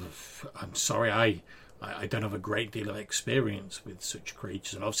 "I'm sorry, I don't have a great deal of experience with such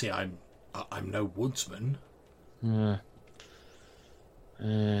creatures, and obviously I'm no woodsman."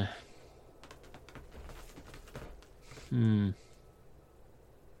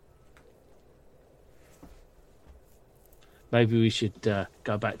 Maybe we should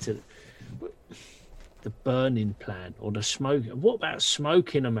go back to the burning plan or the smoke. What about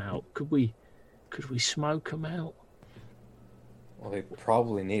smoking them out? Could we smoke them out? Well, they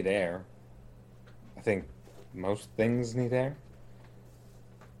probably need air. I think most things need air.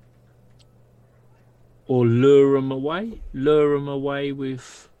 Or lure them away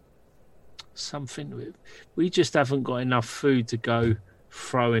with something. We just haven't got enough food to go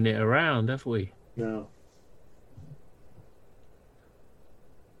throwing it around, have we? No.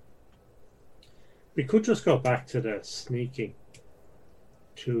 We could just go back to the sneaking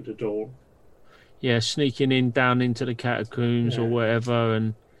through the door. Yeah, sneaking in down into the catacombs or whatever,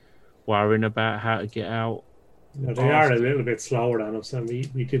 and worrying about how to get out. Now, they are a little bit slower than us, and we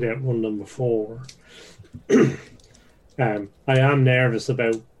did outrun them before. I am nervous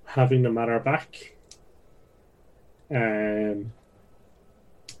about having them at our back. I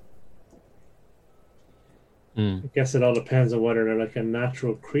guess it all depends on whether they're like a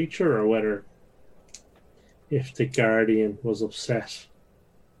natural creature or whether if the Guardian was upset.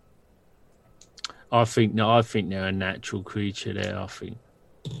 I think they're a natural creature there, I think.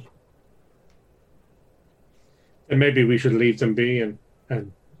 And maybe we should leave them be and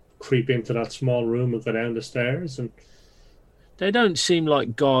creep into that small room and go down the stairs. And they don't seem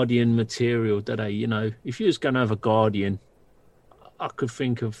like Guardian material, do they? If you was going to have a Guardian, I could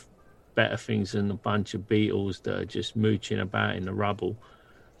think of better things than a bunch of beetles that are just mooching about in the rubble.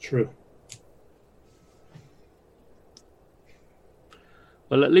 True.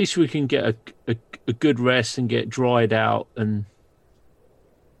 Well, at least we can get a good rest and get dried out and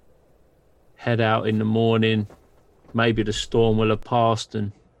head out in the morning. Maybe the storm will have passed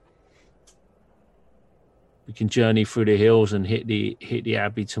and we can journey through the hills and hit the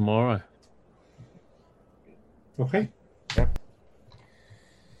Abbey tomorrow. Okay.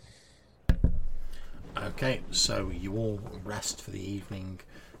 Okay, so you all rest for the evening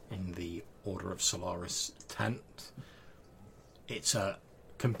in the Order of Solaris tent. It's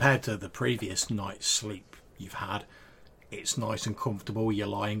compared to the previous night's sleep you've had, it's nice and comfortable. You're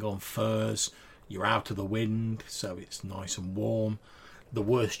lying on furs, you're out of the wind, so it's nice and warm. The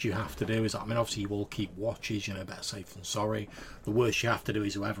worst you have to do is, I mean, obviously you all keep watches, better safe than sorry. The worst you have to do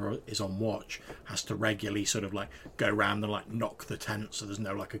is whoever is on watch has to regularly sort of like go around and like knock the tent so there's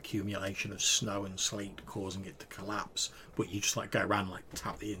no like accumulation of snow and sleet causing it to collapse. But you just like go around and like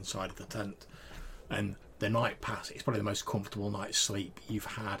tap the inside of the tent. And the night pass, it's probably the most comfortable night's sleep you've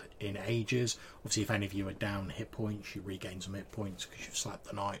had in ages. Obviously, if any of you are down hit points, you regain some hit points because you've slept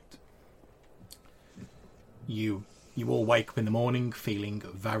the night. You all wake up in the morning feeling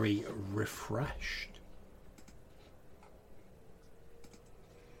very refreshed.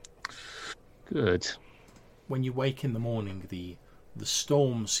 Good. When you wake in the morning, the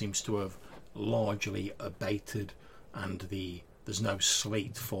storm seems to have largely abated, and there's no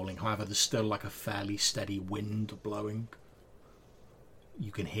sleet falling. However, there's still like a fairly steady wind blowing.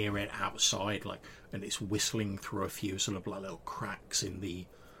 You can hear it outside, and it's whistling through a few sort of like little cracks in the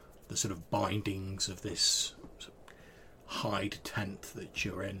sort of bindings of this hide tent that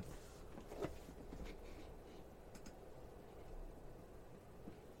you're in.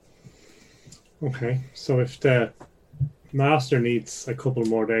 Okay, so if the master needs a couple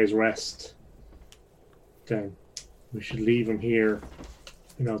more days rest, then we should leave him here.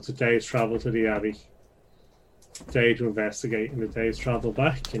 It's a day's travel to the Abbey, a day to investigate, and a day's travel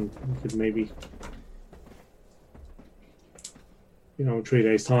back, and we could maybe, 3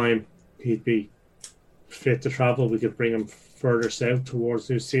 days' time, he'd be fit to travel. We could bring him further south towards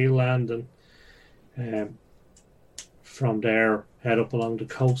New Zealand, and from there head up along the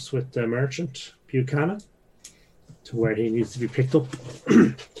coast with the merchant Buchanan to where he needs to be picked up.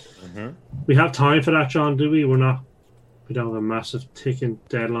 Mm-hmm. We have time for that, John, do we? We don't have a massive ticking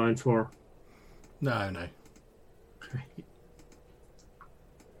deadline for. No. Okay.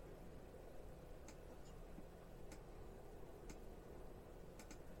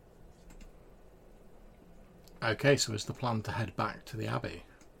 Okay, so is the plan to head back to the Abbey?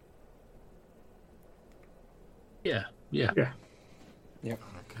 Yeah. Okay.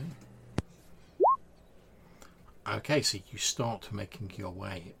 Okay, so you start making your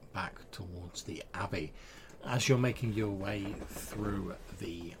way back towards the Abbey. As you're making your way through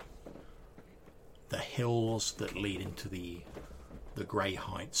the hills that lead into the Grey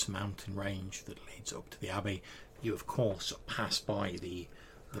Heights mountain range that leads up to the Abbey, you of course pass by the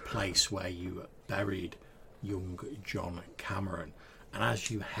place where you buried young John Cameron, and as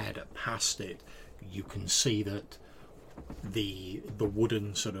you head past it, you can see that the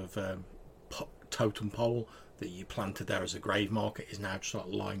wooden sort of totem pole that you planted there as a grave marker is now just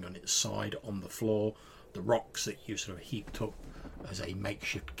lying on its side on the floor. The rocks that you sort of heaped up as a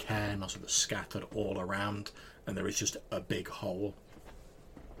makeshift cairn are sort of scattered all around, and there is just a big hole.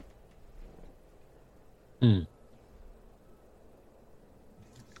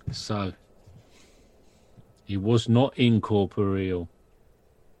 So he was not incorporeal.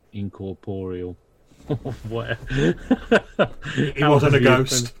 What? He wasn't a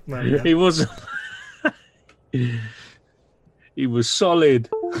ghost. He was. He was solid.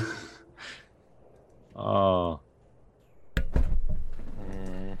 Oh.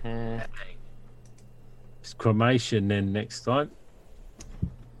 Mm-hmm. It's cremation then next time.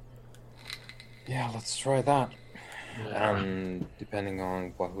 Yeah, let's try that. And depending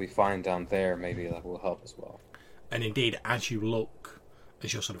on what we find down there, maybe that will help as well. And indeed, as you're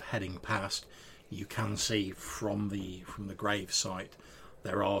sort of heading past, you can see from the grave site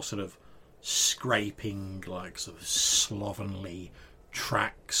there are sort of scraping, like sort of slovenly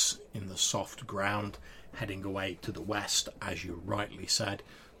tracks in the soft ground heading away to the west, as you rightly said,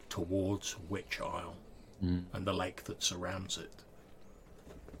 towards Witch Isle and the lake that surrounds it.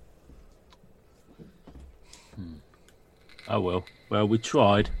 Oh well, we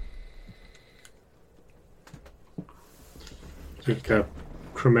tried. I think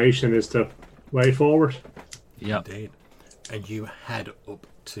cremation is the way forward. Yeah. Indeed. And you head up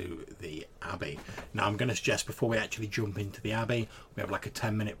to the Abbey. Now I'm going to suggest before we actually jump into the Abbey, we have like a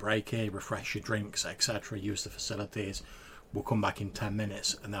 10-minute break here, refresh your drinks, etc., use the facilities. We'll come back in 10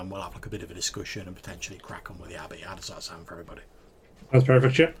 minutes and then we'll have like a bit of a discussion and potentially crack on with the Abbey. How does that sound for everybody? That's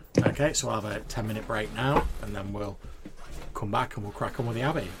perfect, Chip. Okay, so I'll have a 10-minute break now and then we'll come back and we'll crack on with the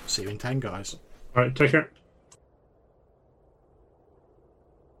Abbey. See you in 10, guys. All right, take care.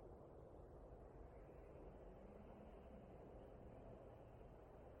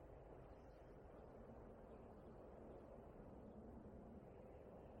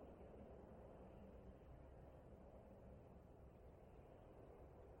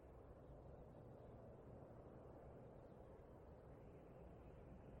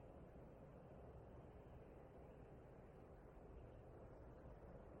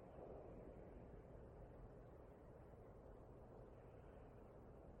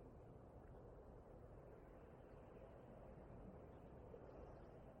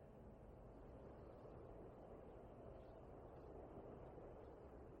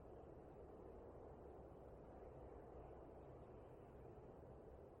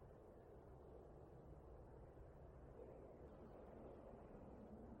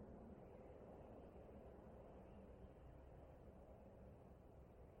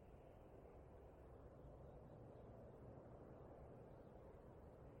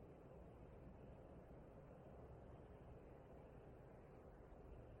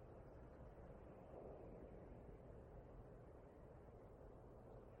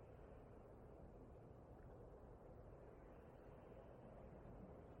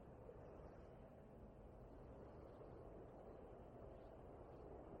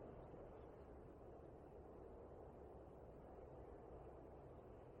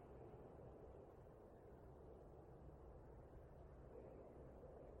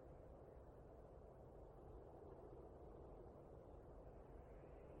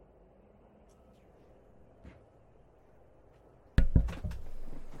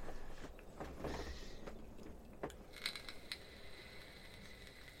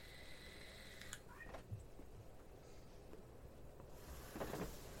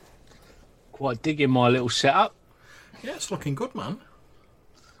 quite digging my little setup. Yeah, it's looking good, man.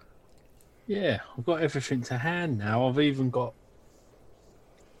 Yeah, I've got everything to hand now. I've even got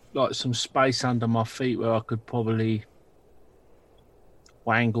like some space under my feet where I could probably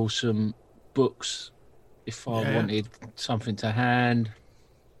wangle some books if I wanted something to hand.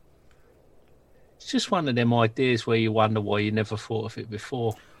 It's just one of them ideas where you wonder why you never thought of it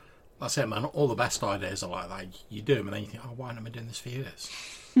before. That's it, man. All the best ideas are like that. You do them and then you think, oh, why haven't I been doing this for years?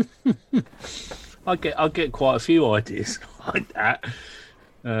 I get quite a few ideas like that.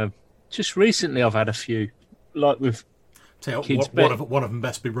 Just recently I've had a few, like with Tell kids. One of them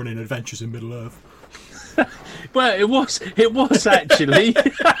best be running Adventures in Middle Earth. Well, it was actually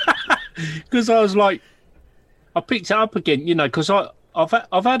because I was like, I picked it up again, because I've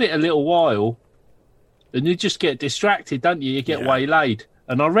had it a little while, and you just get distracted, don't you? You get waylaid,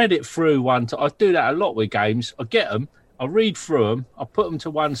 and I read it through one time. I do that a lot with games. I get them, I read through them, I put them to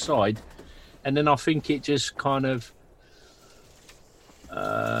one side, and then I think it just kind of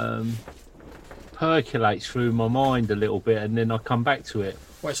percolates through my mind a little bit, and then I come back to it.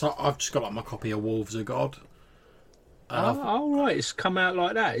 Well, it's like I've just got like my copy of Wolves of God. Right, it's come out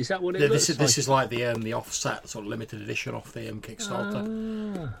like that. Is that what it looks like? This is like the offset sort of limited edition off the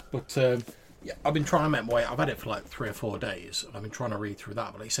Kickstarter. But I've been trying to make my way. I've had it for like 3 or 4 days, and I've been trying to read through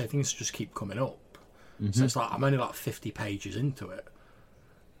that. But like you say, things just keep coming up. Mm-hmm. So it's like I'm only like 50 pages into it,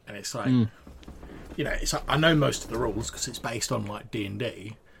 and it's like it's like, I know most of the rules because it's based on like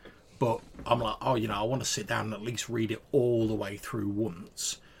D&D. But I'm like, I want to sit down and at least read it all the way through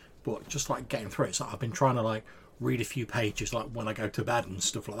once. But just like getting through it, so I've been trying to like read a few pages like when I go to bed and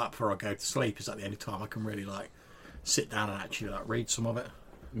stuff like that before I go to sleep. Is that the only time I can really like sit down and actually like read some of it?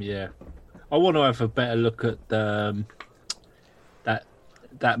 Yeah, I want to have a better look at that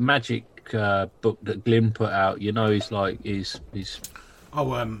magic book that Glyn put out. He's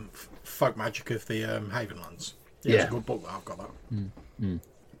Folk Magic of the Havenlands. Yeah, it's a good book. I've got that.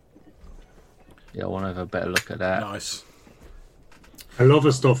 Yeah, I want to have a better look at that. Nice. I love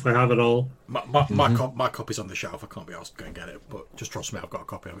his stuff. I have it all. My copy's on the shelf. I can't be asked to go and get it, but just trust me, I've got a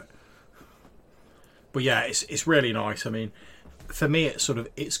copy of it. But yeah, it's really nice. I mean, for me,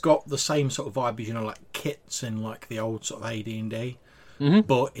 it's got the same sort of vibe as like kits in like the old sort of AD&D.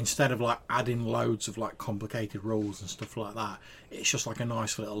 But instead of like adding loads of like complicated rules and stuff like that, it's just like a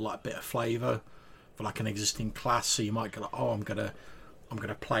nice little like bit of flavour for like an existing class. So you might go like, oh, I'm gonna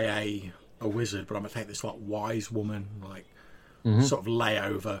play a wizard, but I'm gonna take this like wise woman like sort of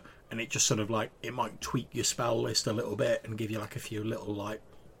layover, and it just sort of like it might tweak your spell list a little bit and give you like a few little like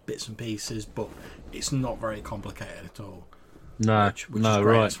bits and pieces, but it's not very complicated at all. No, which is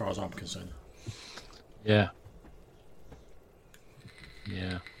great right. as far as I'm concerned. Yeah.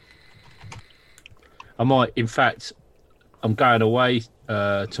 I might. In fact, I'm going away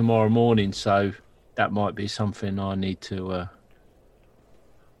tomorrow morning, so that might be something I need to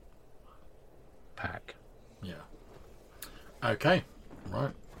pack. Yeah. Okay.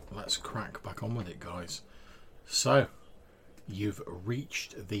 Right. Let's crack back on with it, guys. So, you've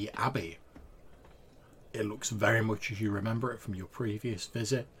reached the Abbey. It looks very much as you remember it from your previous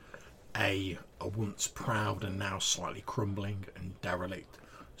visit. A once proud and now slightly crumbling and derelict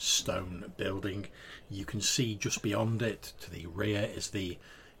stone building. You can see just beyond it, to the rear, is the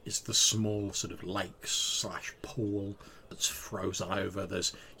small sort of lake / pool that's frozen over.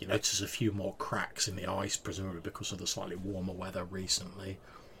 You notice a few more cracks in the ice, presumably because of the slightly warmer weather recently.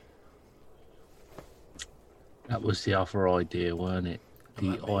 That was the other idea, weren't it?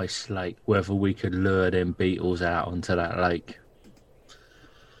 The ice lake. Whether we could lure them beetles out onto that lake.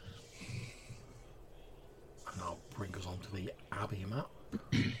 And I'll bring us onto the Abbey map.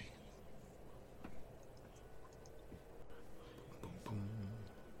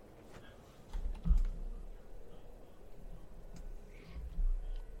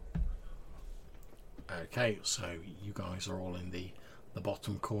 Okay, so you guys are all in the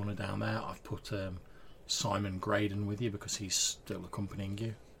bottom corner down there. I've put Simon Graydon with you because he's still accompanying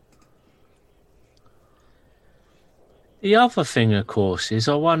you. The other thing, of course, is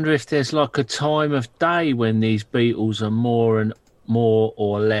I wonder if there's like a time of day when these beetles are more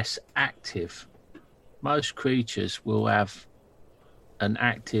or less active. Most creatures will have an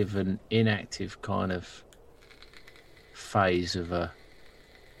active and inactive kind of phase of a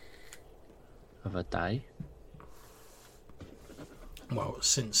day. Well,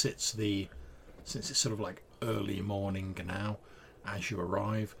 since it's sort of like early morning now, as you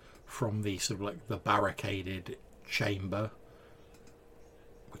arrive from the sort of like the barricaded chamber,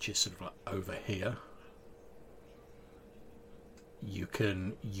 which is sort of like over here, you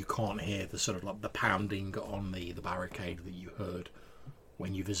can't hear the sort of like the pounding on the barricade that you heard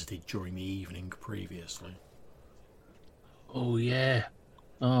when you visited during the evening previously. Oh yeah.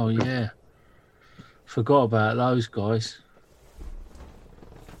 Oh yeah. Forgot about those guys.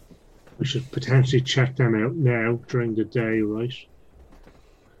 We should potentially check them out now during the day, right?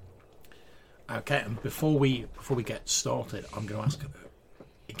 Okay, and before we get started, I'm going to ask,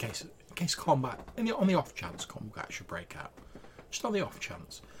 in case combat, on the off chance combat should break out, just on the off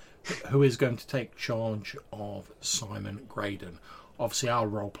chance, who is going to take charge of Simon Graydon? Obviously, I'll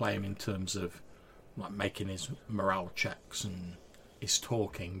role play him in terms of like making his morale checks and his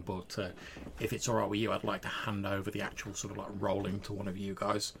talking. But if it's all right with you, I'd like to hand over the actual sort of like rolling to one of you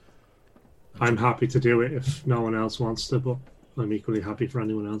guys. I'm happy to do it if no one else wants to, but I'm equally happy for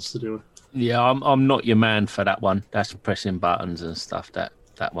anyone else to do it. Yeah, I'm not your man for that one. That's pressing buttons and stuff. That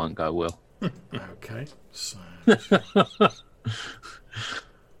won't go well. Okay, so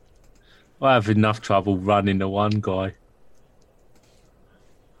I have enough trouble running the one guy.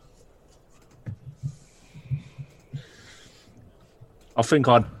 I think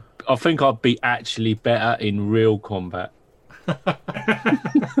I'd be actually better in real combat.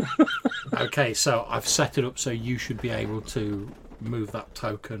 okay, so I've set it up so you should be able to move that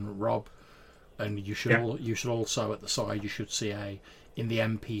token, Rob, and you should you should also at the side you should see in the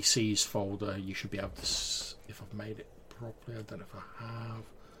NPCs folder you should be able to if I've made it properly. I don't know if I have.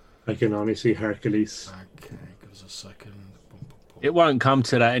 I can only see Hercules. Okay, give us a second. It won't come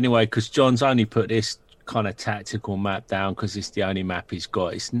to that anyway because John's only put this kind of tactical map down because it's the only map he's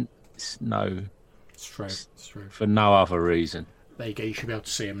got. It's no. It's true. It's true. For no other reason. There you go. You should be able to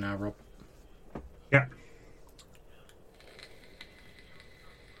see him now, Rob. Yeah.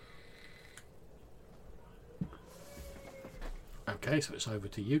 Okay, so it's over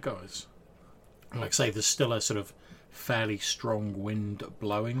to you guys. Like I say, there's still a sort of fairly strong wind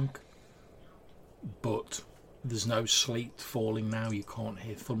blowing, but there's no sleet falling now. You can't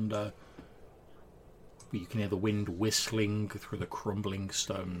hear thunder. You can hear the wind whistling through the crumbling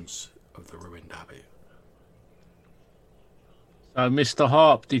stones of the ruined abbey. So, Mr.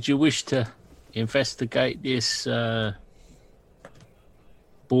 Harp, did you wish to investigate this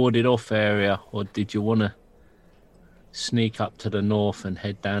boarded off area, or did you want to sneak up to the north and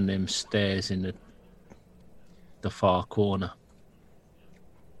head down them stairs in the far corner?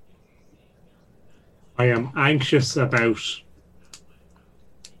 I am anxious about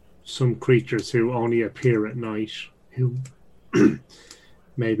some creatures who only appear at night, who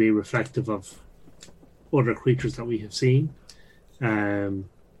may be reflective of other creatures that we have seen. And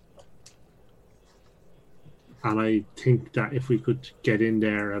I think that if we could get in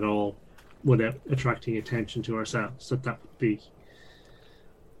there at all without attracting attention to ourselves, that would be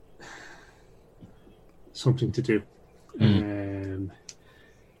something to do.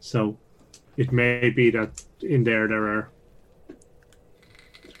 So it may be that in there are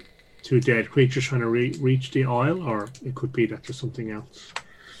two dead creatures trying to reach the aisle, or it could be that there's something else.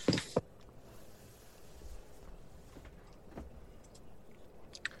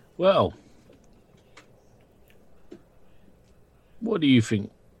 Well, what do you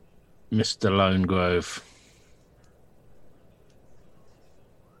think, Mr. Lonegrove?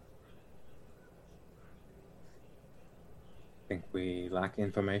 I think we lack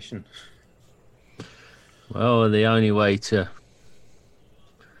information. Well, the only way to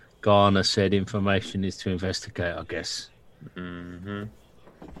garner said information is to investigate, I guess. Mm-hmm.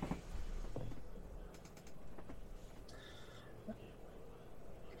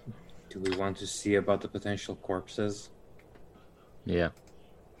 Do we want to see about the potential corpses? Yeah.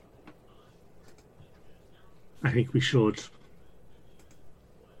 I think we should.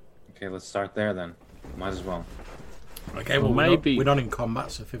 Okay, let's start there then. Might as well. Okay, well, maybe we're not in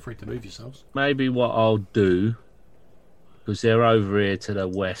combat, so feel free to move yourselves. Maybe what I'll do, because they're over here to the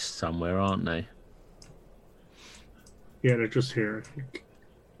west somewhere, aren't they? Yeah, they're just here, I think.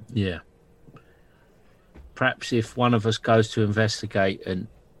 Yeah. Perhaps if one of us goes to investigate and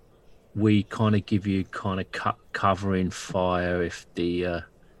we kind of give you kind of covering fire if the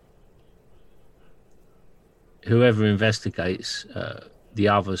whoever investigates, the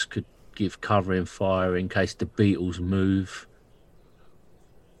others could give covering fire in case the beetles move.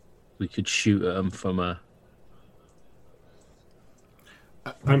 We could shoot at them from a...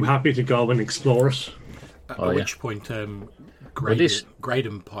 I'm happy to go and explore it. At which point,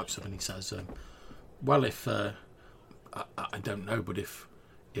 Graydon pipes up and he says, well, if... I don't know, but if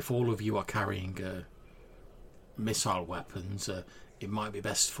all of you are carrying missile weapons, it might be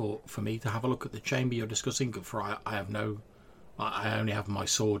best for me to have a look at the chamber you're discussing. For I only have my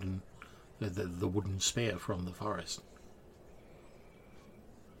sword and the wooden spear from the forest.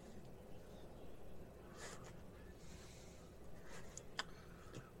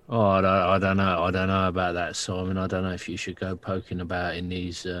 Oh, I don't know. I don't know about that, Simon. I don't know if you should go poking about in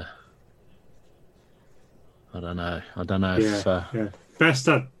these. I don't know. I don't know if. Yeah. Best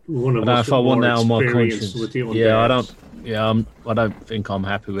that one I of don't know us if I with want more that on my experience conscience. with the undead. Yeah, I don't. Yeah, I don't think I'm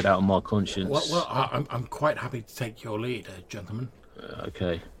happy with that on my conscience. Well, I'm quite happy to take your lead, gentlemen.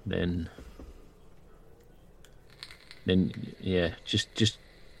 Okay, then yeah, just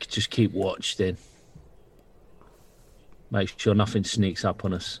keep watch then. Make sure nothing sneaks up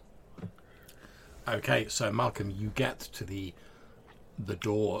on us. Okay, so Malcolm, you get to the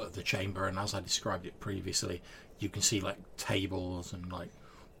door of the chamber, and as I described it previously, you can see like tables and like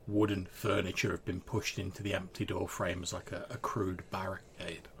wooden furniture have been pushed into the empty door frame as like a crude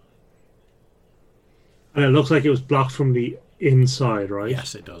barricade. And it looks like it was blocked from the inside, right?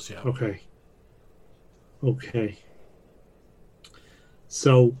 Yes, it does, yeah. Okay.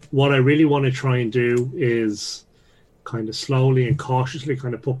 So what I really want to try and do is kind of slowly and cautiously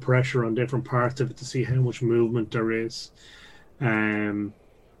kind of put pressure on different parts of it to see how much movement there is. And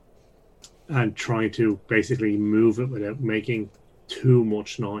trying to basically move it without making too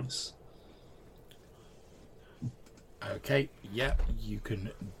much noise. Okay, yeah, you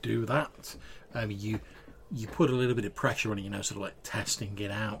can do that. You put a little bit of pressure on it, sort of like testing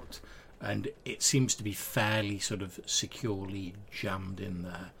it out, and it seems to be fairly sort of securely jammed in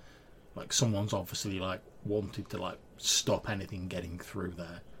there. Like someone's obviously like wanted to like stop anything getting through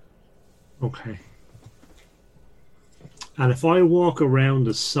there. Okay. And if I walk around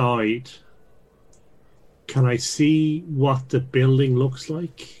the side, can I see what the building looks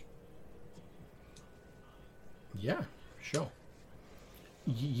like? Yeah, sure.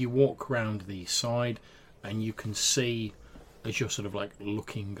 You walk around the side and you can see, as you're sort of like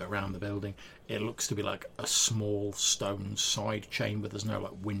looking around the building, it looks to be like a small stone side chamber. There's no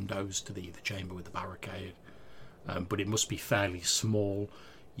like windows to the chamber with the barricade, but it must be fairly small.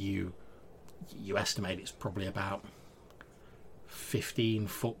 You estimate it's probably about 15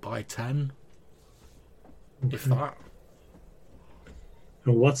 foot by 10, if that.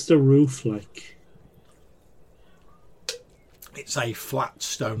 And what's the roof like? It's a flat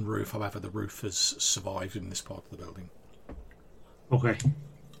stone roof, however the roof has survived in this part of the building. Okay.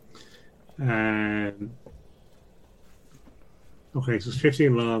 Okay, so it's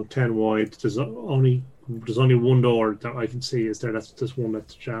 15 long, 10 wide. There's only one door that I can see. Is there? That's this one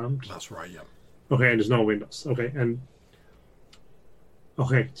that's jammed. That's right, yeah. Okay, and there's no windows.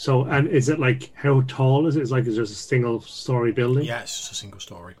 Okay, so and is it like, how tall is it? Is it just a single story building? Yeah, it's just a single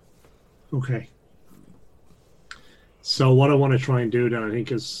story. Okay. So what I want to try and do then, I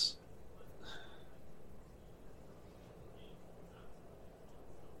think, is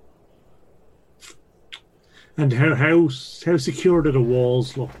and how secure do the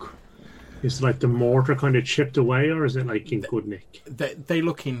walls look? Is like the mortar kind of chipped away, or is it like in good nick? They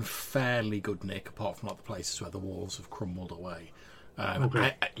look in fairly good nick, apart from like the places where the walls have crumbled away.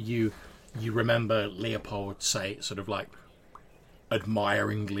 Okay. You remember Leopold say sort of like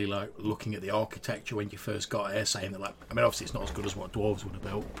admiringly like looking at the architecture when you first got here, saying that like, I mean, obviously it's not as good as what dwarves would have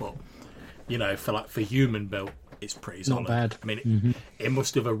built, but for human built, it's pretty solid. Not bad. I mean, it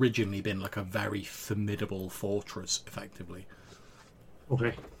must have originally been like a very formidable fortress, effectively.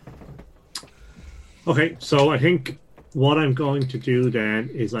 Okay, so I think what I'm going to do then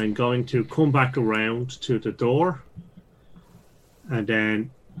is I'm going to come back around to the door, and then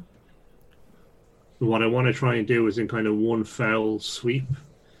what I want to try and do is in kind of one foul sweep,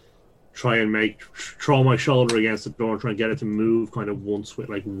 try and throw my shoulder against the door and try and get it to move kind of once with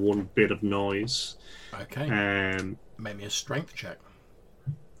like one bit of noise. Okay. Make me a strength check.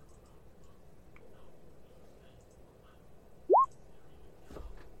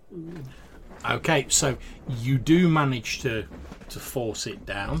 Okay, so you do manage to force it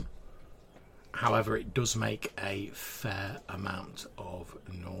down. However, it does make a fair amount of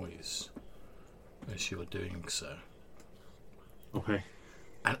noise as you're doing so. Okay.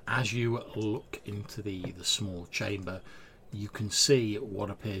 And as you look into the small chamber, you can see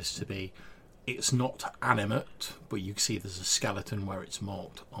what appears to be, it's not animate, but you can see there's a skeleton where it's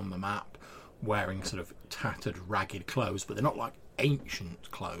marked on the map, wearing sort of tattered, ragged clothes, but they're not like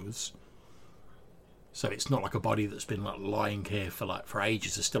ancient clothes. So it's not like a body that's been like lying here for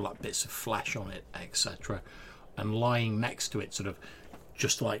ages. There's still like bits of flesh on it, etc. And lying next to it, sort of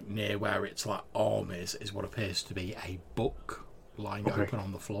just like near where its like arm is what appears to be a book lying open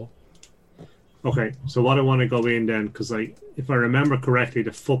on the floor. Okay, so what I want to go in then, because if I remember correctly,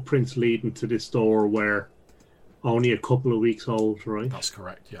 the footprints leading to this door were only a couple of weeks old, right? That's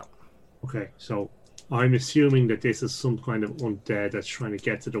correct, yeah. Okay, so I'm assuming that this is some kind of undead that's trying to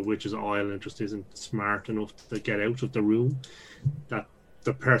get to the Witch's Isle and just isn't smart enough to get out of the room. That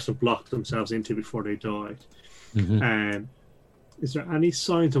the person blocked themselves into before they died. Mhm. Is there any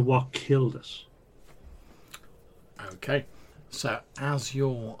signs of what killed it? Okay, so as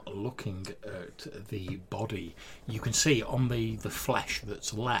you're looking at the body, you can see on the flesh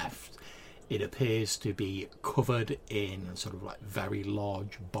that's left, it appears to be covered in sort of like very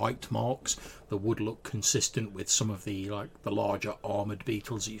large bite marks that would look consistent with some of the larger armoured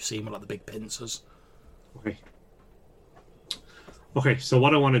beetles that you've seen with like the big pincers. Okay. Okay, so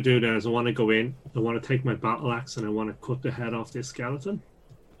what I want to do then is I want to go in, I want to take my battle axe and I want to cut the head off this skeleton.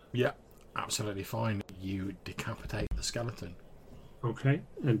 Yeah, absolutely fine. You decapitate the skeleton. Okay,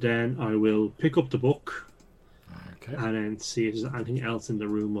 and then I will pick up the book Okay. and then see if there's anything else in the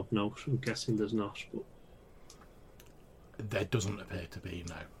room of note. I'm guessing there's not. But... There doesn't appear to be,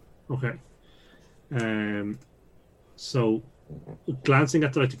 no. Okay. So, glancing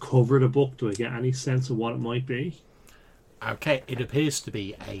at the cover of the book, do I get any sense of what it might be? Okay, it appears to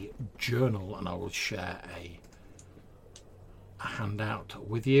be a journal, and I will share a handout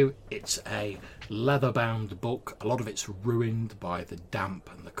with you. It's a leather-bound book. A lot of it's ruined by the damp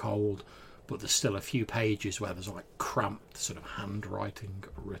and the cold, but there's still a few pages where there's like cramped sort of handwriting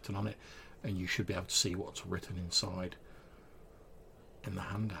written on it, and you should be able to see what's written inside in the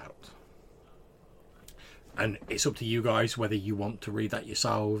handout. And it's up to you guys whether you want to read that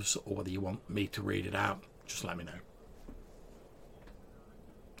yourselves or whether you want me to read it out. Just let me know.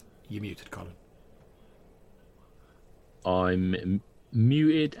 You're muted, Colin. I'm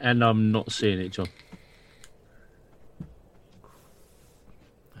muted and I'm not seeing it, John.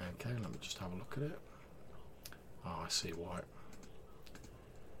 Okay, let me just have a look at it. Oh, I see why.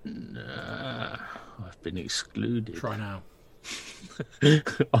 Nah, I've been excluded. Try now.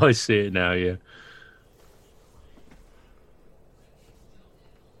 I see it now, yeah.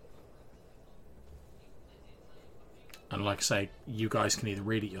 And like I say, you guys can either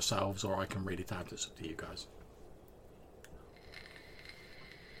read it yourselves or I can read it out. It's up to you guys.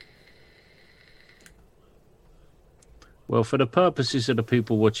 Well, for the purposes of the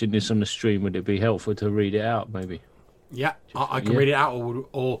people watching this on the stream, would it be helpful to read it out, maybe? Yeah, I can read it out,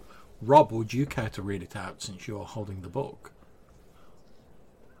 or Rob, would you care to read it out since you're holding the book?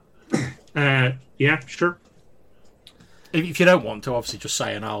 Yeah, sure. If you don't want to, obviously just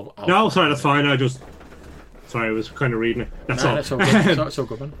say and I'll No, sorry, that's fine. Sorry, I was kind of reading it. That's all. That's all good. It's all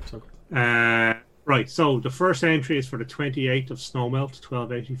good, man. It's all good. Right, so the first entry is for the 28th of Snowmelt,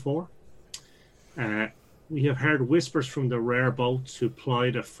 1284. We have heard whispers from the rare boats who ply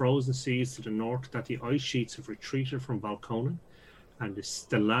the frozen seas to the north that the ice sheets have retreated from Valconen, and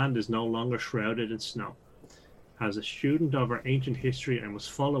the land is no longer shrouded in snow. As a student of our ancient history, I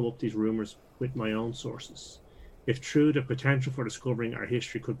must follow up these rumours with my own sources. If true, the potential for discovering our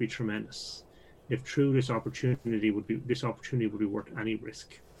history could be tremendous. If true, this opportunity would be worth any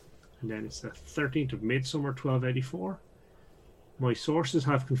risk. And then it's the 13th of Midsummer, 1284. My sources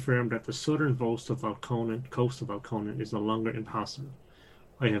have confirmed that the southern coast of Valconen is no longer impassable.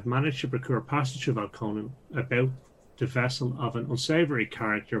 I have managed to procure passage to Valconen about the vessel of an unsavoury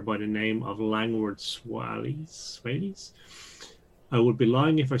character by the name of Langward Swales. I would be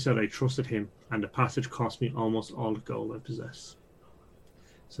lying if I said I trusted him, and the passage cost me almost all the gold I possess.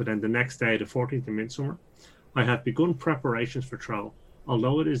 So then the next day, the 14th of Midsummer, I have begun preparations for travel.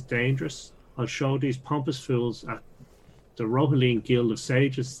 Although it is dangerous, I'll show these pompous fools at the Rohaline Guild of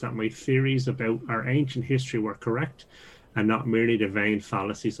Sages that my theories about our ancient history were correct and not merely the vain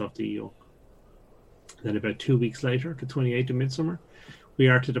fallacies of the young. Then about 2 weeks later, the 28th of Midsummer, we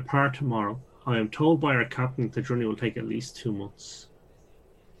are to depart tomorrow. I am told by our captain that the journey will take at least 2 months.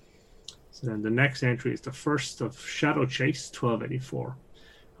 So then the next entry is the 1st of Shadow Chase, 1284.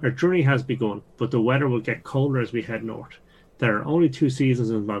 Our journey has begun, but the weather will get colder as we head north. There are only 2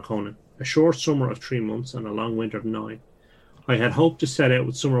 seasons in Valconen, a short summer of 3 months and a long winter of 9. I had hoped to set out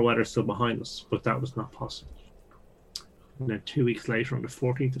with summer weather still behind us, but that was not possible. And then 2 weeks later, on the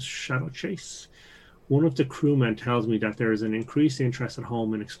 14th of Shadow Chase, one of the crewmen tells me that there is an increased interest at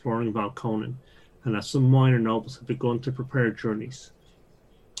home in exploring Valconen, and that some minor nobles have begun to prepare journeys,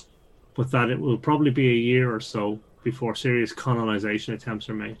 but that it will probably be a year or so before serious colonization attempts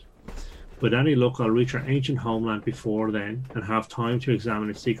are made. With any luck, I'll reach our ancient homeland before then and have time to examine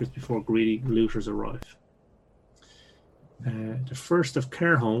its secrets before greedy looters arrive. The 1st of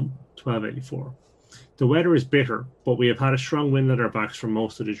Cairhome, 1284. The weather is bitter, but we have had a strong wind at our backs for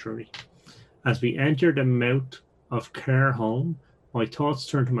most of the journey. As we enter the mouth of Cairhome, my thoughts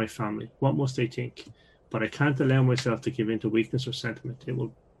turn to my family. What must they think? But I can't allow myself to give in to weakness or sentiment. It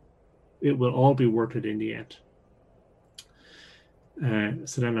will all be worth it in the end.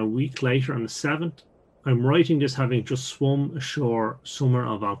 So then a week later, on the 7th I'm writing this having just swum ashore somewhere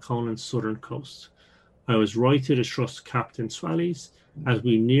on Valconan's southern coast. I was right to distrust Captain Swallies. As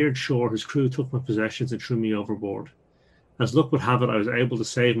we neared shore, his crew took my possessions and threw me overboard. As luck would have it, I was able to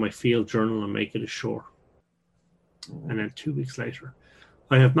save my field journal and make it ashore. And then 2 weeks later,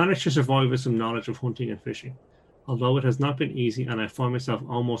 I have managed to survive with some knowledge of hunting and fishing, although it has not been easy, and I find myself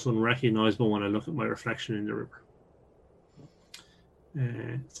almost unrecognizable when I look at my reflection in the river.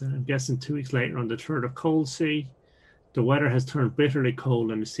 So I'm guessing 2 weeks later, on the 3rd of Cold Sea, the weather has turned bitterly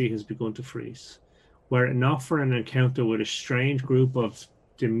cold and the sea has begun to freeze. Were it not for an encounter with a strange group of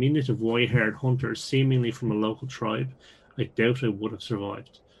diminutive white-haired hunters, seemingly from a local tribe, I doubt I would have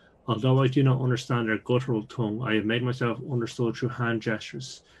survived. Although I do not understand their guttural tongue, I have made myself understood through hand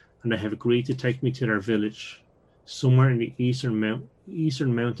gestures, and they have agreed to take me to their village, somewhere in the eastern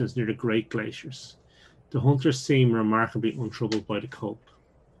mountains near the Great Glaciers. The hunters seem remarkably untroubled by the cold.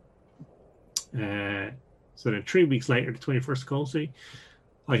 So then 3 weeks later, the 21st Cold Sea,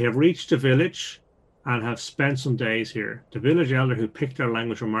 I have reached the village and have spent some days here. The village elder, who picked our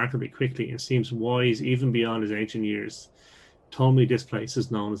language remarkably quickly and seems wise even beyond his ancient years, told me this place is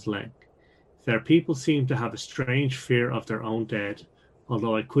known as Leng. Their people seem to have a strange fear of their own dead,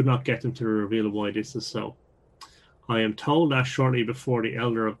 although I could not get them to reveal why this is so. I am told that shortly before the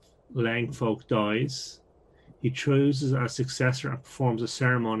elder of Leng folk dies, he chooses a successor and performs a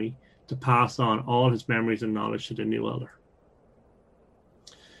ceremony to pass on all his memories and knowledge to the new elder.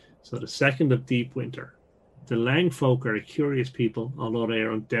 So the 2nd of Deep Winter. The Leng folk are a curious people, although they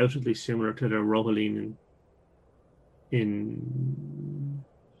are undoubtedly similar to their Rohirrim in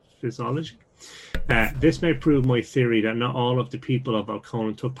physiology. This may prove my theory that not all of the people of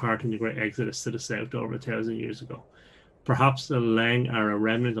Valconan took part in the great exodus to the south over 1,000 years ago. Perhaps the Leng are a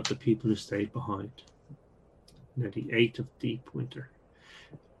remnant of the people who stayed behind. Now the 8th of Deep Winter.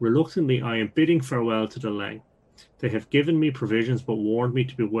 Reluctantly, I am bidding farewell to the Leng. They have given me provisions but warned me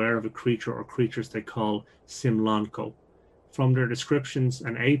to beware of a creature or creatures they call Simlanko. From their descriptions,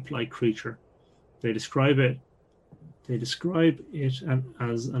 an ape-like creature. They describe it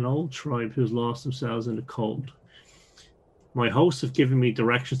as an old tribe who has lost themselves in the cold. My hosts have given me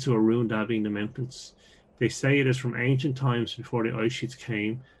directions to a ruined abbey in the mountains. They say it is from ancient times before the ice sheets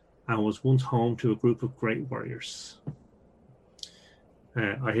came and was once home to a group of great warriors.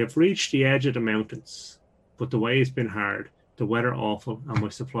 I have reached the edge of the mountains, but the way has been hard, the weather awful, and my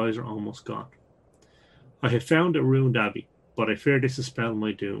supplies are almost gone. I have found a ruined abbey, but I fear this has spelled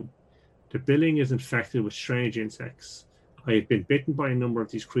my doom. The building is infected with strange insects. I have been bitten by a number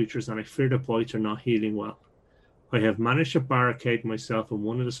of these creatures, and I fear the bites are not healing well. I have managed to barricade myself in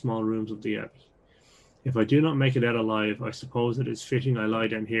one of the small rooms of the abbey. If I do not make it out alive, I suppose it is fitting I lie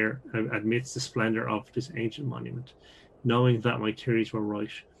down here amidst the splendor of this ancient monument, knowing that my theories were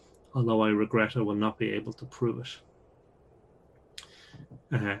right, although I regret I will not be able to prove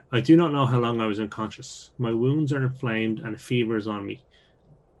it. I do not know how long I was unconscious. My wounds are inflamed and a fever is on me.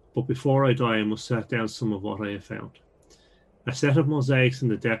 But before I die, I must set down some of what I have found. A set of mosaics in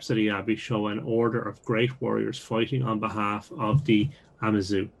the depths of the abbey show an order of great warriors fighting on behalf of the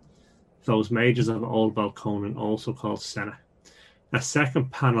Amazu, those mages of old Valconan, also called Senna. A second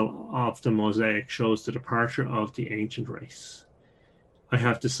panel of the mosaic shows the departure of the ancient race. I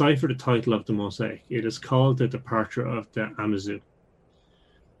have deciphered the title of the mosaic. It is called The Departure of the Amazu.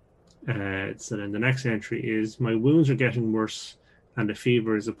 So then the next entry is, my wounds are getting worse and the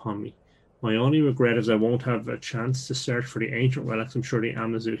fever is upon me. My only regret is I won't have a chance to search for the ancient relics I'm sure the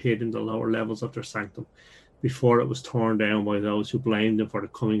Amazu hid in the lower levels of their sanctum before it was torn down by those who blamed them for the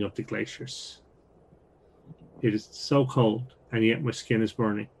coming of the glaciers. It is so cold, and yet my skin is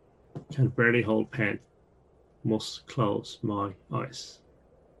burning. Can barely hold pen. Must close my eyes.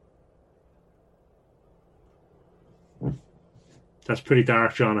 That's pretty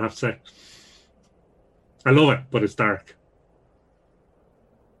dark, John, I have to say. I love it, but it's dark.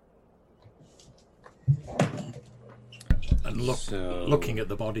 And looking at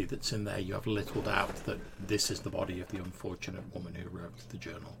the body that's in there, you have little doubt that this is the body of the unfortunate woman who wrote the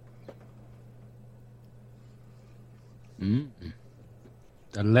journal. The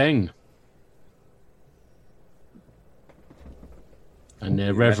Leng. And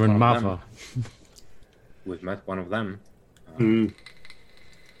their Reverend Mother. We've met one of them. And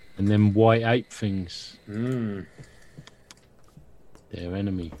them white ape things. Their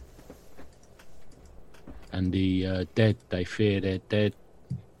enemy. And the dead, they fear they're dead.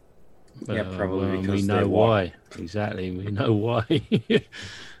 Yeah, probably because we know why. Exactly, we know why.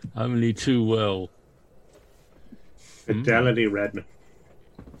 Only too well. Fidelity Redman.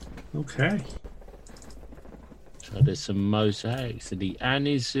 Okay. So there's some mosaics. The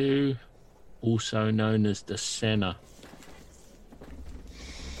Anizu, also known as the Senna.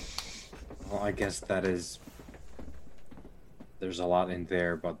 Well, I guess that is. There's a lot in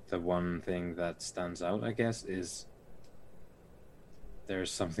there, but the one thing that stands out, I guess, is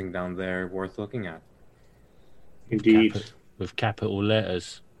there's something down there worth looking at. Indeed. With capital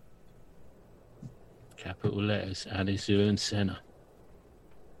letters. Capital letters. Alizu and Senna.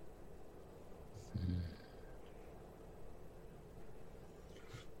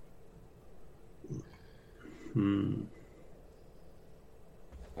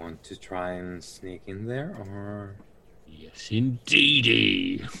 Want to try and sneak in there, or? Yes,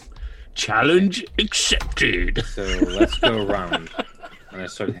 indeedy. Challenge accepted. So let's go around. And I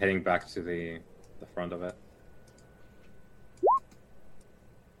start heading back to the front of it.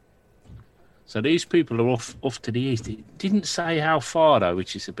 So these people are off to the east. It didn't say how far, though,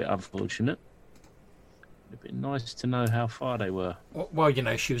 which is a bit unfortunate. It'd be nice to know how far they were. Well, you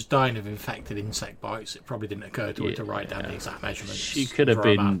know, she was dying of infected insect bites. It probably didn't occur to her to write down the exact measurements. She could have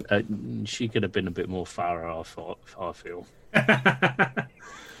been. She could have been a bit more thorough. I feel.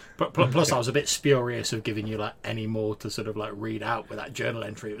 But plus, I was a bit spurious of giving you like any more to sort of like read out with that journal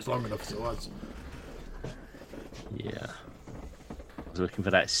entry. It was long enough as it was. Yeah. I was looking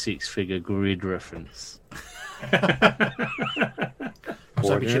for that 6-figure grid reference.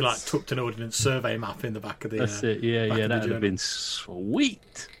 So we should like tucked an ordnance survey map in the back of the. That's it. Yeah, back yeah, of the that would have journal. been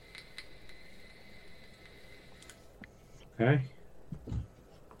sweet. Okay.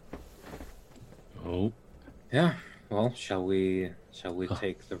 Oh, Yeah. Well, shall we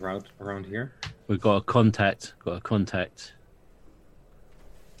take the route around here? we've got a contact.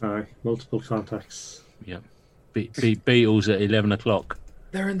 Aye, multiple contacts. Yep. Beatles at 11 o'clock.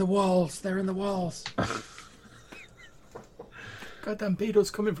 They're in the walls. They're in the walls. Goddamn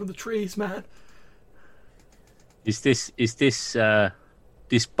beetles coming from the trees, man. Is this this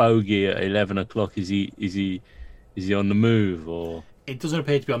bogey at 11 o'clock? Is he on the move, or? It doesn't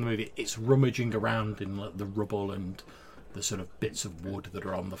appear to be on the move. It's rummaging around in like, the rubble and the sort of bits of wood that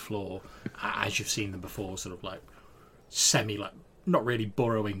are on the floor, as you've seen them before. Sort of like not really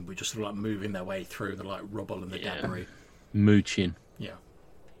burrowing, but just sort of like moving their way through the like rubble and the debris. Mooching. Yeah.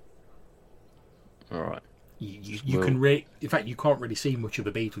 All right. You can in fact, you can't really see much of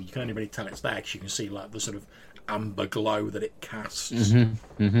the beetle. You can only really tell it's there because you can see like the sort of amber glow that it casts.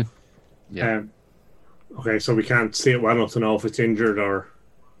 Mm-hmm. Mm-hmm. Yeah. Okay, so we can't see it well enough to know if it's injured or.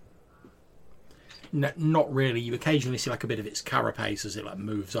 No, not really. You occasionally see like a bit of its carapace as it like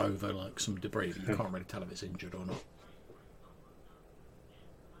moves over like some debris. But you can't really tell if it's injured or not.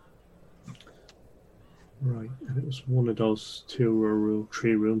 Right, and it was one of those 2 or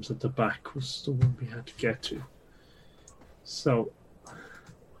 3 rooms at the back was the one we had to get to. So,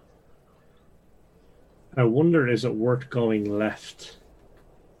 I wonder, is it worth going left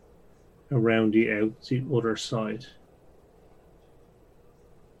around the other side?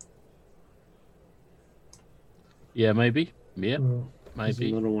 Yeah, maybe. Yeah, Oh, there's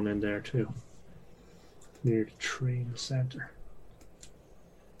maybe. another one in there too, near the train center.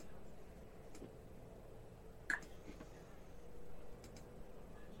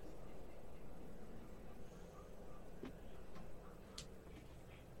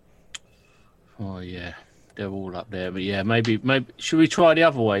 Oh yeah, they're all up there. But yeah, maybe. Should we try the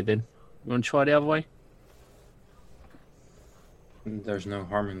other way then? You want to try the other way? There's no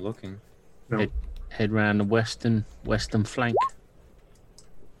harm in looking. No. Head round the western flank.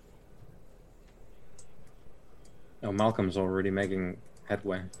 Oh, Malcolm's already making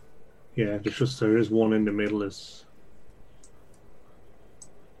headway. Yeah, there is one in the middle. Is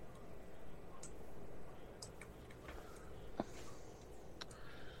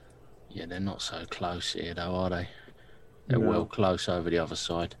Yeah, they're not so close here, though, are they? They're No. well close over the other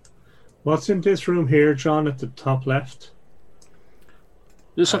side. what's in this room here, John? At the top left.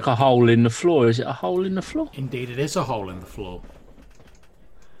 Looks like a hole in the floor. Is it a hole in the floor? Indeed, it is a hole in the floor.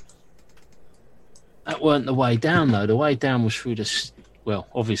 That weren't the way down, though. The way down was through the... Well,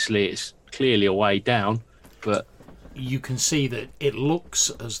 obviously, it's clearly a way down, but... You can see that it looks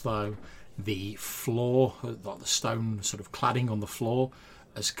as though the floor, like the stone sort of cladding on the floor,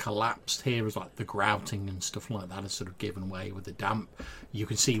 has collapsed here as like the grouting and stuff like that has sort of given way with the damp. You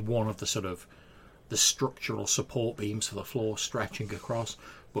can see one of the sort of the structural support beams for the floor stretching across,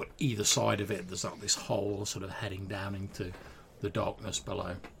 but either side of it there's like this hole sort of heading down into the darkness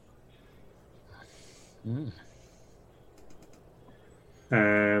below.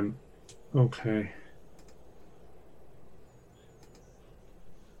 Okay.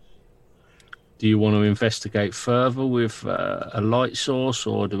 Do you want to investigate further with a light source,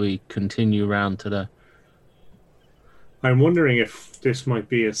 or do we continue round to I'm wondering if this might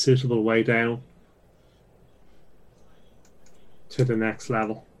be a suitable way down to the next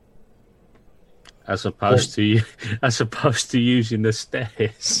level. As opposed to using the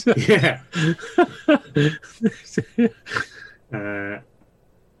stairs. Yeah.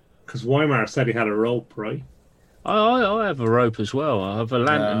 Because Weimar said he had a rope, right? I have a rope as well. I have a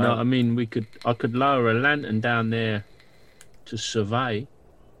lantern. Yeah. I mean, I could lower a lantern down there to survey.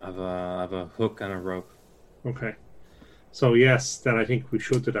 I have a hook and a rope. Okay. So yes, then I think we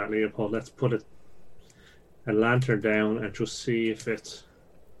should do that, Leopold. Let's put a lantern down and just see if it.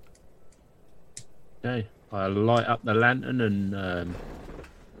 Okay, I light up the lantern and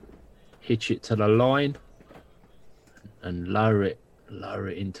hitch it to the line and lower it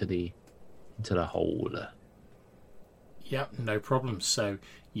into the hole. Yep, no problem. So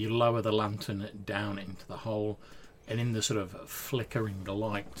you lower the lantern down into the hole, and in the sort of flickering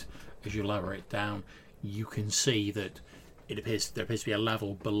light as you lower it down, you can see that there appears to be a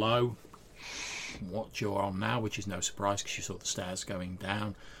level below what you're on now, which is no surprise because you saw the stairs going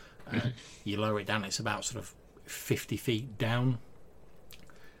down. You lower it down, it's about sort of 50 feet down.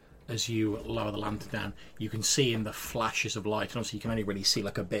 As you lower the lantern down, you can see in the flashes of light, and obviously you can only really see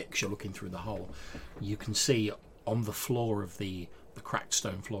like a bit because you're looking through the hole. You can see on the floor of the cracked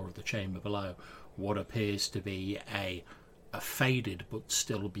stone floor of the chamber below what appears to be a faded but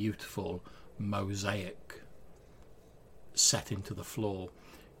still beautiful mosaic set into the floor.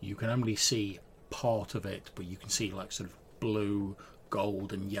 You can only see part of it, but you can see like sort of blue,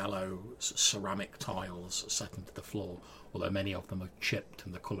 gold and yellow ceramic tiles set into the floor, although many of them are chipped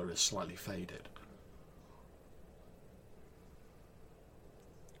and the colour is slightly faded.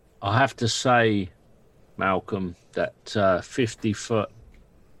 I have to say, Malcolm, that 50 foot,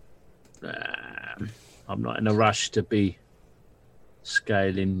 I'm not in a rush to be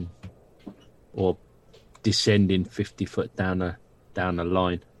scaling or descending 50 foot down a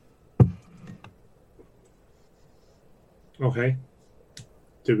line. Okay.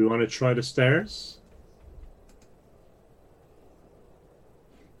 Do we want to try the stairs?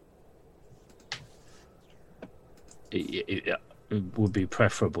 It would be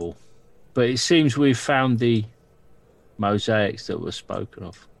preferable, but it seems we've found the mosaics that were spoken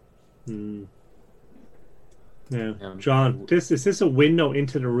of. Yeah. John, is this a window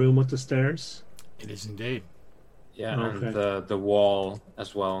into the room with the stairs? It is indeed. Yeah, Okay. and the wall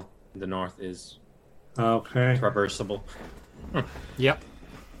as well in the north is Okay. traversable. Yep.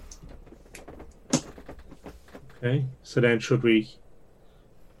 Okay. So then should we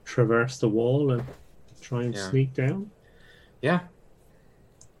traverse the wall and try and Yeah. sneak down? Yeah.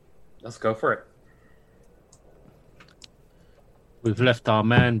 Let's go for it. We've left our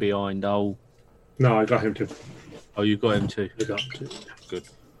man behind. Oh, No, I got him too. you got him too. I got him too. Good.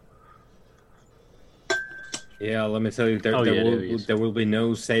 Yeah, let me tell you, Oh, yeah, there he is. there will be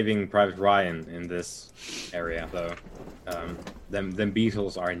no saving Private Ryan in this area, though. Them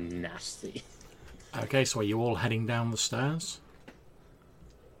beetles are nasty. Okay, so are you all heading down the stairs?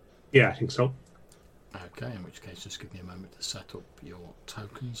 Yeah, I think so. Okay, in which case just give me a moment to set up your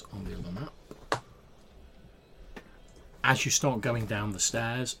tokens on the other map. As you start going down the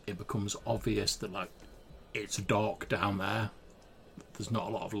stairs, it becomes obvious that like it's dark down there. There's not a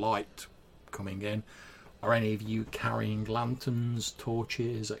lot of light coming in. Are any of you carrying lanterns,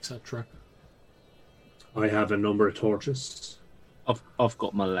 torches, etc.? I have a number of torches. I've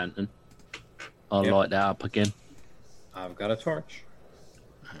got my lantern. I'll Yep. light that up again. I've got a torch.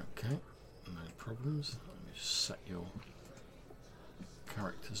 Okay, no problems. Let me just set your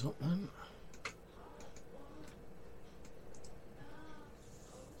characters up then.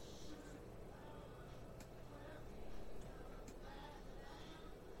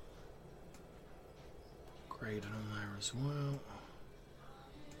 Graded on there as well.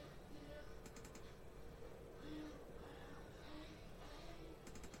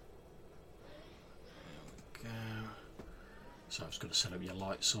 There we go. So I've just got to set up your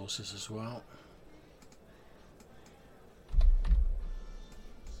light sources as well.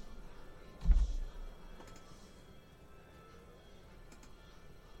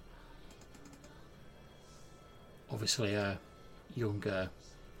 Obviously, the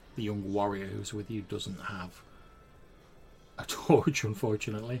young warrior who's with you doesn't have a torch,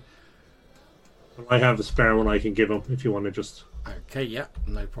 unfortunately. I have a spare one I can give him if you want to just. Okay, yeah,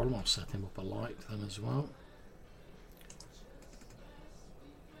 no problem. I'll set him up a light then as well.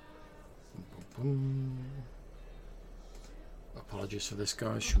 Boom, boom. Apologies for this,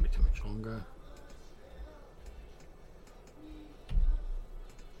 guys. Shouldn't be too much longer.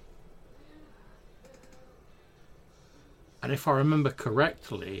 And if I remember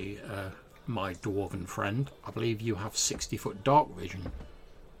correctly, my dwarven friend, I believe you have 60-foot dark vision.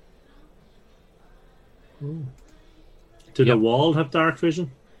 Do the wall have dark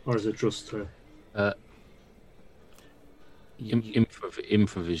vision, or is it just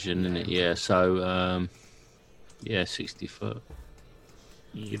infravision, isn't it? Yeah. So, 60 foot.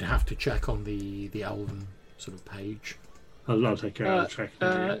 You'd have to check on the elven sort of page. I'll take care of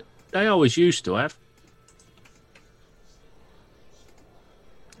checking. They always used to have.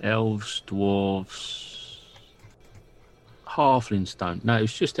 Elves, dwarves, halflings don't. No,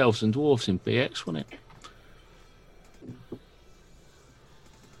 it's just elves and dwarves in BX, wasn't it?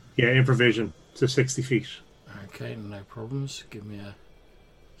 Yeah, infravision to 60 feet. Okay, no problems. Give me a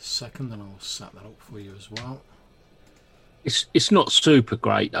second and I'll set that up for you as well. It's not super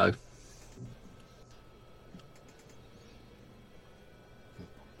great though.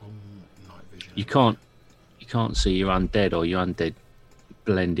 Night vision. You can't see your undead, or your undead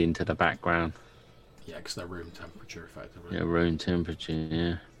blend into the background. Yeah, because they're room temperature effectively. Yeah, room temperature,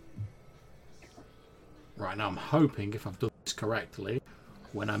 yeah. Right, now I'm hoping, if I've done this correctly,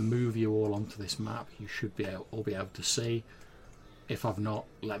 when I move you all onto this map, you should all be able to see. If I've not,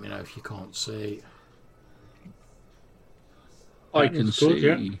 let me know if you can't see. I can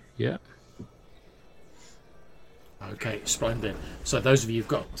see, yeah. Okay, splendid. So those of you who've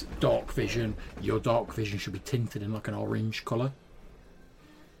got dark vision, your dark vision should be tinted in like an orange colour.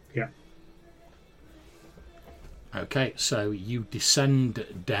 Yeah. Okay, so you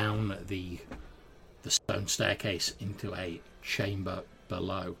descend down the stone staircase into a chamber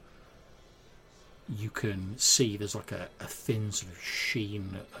below. You can see there's like a thin sort of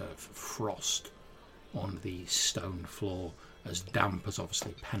sheen of frost on the stone floor, as damp has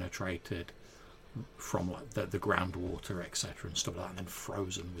obviously penetrated from like the groundwater, etc., and stuff like that, and then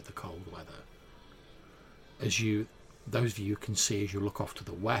frozen with the cold weather. Those of you can see, as you look off to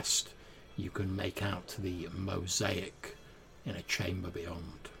the west, you can make out the mosaic in a chamber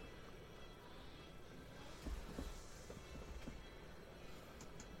beyond.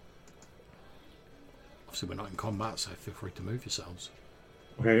 Obviously, we're not in combat, so feel free to move yourselves.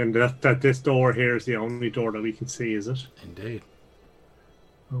 Okay, and that this door here is the only door that we can see, is it? Indeed.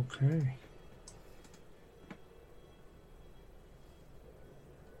 Okay.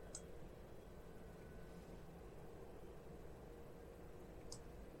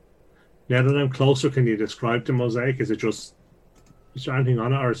 Now that I'm closer, can you describe the mosaic? Is there anything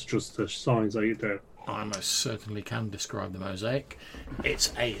on it, or is it just the signs that you do? I most certainly can describe the mosaic.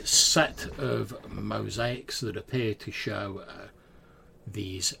 It's a set of mosaics that appear to show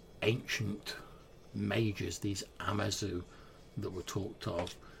these ancient mages, these Amazu that were talked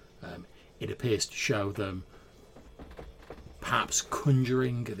of. It appears to show them perhaps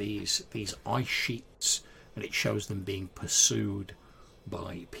conjuring these ice sheets, and it shows them being pursued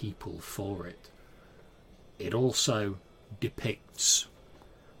by people for it. It also depicts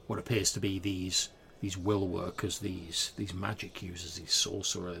what appears to be these will workers, these magic users, these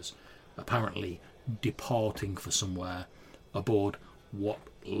sorcerers, apparently departing for somewhere aboard what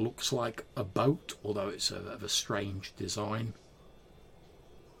looks like a boat, although it's of a strange design.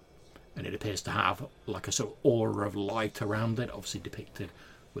 And it appears to have like a sort of aura of light around it, obviously depicted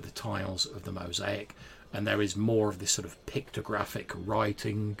with the tiles of the mosaic. And there is more of this sort of pictographic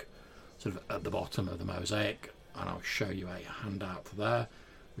writing sort of at the bottom of the mosaic. And I'll show you a handout there,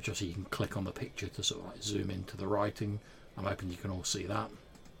 which obviously you can click on the picture to sort of like zoom into the writing. I'm hoping you can all see that.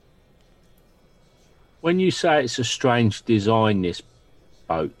 When you say it's a strange design, this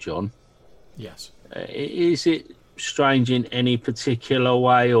boat, John, Yes. Is it strange in any particular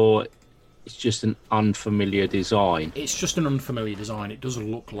way, or it's just an unfamiliar design? It's just an unfamiliar design. It doesn't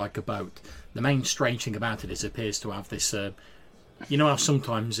look like a boat. The main strange thing about it is it appears to have this... you know how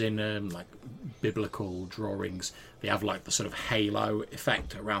sometimes in like biblical drawings they have like the sort of halo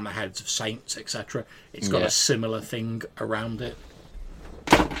effect around the heads of saints, etc. It's got a similar thing around it.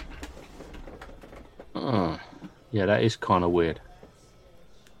 Oh, yeah, that is kind of weird.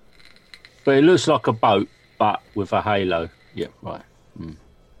 But it looks like a boat, but with a halo. Yeah, right.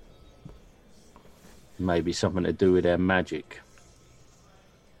 Maybe something to do with their magic.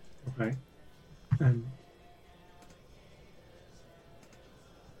 Okay.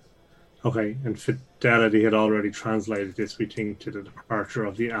 Okay, and Fidelity had already translated this, we think, to the departure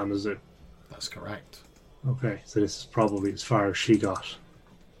of the Amazon. That's correct. Okay, so this is probably as far as she got.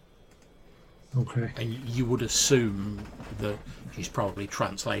 Okay. And you would assume that she's probably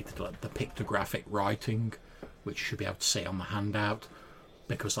translated like the pictographic writing, which you should be able to see on the handout,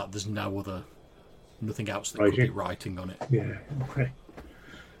 because like there's nothing else that could be writing on it. Yeah. Okay.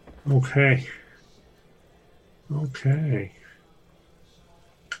 Okay. Okay.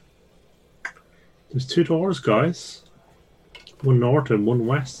 There's 2 doors, guys. One north and one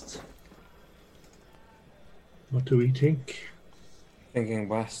west. What do we think? Thinking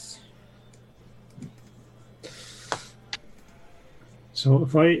west. So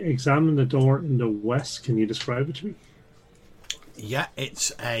if I examine the door in the west, can you describe it to me? Yeah,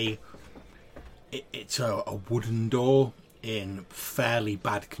 it's a wooden door in fairly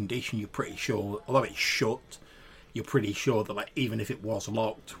bad condition. You're pretty sure, although it's shut, you're pretty sure that like even if it was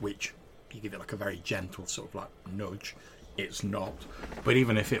locked, which you give it like a very gentle sort of like nudge, it's not. But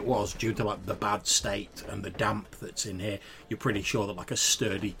even if it was, due to like the bad state and the damp that's in here, you're pretty sure that like a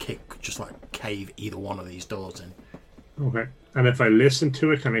sturdy kick could just like cave either one of these doors in. Okay. And if I listen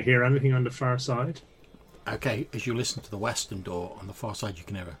to it, can I hear anything on the far side? Okay, as you listen to the western door on the far side, you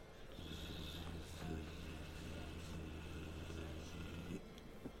can hear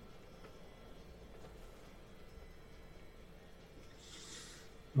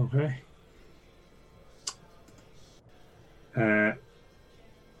a... Okay.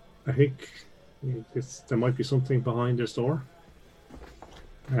 I think there might be something behind this door.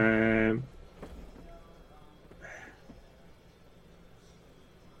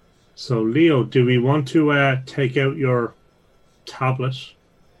 So, Leo, do we want to take out your tablet?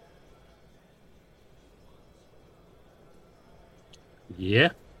 Yeah.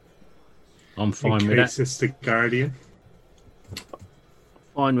 I'm fine in with case that. It's the Guardian.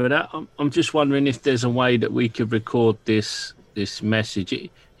 Fine with that. I'm just wondering if there's a way that we could record this message.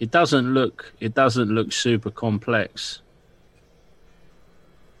 It doesn't look super complex.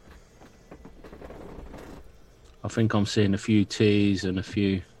 I think I'm seeing a few T's and a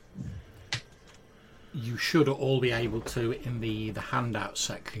few. You should all be able to, in the handout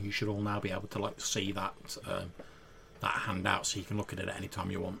section, you should all now be able to like see that that handout, so you can look at it at any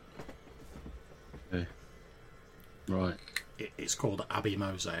time you want. Okay. Right. It's called Abbey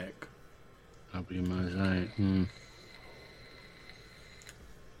Mosaic. Abbey Mosaic. And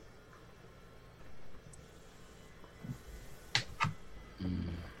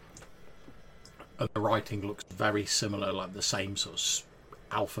the writing looks very similar, like the same sort of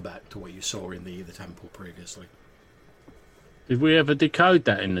alphabet to what you saw in the temple previously. Did we ever decode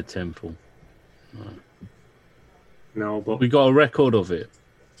that in the temple? No, but We got a record of it,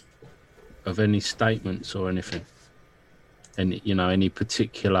 of any statements or anything, and any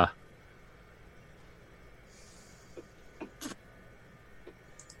particular.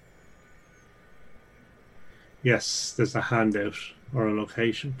 yes, there's a handout or a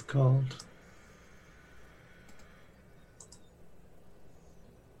location called.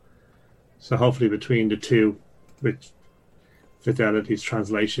 So hopefully between the two, with Fidelity's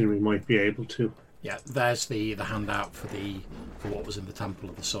translation, we might be able to. Yeah, there's the handout for what was in the Temple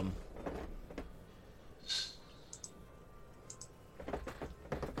of the Sun.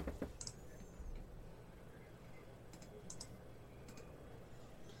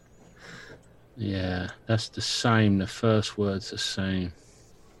 Yeah, that's the same. The first word's the same.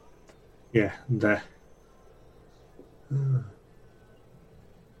 Yeah, there.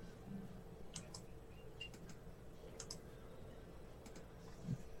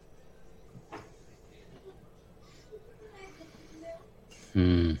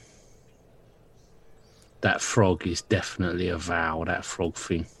 That frog is definitely a vow, that frog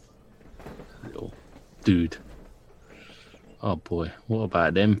thing. Little dude. Oh boy, what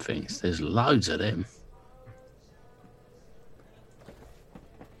about them things? There's loads of them.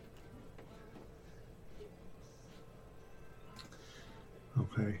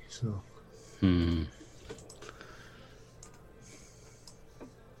 Okay, so.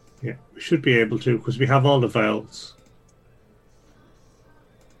 Yeah, we should be able to, because we have all the vowels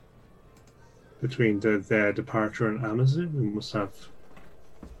between the departure and Amazu. We must have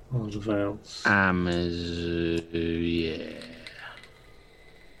all the vowels. Amazu, yeah.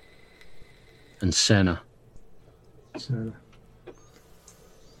 And Senna. Senna.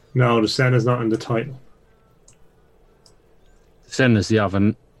 No, the Senna's not in the title. Senna's the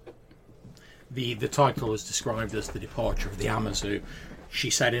other. The title is described as the departure of the Amazu.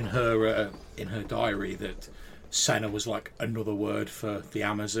 She said in her diary that Senna was like another word for the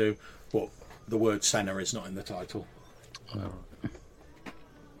Amazu, but the word Senna is not in the title. Oh,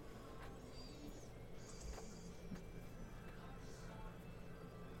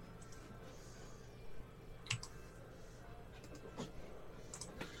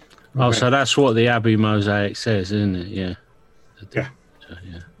 Okay. so that's what the Abbey Mosaic says, isn't it? Yeah. Yeah.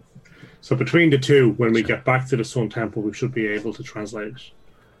 Yeah. So between the two, when we get back to the Sun Temple, we should be able to translate it,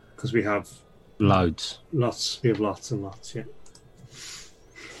 because we have Loads. lots. We have lots and lots. Yeah.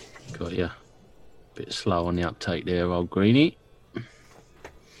 Got ya. Bit slow on the uptake there, old Greenie.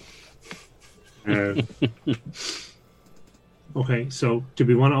 Okay, so do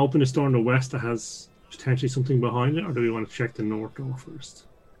we want to open this door in the west that has potentially something behind it, or do we want to check the north door first?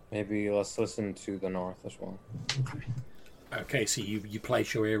 Maybe let's listen to the north as well. Okay. Okay, so you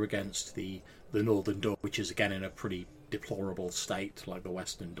place your ear against the northern door, which is again in a pretty deplorable state, like the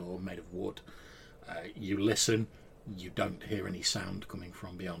western door, made of wood. You listen, you don't hear any sound coming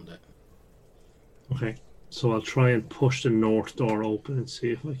from beyond it. Okay, so I'll try and push the north door open and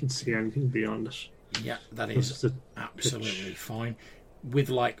see if I can see anything beyond it. Yeah, that is absolutely fine. With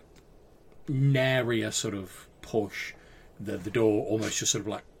like nary a sort of push, the door almost just sort of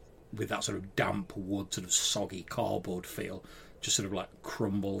like with that sort of damp wood, sort of soggy cardboard feel, just sort of like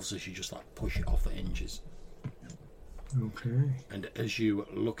crumbles as you just like push it off the hinges. Okay. And as you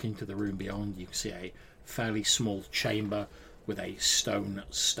look into the room beyond, you can see a fairly small chamber with a stone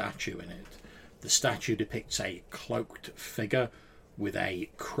statue in it. The statue depicts a cloaked figure with a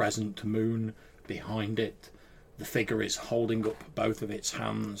crescent moon behind it. The figure is holding up both of its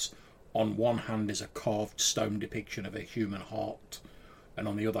hands. On one hand is a carved stone depiction of a human heart, and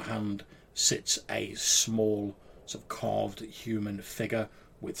on the other hand sits a small sort of carved human figure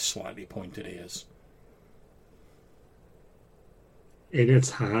with slightly pointed ears. In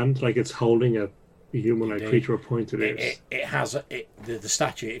its hand, like it's holding a human-like creature with pointed ears. It has the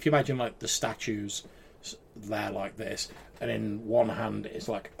statue. If you imagine like the statues there like this, and in one hand is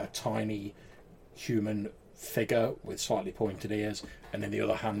like a tiny human figure with slightly pointed ears, and in the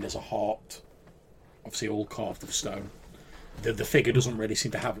other hand is a heart, obviously all carved of stone. The figure doesn't really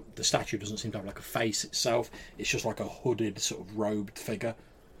seem to have, the statue doesn't seem to have like a face itself. It's just like a hooded sort of robed figure.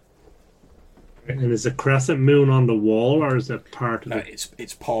 And is the crescent moon on the wall, or is it part of No, it?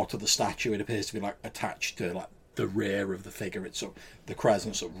 it's part of the statue. It appears to be like attached to like the rear of the figure. It's sort of, the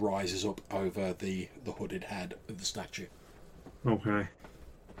crescent sort of rises up over the hooded head of the statue. Okay.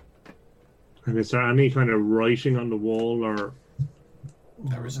 And is there any kind of writing on the wall, or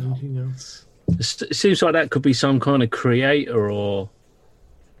There is not. anything else? It seems like that could be some kind of creator or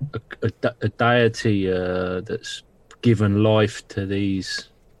a deity that's given life to these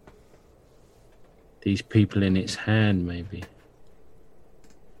people in its hand, maybe.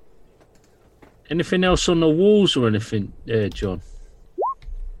 Anything else on the walls or anything there, John?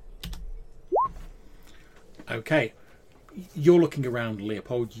 Okay. You're looking around,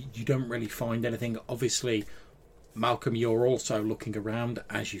 Leopold. You don't really find anything. Obviously, Malcolm, you're also looking around,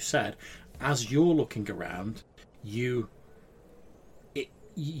 as you said. As you're looking around, you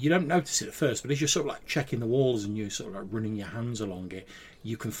don't notice it at first, but as you're sort of like checking the walls and you're sort of like running your hands along it,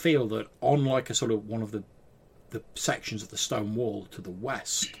 you can feel that on like a sort of one of the sections of the stone wall to the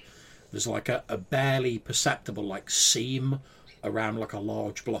west, there's like a barely perceptible like seam around like a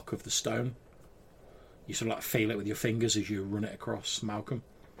large block of the stone. You sort of like feel it with your fingers as you run it across, Malcolm.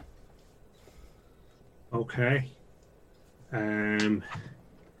 Okay.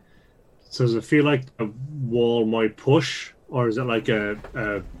 So does it feel like a wall might push, or is it like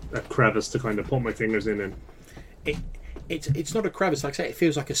a crevice to kind of put my fingers in? And It's not a crevice, like I say. It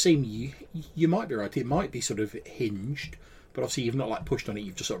feels like a seam. You might be right. It might be sort of hinged, but obviously you've not like pushed on it.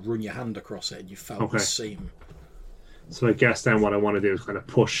 You've just sort of run your hand across it and you felt the seam. So I guess then what I want to do is kind of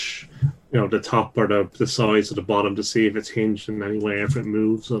push, the top or the sides or the bottom to see if it's hinged in any way, if it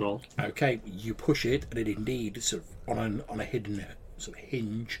moves at all. Okay, you push it, and it indeed sort of on a hidden sort of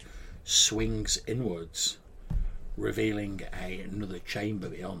hinge swings inwards, revealing another chamber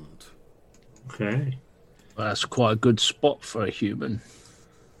beyond. Okay. Well, that's quite a good spot for a human.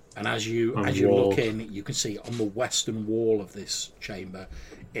 And as you look in, you can see on the western wall of this chamber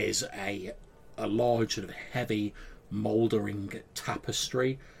is a large sort of heavy mouldering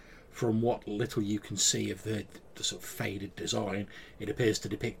tapestry. From what little you can see of the sort of faded design, it appears to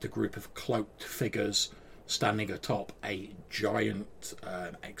depict a group of cloaked figures standing atop a giant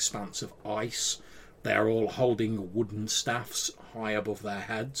expanse of ice. They are all holding wooden staffs high above their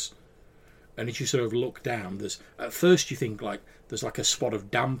heads. And as you sort of look down, at first you think like there's like a spot of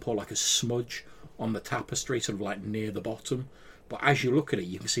damp or like a smudge on the tapestry, sort of like near the bottom. But as you look at it,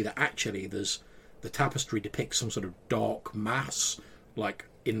 you can see that actually the tapestry depicts some sort of dark mass, like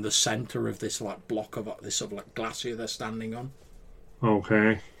in the centre of this like block of this sort of like glacier they're standing on.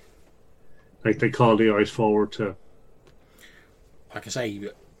 Okay. Like they call the ice forward to. Like I say,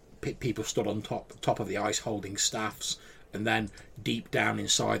 people stood on top of the ice holding staffs, and then deep down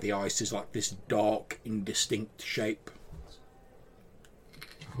inside the ice is like this dark, indistinct shape.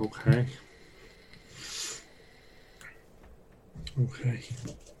 Okay. Okay.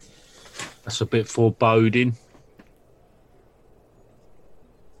 That's a bit foreboding.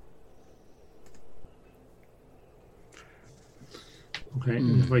 Okay.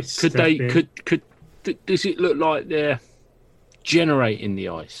 If I Could step they? in- Does it look like they're generating the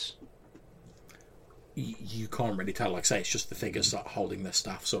ice? You can't really tell. Like I say, it's just the figures that are holding their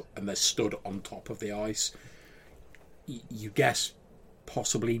staffs up and they're stood on top of the ice. You guess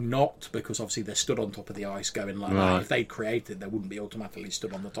possibly not, because obviously they're stood on top of the ice going like Right. that. If they created, they wouldn't be automatically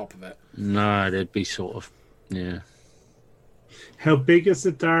stood on the top of it. No, they'd be sort of. Yeah. How big is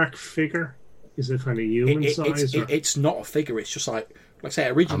the dark figure? Is it kind of human size? It's not a figure. It's just like I say,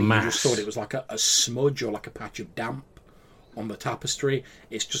 originally A you just mass. thought it was like a smudge or like a patch of damp on the tapestry.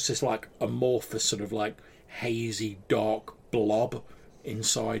 It's just this like amorphous sort of like hazy dark blob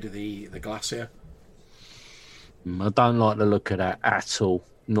inside of the glacier. I don't like the look of that at all.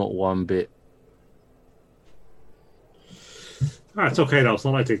 Not one bit. It's okay though. It's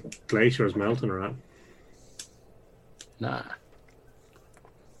not like the glacier is melting or that. Nah.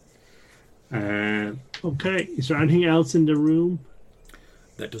 Okay. Is there anything else in the room?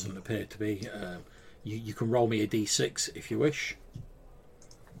 There doesn't appear to be. You can roll me a d6 if you wish.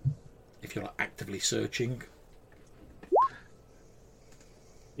 If you're like, actively searching.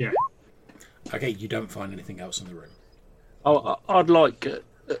 Yeah. Okay, you don't find anything else in the room. Oh, I'd like,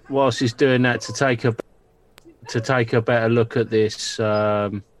 whilst he's doing that, to take a better look at this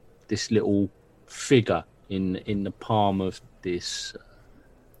this little figure in the palm of this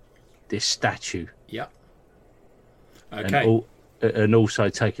statue. Yeah. Okay. And also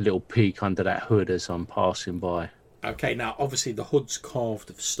take a little peek under that hood as I'm passing by. Okay, now obviously the hood's carved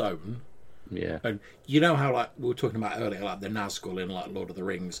of stone. Yeah. And you know how like we were talking about earlier, like the Nazgul in like Lord of the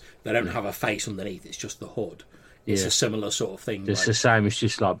Rings, they don't have a face underneath, it's just the hood. It's Yeah. a similar sort of thing. It's like, the same, it's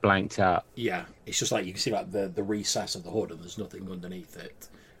just like blanked out. yeah, it's just like you can see like the recess of the hood and there's nothing underneath it.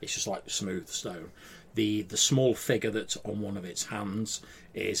 It's just like smooth stone. The small figure that's on one of its hands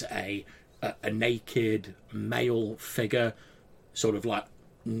is a naked male figure, sort of like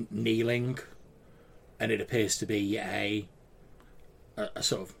kneeling, and it appears to be a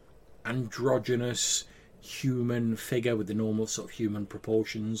sort of androgynous human figure with the normal sort of human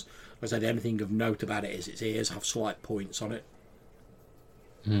proportions. Like I said, the only thing of note about it is its ears have slight points on it.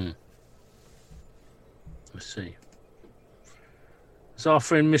 Let's see. Has our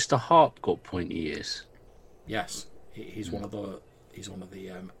friend Mr. Harp got pointy ears? Yes, he's one of the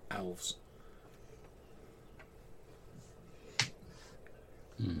elves.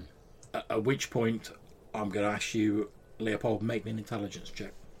 At which point, I'm going to ask you, Leopold, make me an intelligence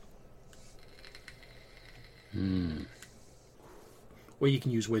check. Or you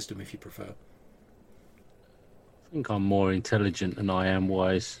can use wisdom if you prefer. I think I'm more intelligent than I am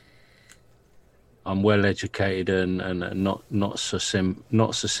wise. I'm well educated and not so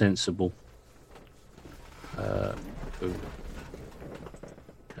sensible.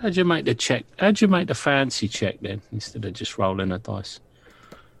 How'd you make the check? How'd you make the fancy check then, instead of just rolling a dice?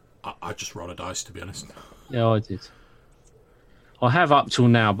 I just roll a dice, to be honest. Yeah, I did. I have up till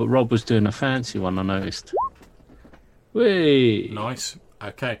now, but Rob was doing a fancy one, I noticed. Whee! Nice.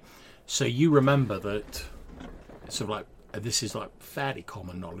 Okay. So you remember that sort of like this is like fairly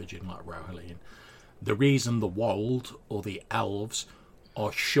common knowledge in like Rohirrim. The reason the Wold or the elves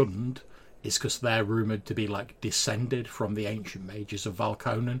are shunned is because they're rumoured to be like descended from the ancient mages of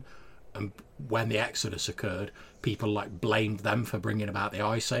Valkonen, and when the Exodus occurred, people like blamed them for bringing about the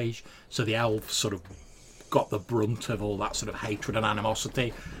Ice Age. So the elves sort of got the brunt of all that sort of hatred and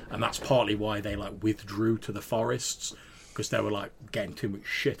animosity, and that's partly why they like withdrew to the forests, because they were like getting too much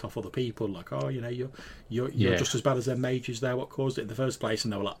shit off other people. Like, oh, you know, you're just as bad as them mages there. What caused it in the first place?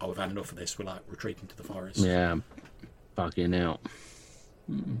 And they were like, oh, we've had enough of this. We're like retreating to the forest. Yeah, bugging out.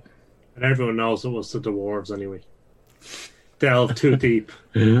 And everyone knows it was the dwarves anyway. Delve too deep.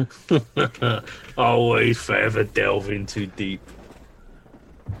 Always forever delving too deep.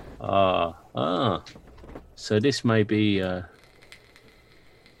 So this may be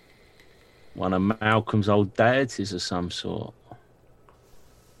one of Malcolm's old deities of some sort.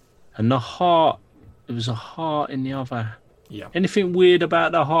 And the heart, there was a heart in the other. Yeah. Anything weird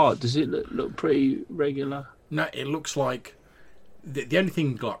about the heart? Does it look pretty regular? No, it looks like the only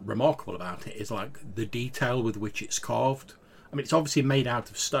thing like remarkable about it is like the detail with which it's carved. I mean, it's obviously made out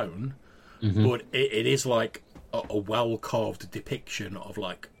of stone, but it is like a well carved depiction of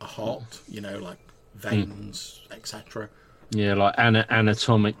like a heart. You know, like veins, etc. Yeah, like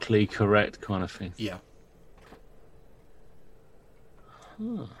anatomically correct kind of thing. Yeah.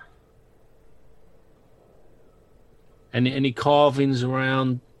 Huh. Any carvings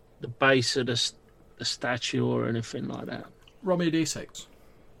around the base of the statue or anything like that? Roll me a d6.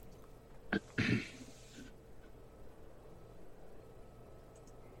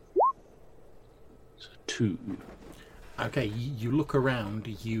 So 2. Okay, you look around.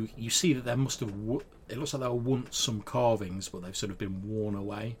 You see that there must have. It looks like there were once some carvings, but they've sort of been worn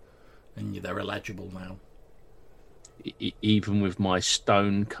away, and they're illegible now. Even with my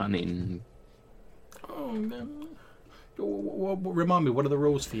stone cunning. Oh man! Remind me, what are the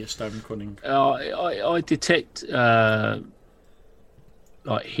rules for your stone cunning? I detect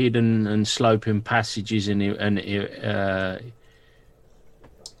like hidden and sloping passages and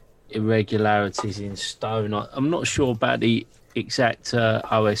irregularities in stone. I'm not sure about the exact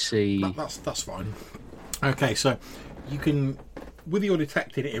OSC. That's fine. Okay, so you can, with your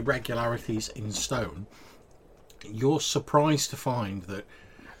detected irregularities in stone, you're surprised to find that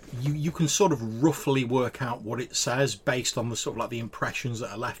you can sort of roughly work out what it says based on the sort of like the impressions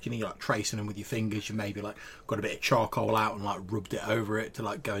that are left. You know, you're like tracing them with your fingers. You maybe like got a bit of charcoal out and like rubbed it over it to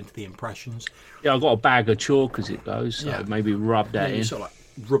like go into the impressions. Yeah, I've got a bag of chalk as it goes, so maybe rub that in. You sort of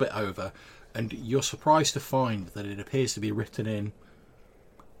like rub it over, and you're surprised to find that it appears to be written in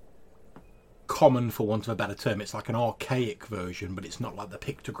common, for want of a better term. It's like an archaic version, but it's not like the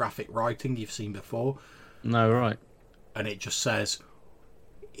pictographic writing you've seen before. No, right. And it just says,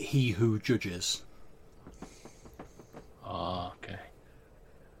 "He who judges." Oh, okay.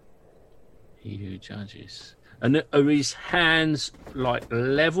 He who judges. And are his hands like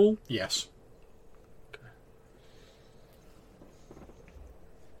level? Yes.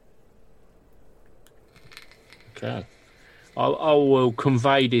 Okay. I will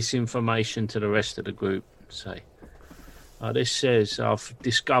convey this information to the rest of the group. Say, this says I've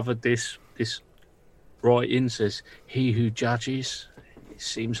discovered this writing says, "He who judges." It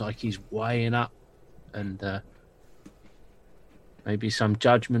seems like he's weighing up, and maybe some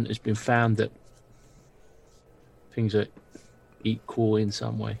judgment has been found that things are equal in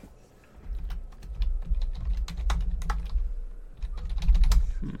some way.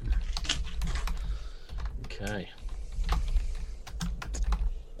 Okay.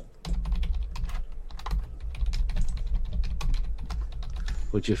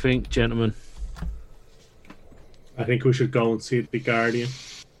 What do you think, gentlemen? I think we should go and see the Guardian.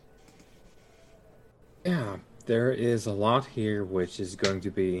 Yeah, there is a lot here which is going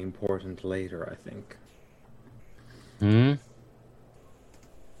to be important later, I think.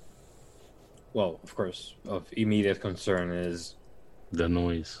 Well, of course, of immediate concern is the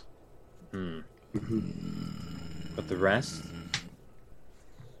noise. But the rest,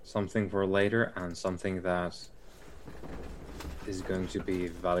 something for later, and something that is going to be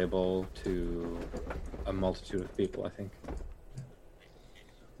valuable to a multitude of people, I think.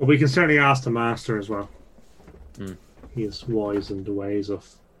 Well, we can certainly ask the Master as well. He is wise in the ways of...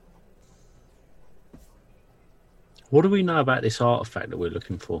 What do we know about this artifact that we're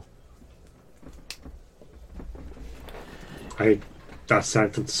looking for? That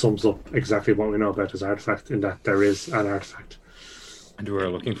sentence sums up exactly what we know about this artifact, in that there is an artifact. And we're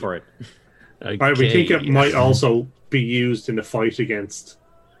looking for it. Okay. Right, we think it might also be used in the fight against...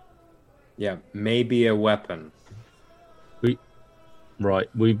 Yeah, maybe a weapon.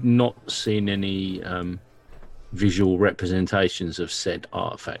 We've not seen any visual representations of said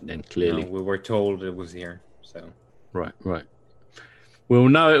artifact then, clearly. No, we were told it was here, so... Right. We'll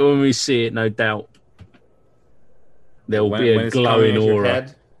know it when we see it, no doubt. There will be a glowing aura.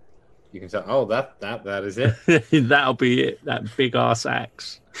 Head, you can say, "Oh, that is it." That'll be it. That big ass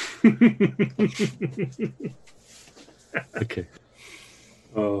axe. Okay.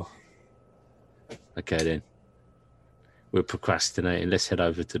 Oh. Okay then. We're procrastinating. Let's head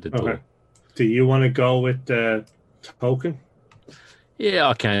over to the door. Do you want to go with the token? Yeah,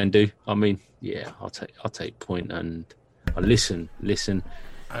 I can do. I mean, yeah, I'll take point and I'll listen.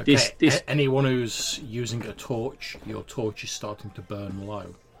 Okay. Anyone who's using a torch, your torch is starting to burn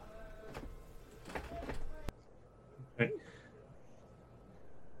low. Okay.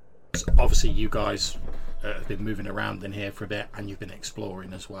 So obviously, you guys have been moving around in here for a bit, and you've been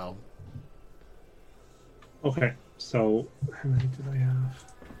exploring as well. Okay, so how many did I have?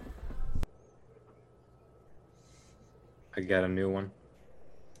 I got a new one.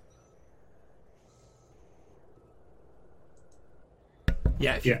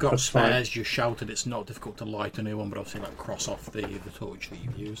 Yeah, if you've got spares, just shout it. It's not difficult to light a new one, but obviously like cross off the torch that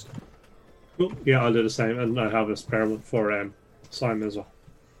you've used. Cool. Yeah, I'll do the same, and I have a spare one for Simon as well.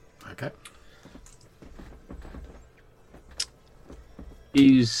 Okay.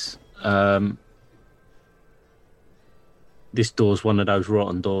 Is this door's one of those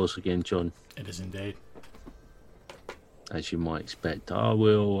rotten doors again, John? It is indeed. As you might expect. I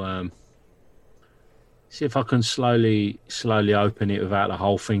will see if I can slowly open it without the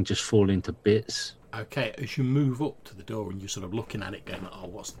whole thing just falling to bits. Okay, as you move up to the door and you're sort of looking at it going, "Oh,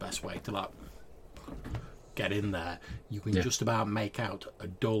 what's the best way to like get in there, you can just about make out a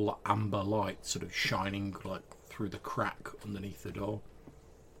dull amber light sort of shining like through the crack underneath the door.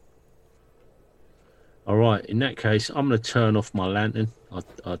 All right. In that case, I'm going to turn off my lantern.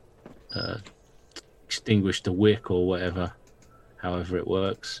 I extinguish the wick or whatever, however it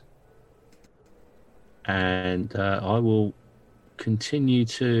works, and I will continue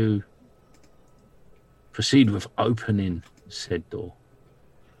to proceed with opening said door.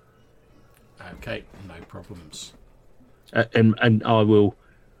 Okay, no problems. And I will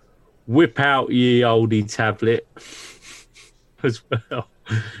whip out ye oldie tablet as well.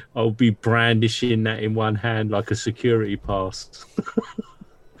 I'll be brandishing that in one hand like a security pass.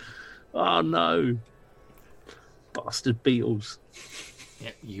 Oh no. Bastard beetles.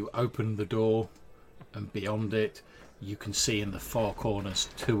 Yeah, you open the door, and beyond it, you can see in the far corners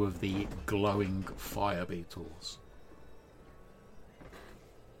 2 of the glowing fire beetles.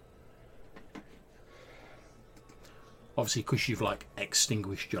 Obviously, because you've like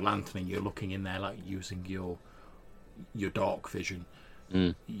extinguished your lantern and you're looking in there like using your dark vision,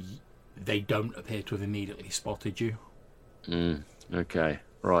 they don't appear to have immediately spotted you. Okay,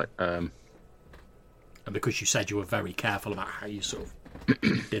 right. And because you said you were very careful about how you sort of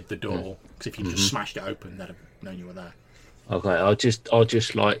did the door, because if you just smashed it open, they'd have known you were there. Okay, I'll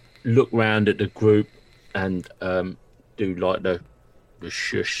just like look round at the group and do like the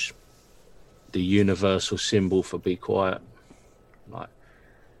shush, the universal symbol for be quiet, like,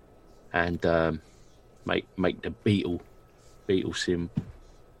 and make the beetle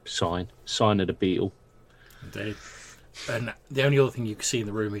sign of the beetle. Indeed. And the only other thing you can see in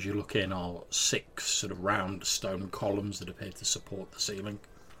the room as you look in are 6 sort of round stone columns that appear to support the ceiling.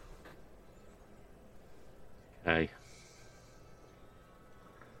 Okay.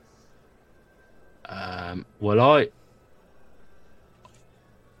 Well,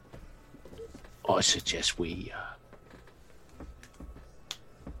 I suggest we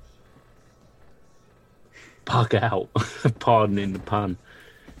bug out. Pardoning the pun.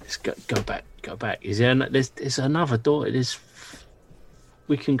 Let's go back. Is there? There's another door.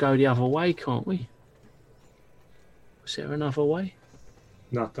 We can go the other way, can't we? Was there another way?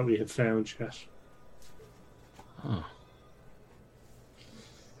 Not that we have found yet. Oh.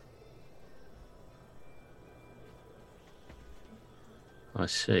 I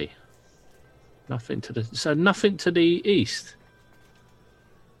see. Nothing to the east.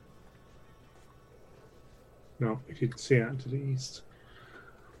 No, we didn't see out to the east.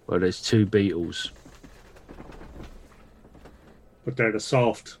 Well, there's 2 beetles. But they're the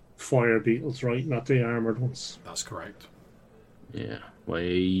soft fire beetles, right? Not the armored ones. That's correct. Yeah. Well,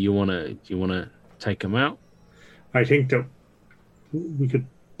 you wanna take them out? I think that we could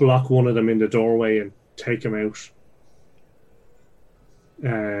block one of them in the doorway and take him out.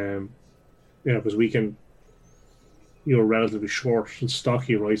 Because we can. You're relatively short and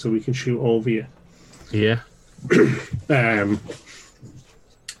stocky, right? So we can shoot over you. Yeah.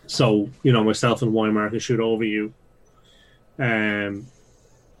 So myself and Weimar can shoot over you. And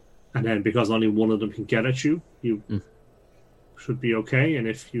then because only one of them can get at you, you should be okay. And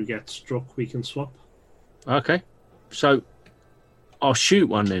if you get struck, we can swap. Okay. So I'll shoot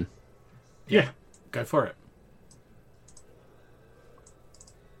one then. Yeah. Go for it.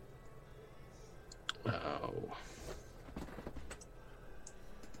 Oh.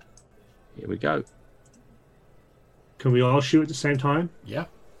 Here we go. Can we all shoot at the same time? Yeah.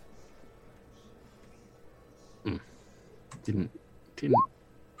 Didn't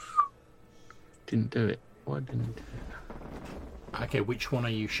do it. Why didn't it do it? Okay, which one are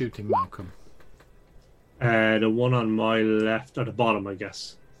you shooting, Malcolm? The one on my left, at the bottom, I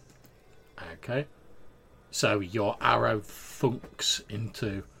guess. Okay. So your arrow thunks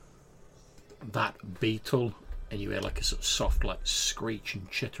into that beetle, and you hear like a sort of soft, like screech and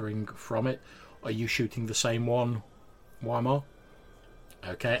chittering from it. Are you shooting the same one, Weimar?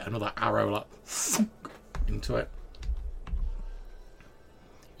 Okay, another arrow like thunk into it.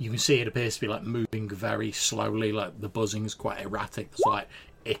 You can see it appears to be like moving very slowly, like the buzzing's quite erratic. There's like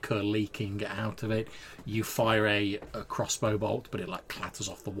ichor leaking out of it. You fire a crossbow bolt, but it like clatters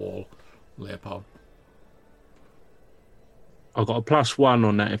off the wall. Leopold. I've got a +1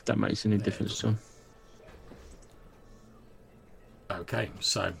 on that, if that makes any difference to him. Okay,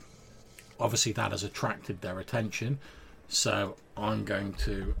 so obviously that has attracted their attention. So I'm going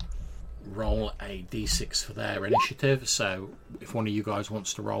to roll a d6 for their initiative. So if one of you guys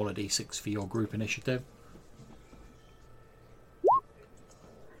wants to roll a d6 for your group initiative.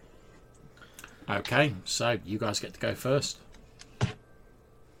 Okay, so you guys get to go first. Okay,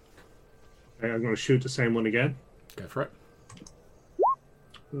 I'm going to shoot the same one again. Go for it.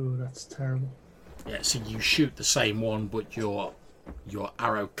 Oh, that's terrible. Yeah, so you shoot the same one, but your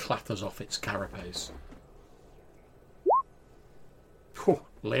arrow clatters off its carapace. Whew,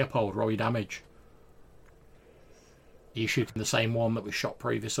 Leopold, roll your damage. Are you shooting the same one that was shot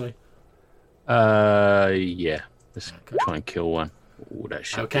previously? Yeah. Let's Okay. try and kill one. Oh, that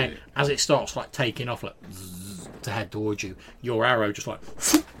should Okay, do it. as it starts like taking off like zzz, to head towards you, your arrow just like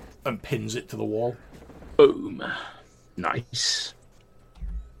and pins it to the wall. Boom. Nice.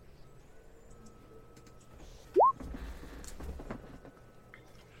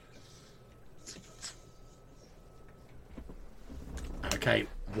 Okay,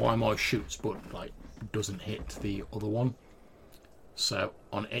 why my shoots but like doesn't hit the other one. So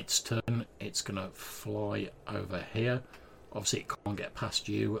on its turn, it's gonna fly over here. Obviously, it can't get past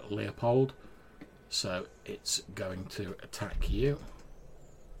you, Leopold. So it's going to attack you.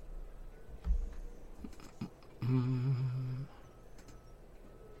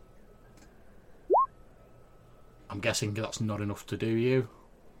 I'm guessing that's not enough to do you.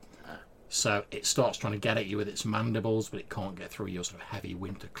 So it starts trying to get at you with its mandibles, but it can't get through your sort of heavy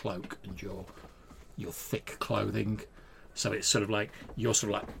winter cloak and your thick clothing. So it's sort of like you're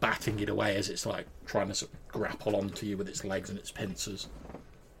sort of like batting it away as it's like trying to sort of grapple onto you with its legs and its pincers.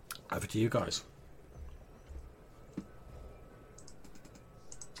 Over to you guys.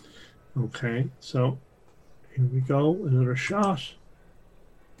 Okay, so here we go. Another shot.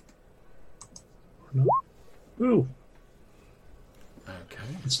 No. Ooh, Okay.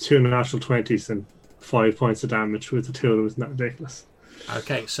 it's 2 natural 20s and 5 points of damage with the two of them. Isn't that ridiculous?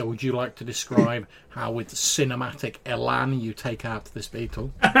 Okay, so would you like to describe how with cinematic elan you take out this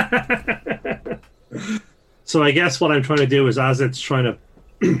beetle? So I guess what I'm trying to do is, as it's trying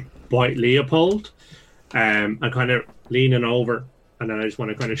to bite Leopold, I'm kind of leaning over, and then I just want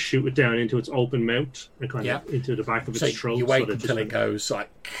to kind of shoot it down into its open mouth and kind of into the back of its So throat. you wait that until it goes like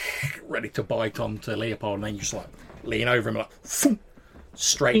ready to bite onto Leopold, and then you just like lean over him like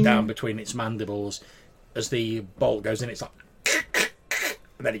straight down between its mandibles. As the bolt goes in, it's like,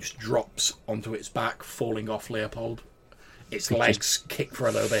 and then it just drops onto its back, falling off Leopold. Its legs kick for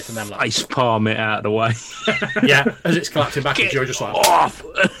a little bit, and then like Ice palm it out of the way. yeah, as it's collapsing back, and you're just like Off!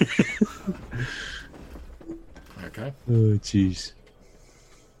 okay. Oh, jeez.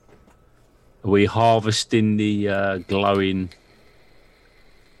 Are we harvesting the glowing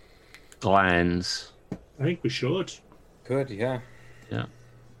glands? I think we should. Good, yeah. Yeah.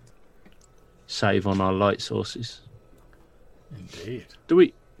 Save on our light sources. Indeed.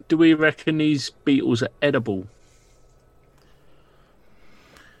 Do we reckon these beetles are edible?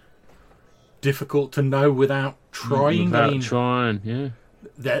 Difficult to know without trying. Without trying, yeah.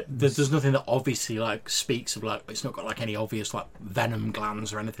 There's nothing that obviously like speaks of like it's not got like any obvious like venom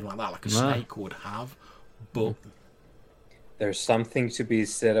glands or anything like that like a snake would have, but There's something to be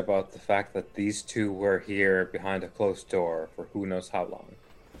said about the fact that these two were here behind a closed door for who knows how long.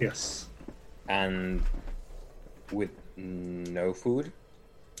 Yes. And with no food.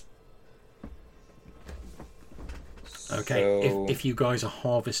 okay. So, If you guys are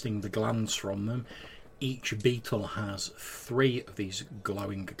harvesting the glands from them, each beetle has 3 of these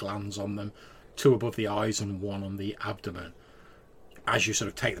glowing glands on them, 2 above the eyes and 1 on the abdomen. As you sort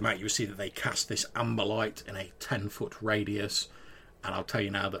of take them out, you see that they cast this amber light in a 10-foot radius, and I'll tell you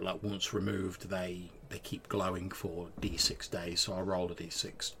now that like once removed, they keep glowing for D6 days. So I'll roll a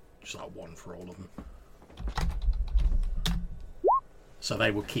D6, just like 1 for all of them. So they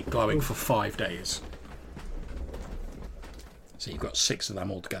will keep glowing for 5 days. So you've got 6 of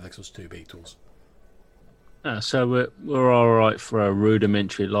them altogether because there's 2 beetles. So we're all right for a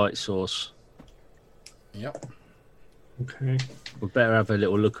rudimentary light source. Yep. Okay. We better have a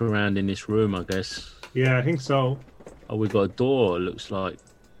little look around in this room, I guess. Yeah, I think so. Oh, we've got a door, it looks like.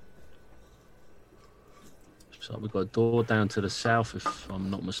 So we've got a door down to the south, if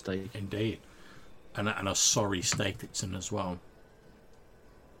I'm not mistaken. Indeed. And a sorry state it's in as well.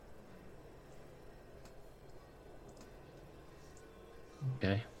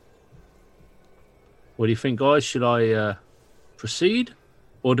 Okay. What do you think, guys? Should I proceed?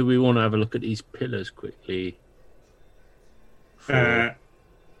 Or do we want to have a look at these pillars quickly? I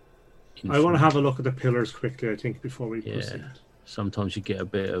want to have a look at the pillars quickly, I think, before we proceed. Sometimes you get a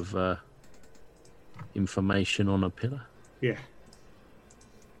bit of information on a pillar. Yeah.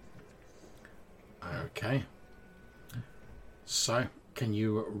 Okay. So, can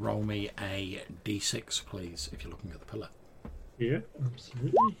you roll me a d6, please, if you're looking at the pillar? Yeah,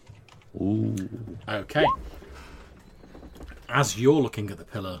 absolutely. Ooh. Okay. As you're looking at the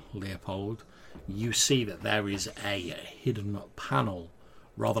pillar, Leopold, you see that there is a hidden panel,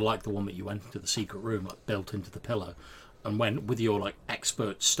 rather like the one that you went into the secret room, like built into the pillar. And when, with your like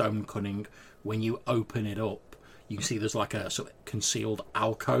expert stone cunning, when you open it up, you can see there's like a sort of concealed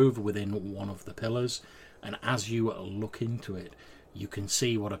alcove within one of the pillars. And as you look into it, you can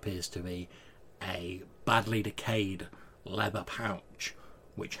see what appears to be a badly decayed leather pouch,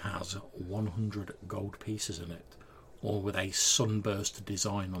 which has 100 gold pieces in it, all with a sunburst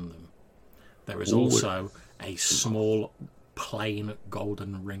design on them. There is also a small plain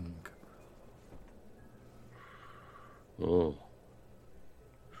golden ring. Oh.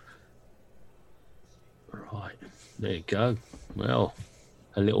 Right, there you go. Well,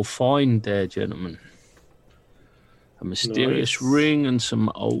 a little find there, gentlemen. A mysterious Nice. ring and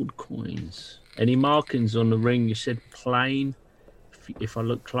some old coins. Any markings on the ring? You said plain. If I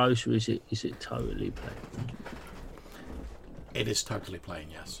look closer, is it totally plain? It is totally plain,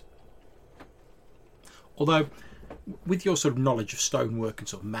 yes. Although, with your sort of knowledge of stonework and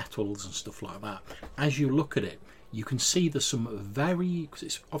sort of metals and stuff like that, as you look at it, you can see there's some very, because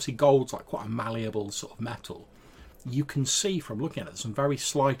it's obviously gold's like quite a malleable sort of metal. You can see from looking at it some very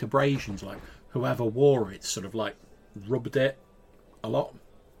slight abrasions, like whoever wore it sort of like rubbed it a lot.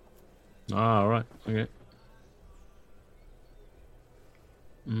 Ah, right. Okay.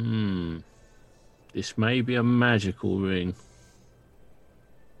 This may be a magical ring.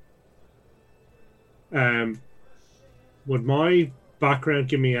 Would my background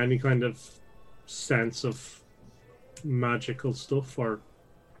give me any kind of sense of magical stuff, or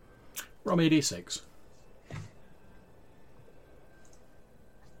Roll me a d6.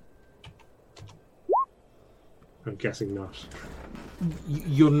 I'm guessing not.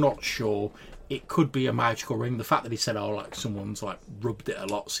 You're not sure. It could be a magical ring. The fact that he said, "Oh, like someone's like rubbed it a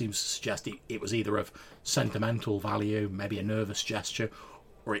lot," seems to suggest it was either of sentimental value, maybe a nervous gesture,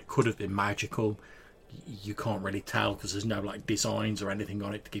 or it could have been magical. You can't really tell because there's no like designs or anything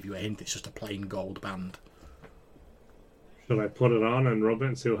on it to give you a hint. It's just a plain gold band. Should I put it on and rub it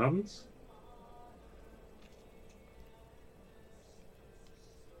and see what happens?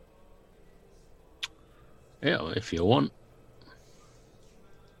 Yeah, if you want.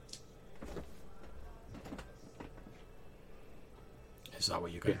 Is that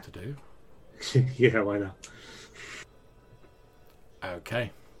what you're going to do? Yeah, why not? Okay.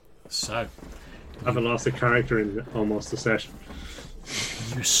 So, I haven't lost a character in almost a session.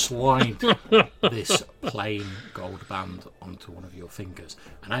 you slide this plain gold band onto one of your fingers,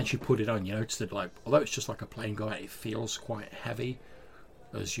 and as you put it on, you notice that, like, although it's just like a plain gold, it feels quite heavy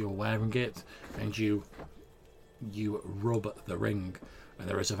as you're wearing it, and you rub the ring, and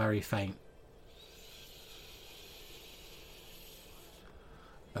there is a very faint,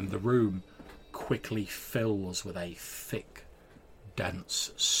 and the room quickly fills with a thick,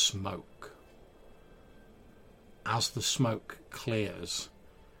 dense smoke. As the smoke clears,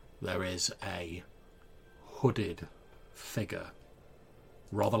 there is a hooded figure,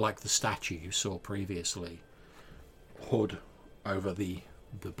 rather like the statue you saw previously. Hood over the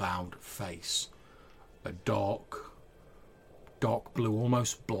bowed face. A dark blue,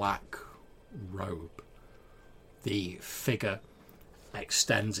 almost black robe. The figure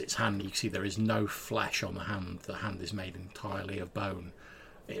extends its hand. You can see there is no flesh on the hand. The hand is made entirely of bone.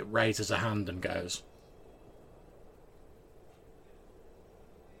 It raises a hand and goes,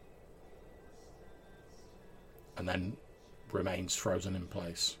 and then remains frozen in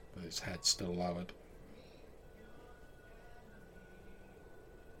place, with its head still lowered.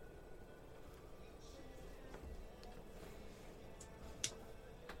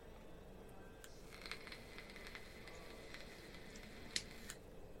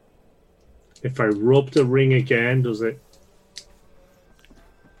 If I rub the ring again, does it?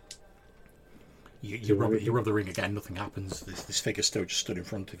 You rub the ring again, nothing happens. This figure still just stood in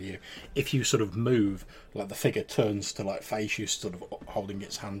front of you. If you sort of move, like the figure turns to like face you, sort of holding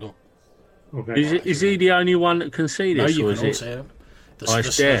its hand up. Okay. Is he the only one that can see No, this, you or can all is see it?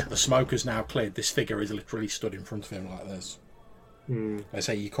 it. The smoke is now cleared. This figure is literally stood in front of him like this. I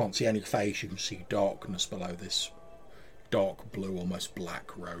say you can't see any face. You can see darkness below this dark blue, almost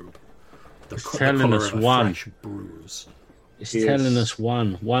black robe. It's telling us one. Fresh bruise. It's Yes. telling us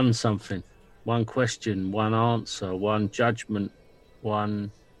one something. One question, one answer, one judgment,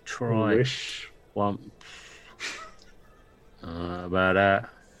 one try, Wish. one. About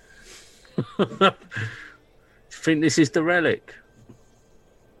that. Think this is the relic?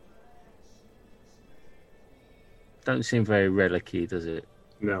 Don't seem very relic-y, does it?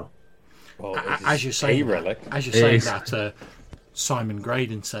 No. Well, As you're saying, relic. as you're saying Yes. that, Simon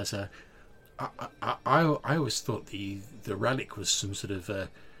Graydon says, I always thought the relic was some sort of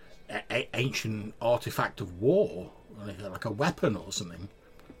ancient artifact of war, like a weapon or something.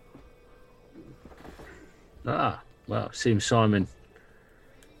 Ah, Well, it seems Simon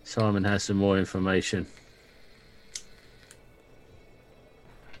has some more information.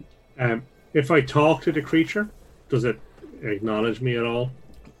 If I talk to the creature, does it acknowledge me at all?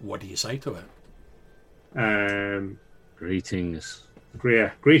 What do you say to it? Greetings.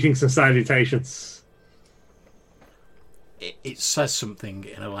 Greetings and salutations. It says something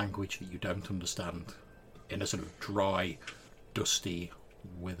in a language that you don't understand, in a sort of dry, dusty,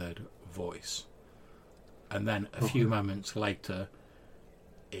 withered voice. And then a few moments later,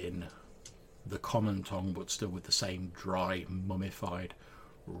 in the common tongue, but still with the same dry, mummified,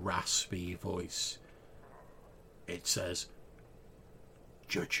 raspy voice, it says,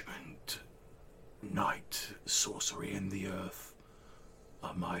 "Judgment, night, sorcery, and the earth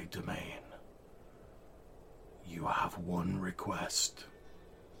are my domain. You have one request.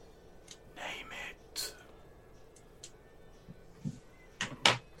 Name it."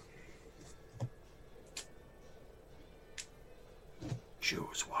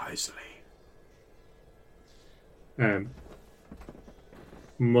 Choose wisely.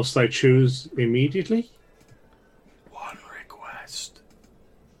 Must I choose immediately? One request.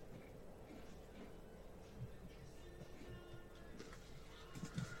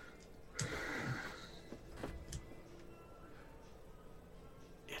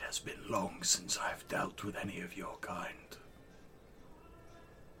 It has been long since I've dealt with any of your kind.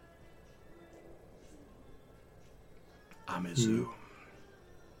 Amizu.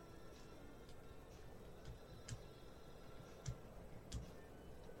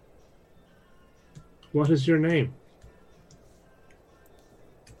 What is your name?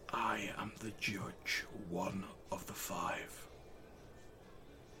 I am the judge, one of the five.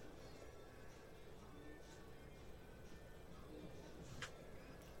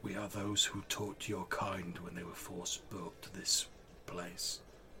 We are those who taught your kind when they were forced brought to this place.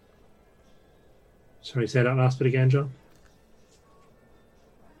 Sorry, say that last bit again, John.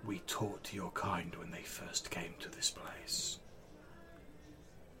 We taught your kind when they first came to this place.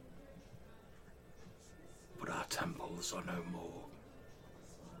 But our temples are no more.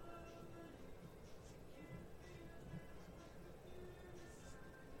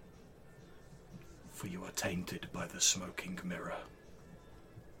 For you are tainted by the smoking mirror.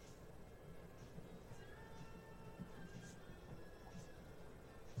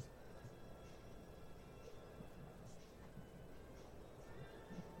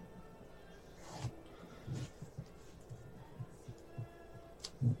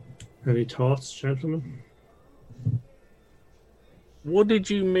 Any thoughts, gentlemen? What did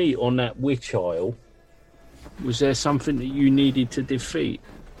you meet on that witch isle? Was there something that you needed to defeat?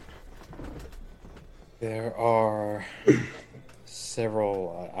 There are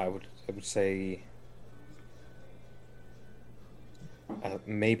several. I would say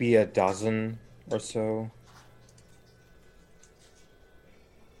maybe a dozen or so.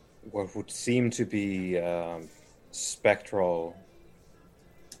 What would seem to be spectral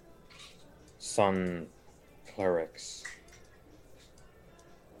sun clerics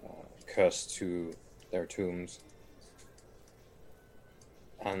cursed to their tombs,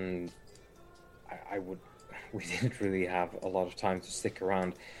 and we didn't really have a lot of time to stick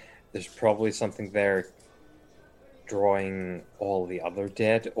around. There's probably something there drawing all the other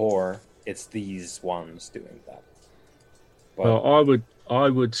dead, or it's these ones doing that. But Well, I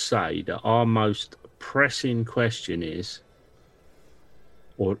would say that our most pressing question is,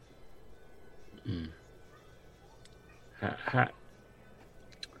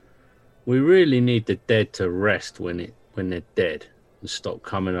 we really need the dead to rest when they're dead and stop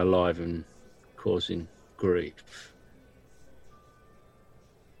coming alive and causing grief.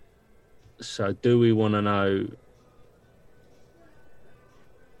 So do we want to know,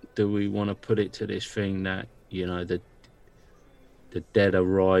 do we want to put it to this thing that, you know, the dead are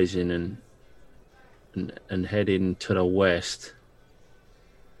rising and heading to the west?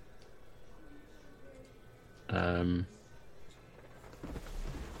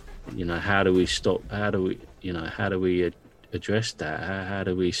 You know, how do we address that? How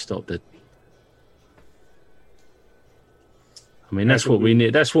do we stop the? I mean, that's what we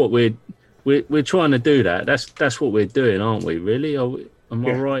need. That's what we're trying to do. That's what we're doing, aren't we? Really? Am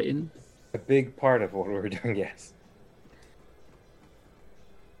I right in? a big part of what we're doing, yes.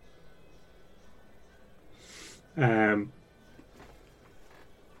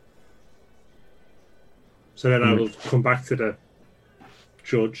 So then I will come back to the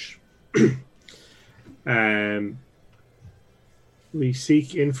judge. We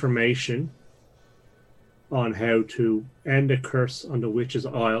seek information on how to end a curse on the Witch's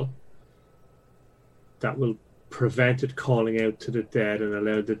Isle that will prevent it calling out to the dead and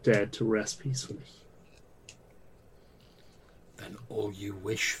allow the dead to rest peacefully. Then all you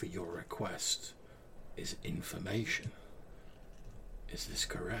wish for your request is information. Is this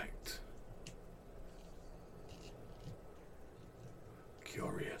correct?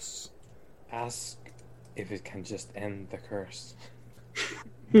 Curious. Ask if it can just end the curse.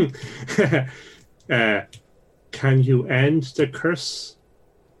 Can you end the curse?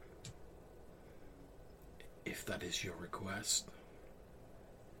 If that is your request.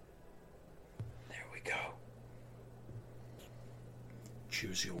 There we go.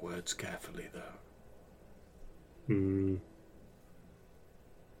 Choose your words carefully, though. Hmm.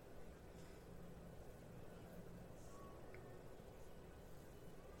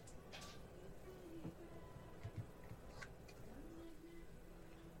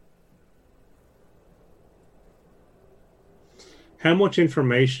 How much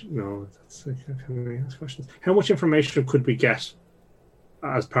information? No, that's can we ask questions? How much information could we get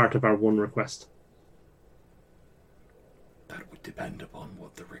as part of our one request? That would depend upon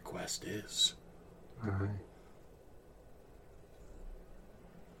what the request is. Aye.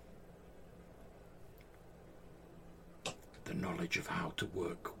 The knowledge of how to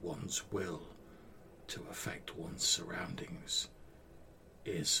work one's will to affect one's surroundings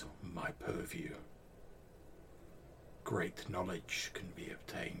is my purview. Great knowledge can be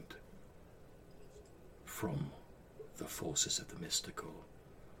obtained from the forces of the mystical,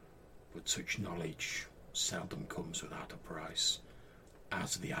 but such knowledge seldom comes without a price,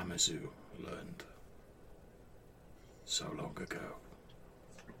 as the Amazu learned so long ago.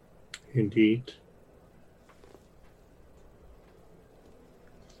 Indeed.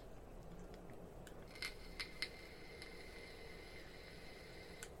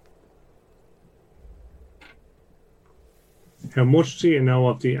 How much do you know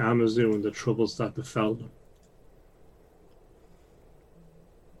of the Amazu and the troubles that befell them?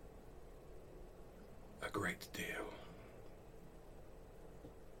 A great deal.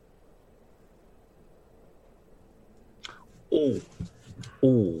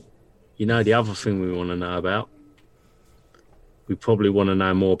 Oh, you know the other thing we want to know about? We probably want to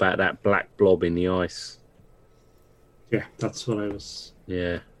know more about that black blob in the ice. Yeah, that's what I was...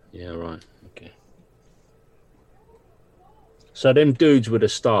 Yeah, right. Okay. So them dudes with the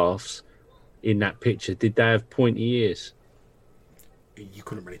staffs in that picture, did they have pointy ears? You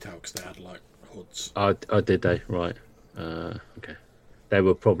couldn't really tell because they had like hoods. Oh, did they? Right. Okay. They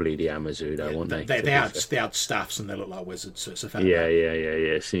were probably the Amazu, though, weren't they? They had staffs and they look like wizards, so it's a fair Yeah.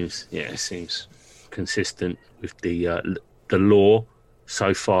 It seems consistent with the lore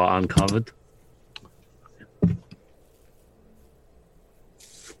so far uncovered.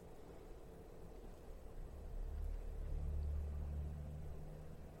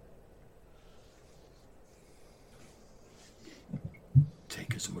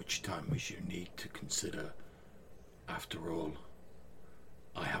 Take as much time as you need to consider. After all,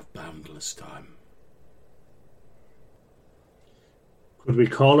 I have boundless time. Could we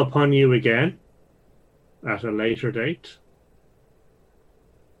call upon you again at a later date?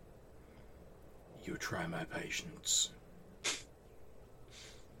 You try my patience.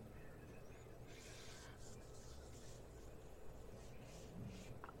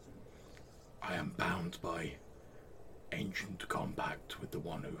 I am bound by ancient compact with the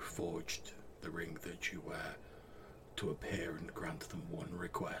one who forged the ring that you wear to appear and grant them one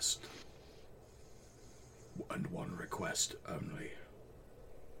request. And one request only.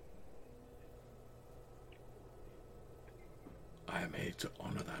 I am here to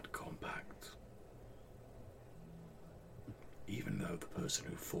honor that compact. Even though the person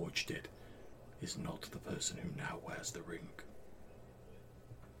who forged it is not the person who now wears the ring.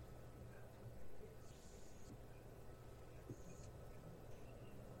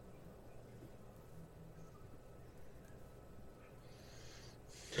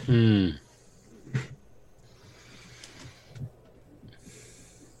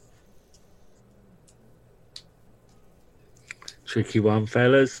 Tricky one,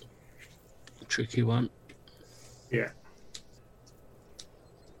 fellas. Tricky one. Yeah.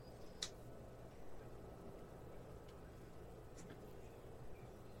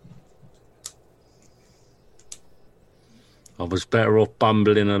 I was better off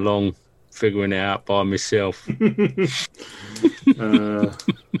bumbling along, figuring it out by myself.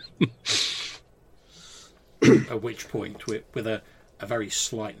 At which point, with a very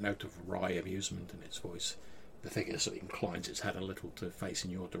slight note of wry amusement in its voice, the figure sort of inclines its head a little to face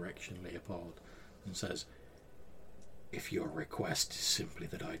in your direction, Leopold, and says, "If your request is simply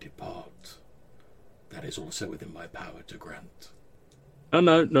that I depart, that is also within my power to grant." Oh,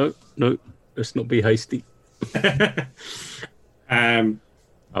 no. Let's not be hasty. I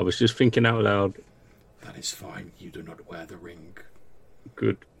was just thinking out loud. That is fine. You do not wear the ring.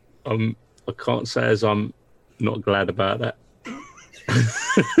 Good. I can't say as I'm not glad about that.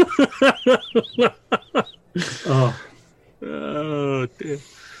 Oh dear.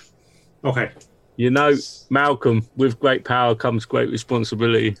 Okay. You know, Malcolm, with great power comes great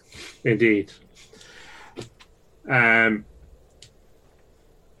responsibility. Indeed.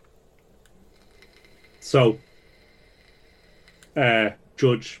 So,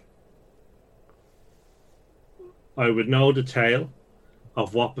 Judge, I would know the tale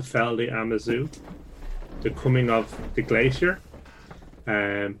of what befell the Amazu, the coming of the glacier,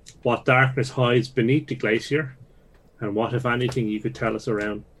 what darkness hides beneath the glacier, and what, if anything, you could tell us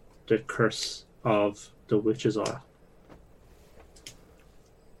around the curse of the Witch's Isle.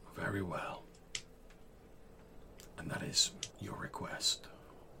 Very well. And that is your request.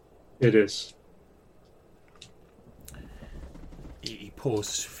 It is. He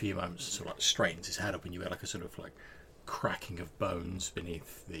pauses for a few moments, sort of like straightens his head up, and you hear like a sort of like cracking of bones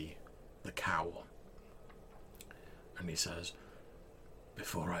beneath the cowl. And he says,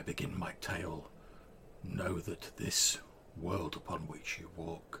 "Before I begin my tale, know that this world upon which you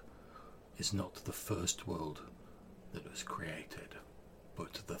walk is not the first world that was created,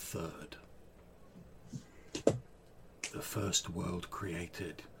 but the third. The first world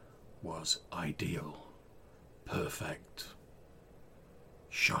created was ideal, perfect,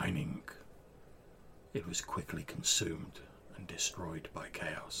 shining. It was quickly consumed and destroyed by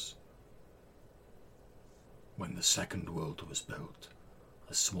chaos. When the second world was built,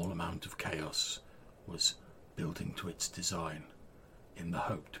 a small amount of chaos was built into its design in the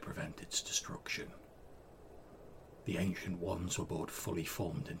hope to prevent its destruction. The Ancient Ones were brought fully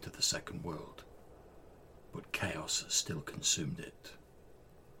formed into the second world, but chaos still consumed it,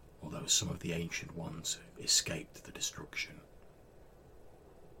 although some of the Ancient Ones escaped the destruction.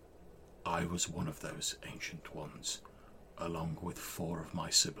 I was one of those Ancient Ones, along with 4 of my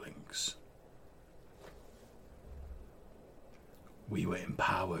siblings. We were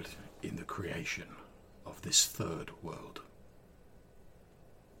empowered in the creation of this third world.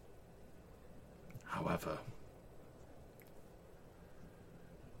 However,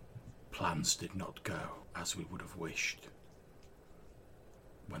 plans did not go as we would have wished.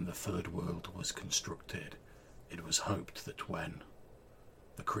 When the third world was constructed, it was hoped that when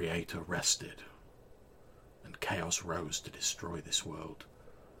the Creator rested and chaos rose to destroy this world,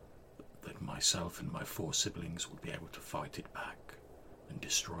 that myself and my 4 siblings would be able to fight it back and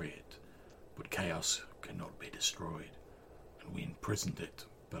destroy it. But chaos cannot be destroyed, and we imprisoned it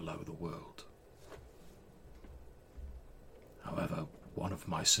below the world. However, one of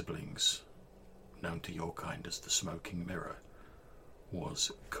my siblings, known to your kind as the Smoking Mirror,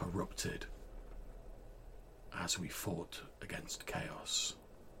 was corrupted as we fought against chaos.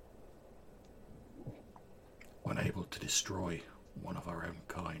 When able to destroy one of our own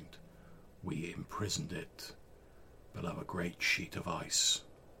kind, we imprisoned it below a great sheet of ice,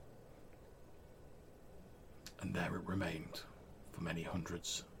 and there it remained for many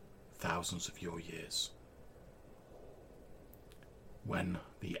hundreds, thousands of your years. When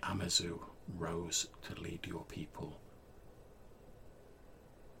the Amazu rose to lead your people,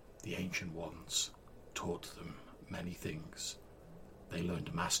 the Ancient Ones taught them many things. They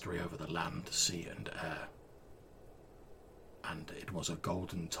learned mastery over the land, sea and air, and it was a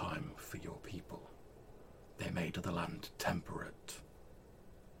golden time for your people. They made the land temperate,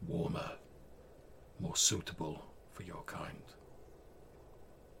 warmer, more suitable for your kind.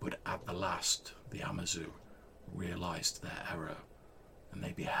 But at the last, the Amazu realized their error, and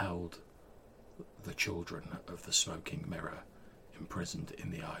they beheld the children of the Smoking Mirror imprisoned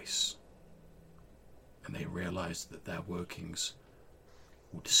in the ice. And they realized that their workings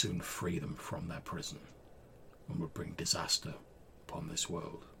would soon free them from their prison and would bring disaster upon this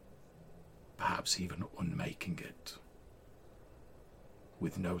world, perhaps even unmaking it.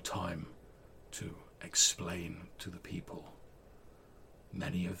 With no time to explain to the people,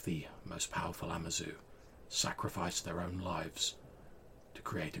 many of the most powerful Amazu sacrificed their own lives to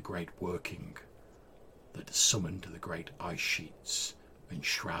create a great working that summoned the great ice sheets and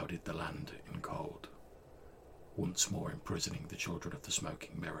shrouded the land in cold, once more imprisoning the children of the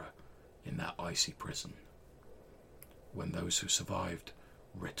Smoking Mirror in their icy prison. When those who survived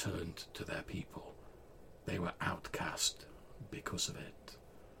returned to their people, they were outcast because of it,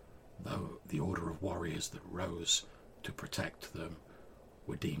 though the order of warriors that rose to protect them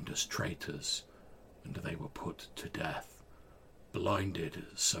were deemed as traitors, and they were put to death, blinded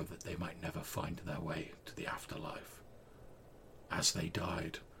so that they might never find their way to the afterlife. As they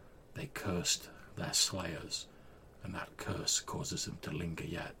died, they cursed their slayers, and that curse causes them to linger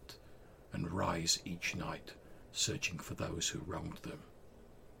yet, and rise each night, searching for those who wronged them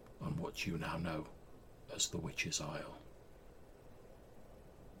on what you now know as the Witch's Isle.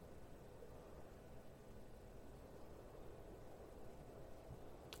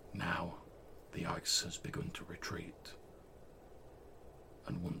 Now the ice has begun to retreat,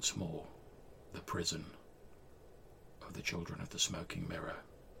 and once more the prison of the Children of the Smoking Mirror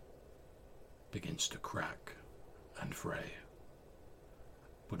begins to crack and fray.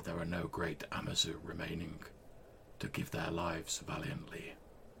 But there are no great Amazu remaining to give their lives valiantly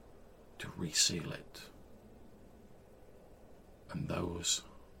to reseal it. And those,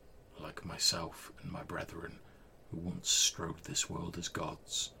 like myself and my brethren, who once strode this world as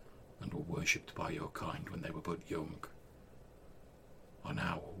gods and were worshipped by your kind when they were but young, are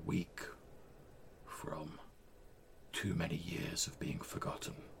now weak from too many years of being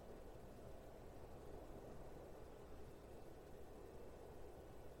forgotten.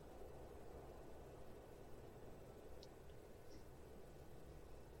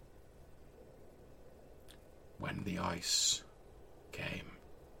 When the ice came,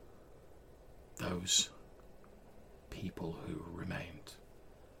 those people who remained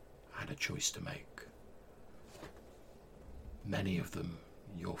had a choice to make. Many of them,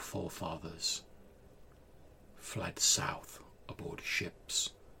 your forefathers, fled south aboard ships,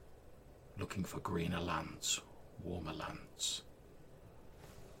 looking for greener lands, warmer lands,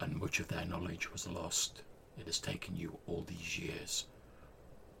 and much of their knowledge was lost. It has taken you all these years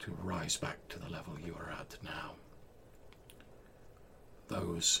to rise back to the level you are at now.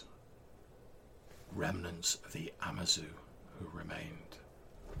 Those remnants of the Amazu who remained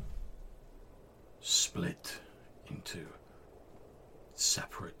split into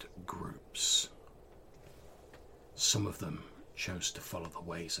separate groups. Some of them chose to follow the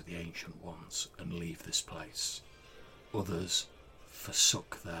ways of the Ancient Ones and leave this place. Others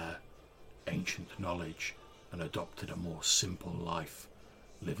forsook their ancient knowledge and adopted a more simple life,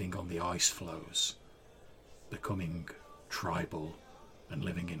 living on the ice floes, becoming tribal and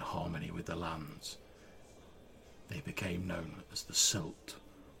living in harmony with the lands. They became known as the Silt,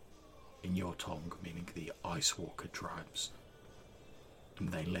 in your tongue meaning the Ice Walker tribes, and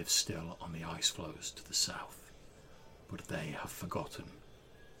they live still on the ice floes to the south, but they have forgotten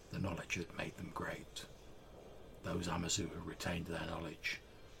the knowledge that made them great. Those Amazu who retained their knowledge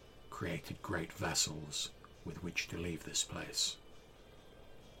created great vessels with which to leave this place,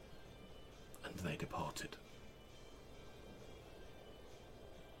 and they departed.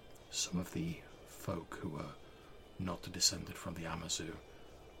 Some of the folk who were not descended from the Amazu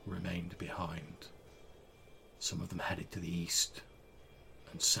remained behind. Some of them headed to the east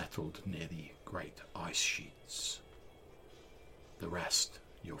and settled near the great ice sheets. The rest,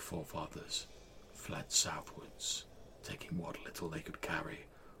 your forefathers, fled southwards, taking what little they could carry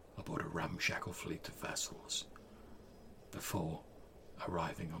aboard a ramshackle fleet of vessels, before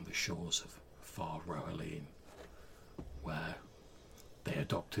arriving on the shores of far Rohaleen, where they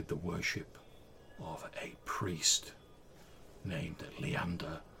adopted the worship of a priest named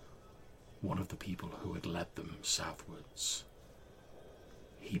Leander, one of the people who had led them southwards.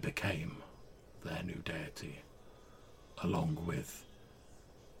 He became their new deity, along with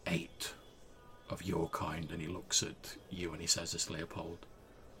 8 of your kind, and he looks at you and he says this, Leopold,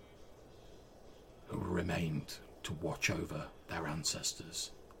 who remained to watch over their ancestors.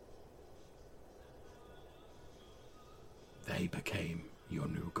 They became your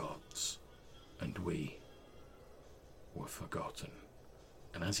new gods, and we were forgotten.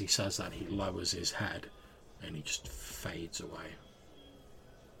 And as he says that, he lowers his head and he just fades away.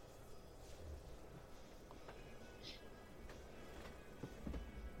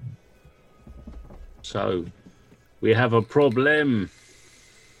 So, we have a problem.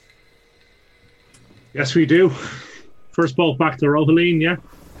 Yes, we do. First boat back to Rohaleen, yeah?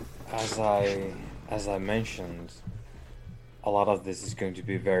 As I mentioned, a lot of this is going to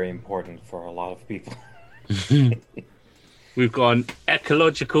be very important for a lot of people. We've got an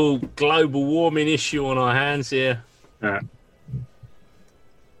ecological global warming issue on our hands here.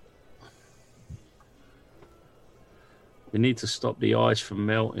 We need to stop the ice from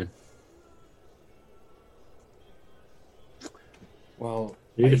melting. Well,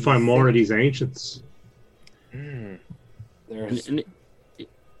 We need to find more of these ancients. There's And it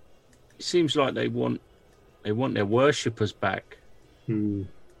seems like they want their worshippers back.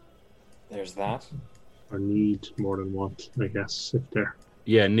 there's that. Or need more than want, I guess, if they're...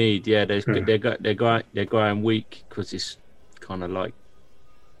 Yeah, need. Yeah, they're going weak because it's kind of like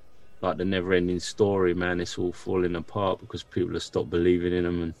the never-ending story, man. It's all falling apart because people have stopped believing in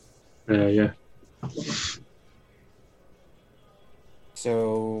them. And yeah.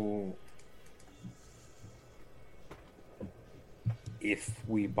 So if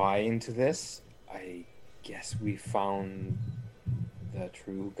we buy into this, I guess we found the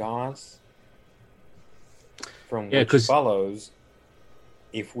true gods. From which 'cause- follows,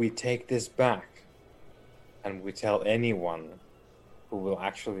 if we take this back and we tell anyone who will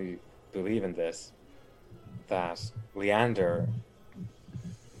actually believe in this that Leander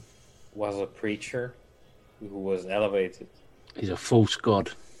was a preacher who was elevated, He's a false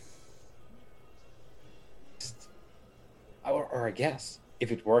god. or I guess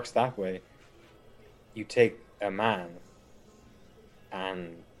if it works that way, you take a man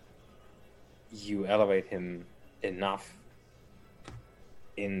and you elevate him enough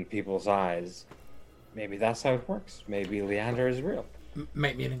in people's eyes. Maybe that's how it works. Maybe Leander is real.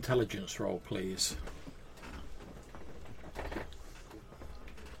 Make me an intelligence roll, please.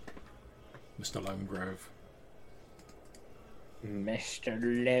 Mr. Lonegrove. Mr.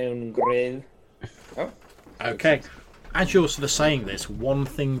 Lonegrove. Oh. Okay. As you're sort of saying this, one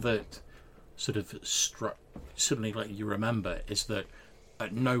thing that sort of struck suddenly, like you remember, is that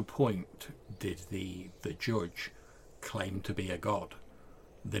at no point did the judge claim to be a god.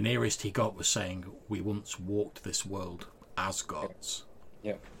 The nearest he got was saying, "We once walked this world as gods."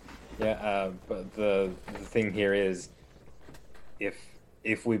 Yeah. But the thing here is,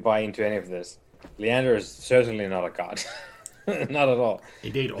 if we buy into any of this, Leander is certainly not a god. Not at all.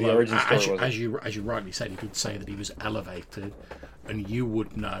 Indeed, The although origin story as you rightly said, he did say that he was elevated, and you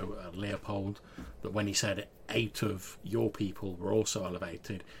would know, Leopold, that when he said 8 of your people were also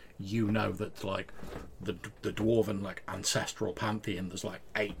elevated, you know that like the dwarven like ancestral pantheon, there's like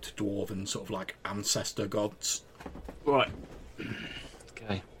 8 dwarven sort of like ancestor gods. Right.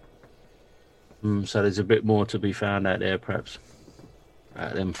 Okay. So there's a bit more to be found out there, perhaps.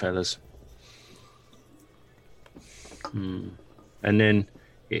 Out of them fellas. And then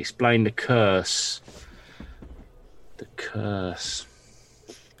he explained the curse. The curse.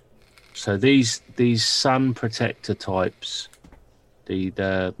 So these sun protector types,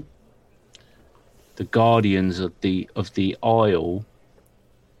 the guardians of the Isle,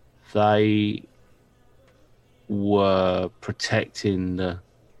 they were protecting the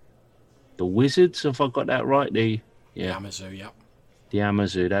wizards, if I got that right. The Amazu, yeah. The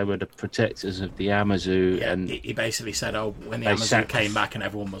Amazu, they were the protectors of the Amazu. Yeah, and he basically said, "Oh, when the Amazu came back, and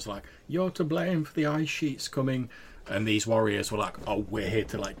everyone was like, 'You're to blame for the ice sheets coming,' and these warriors were like, 'Oh, we're here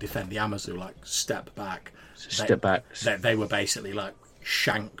to like defend the Amazu. Like, step back.' back. They were basically like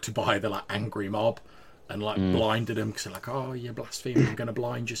shanked by the like angry mob, and like blinded them because they're like, 'Oh, you're blaspheming. I'm going to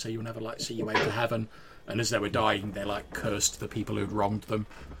blind you so you'll never like see your way to heaven.' And as they were dying, they like cursed the people who'd wronged them.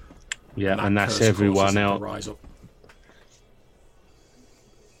 Yeah, that and that's curse everyone causes them to else. rise up.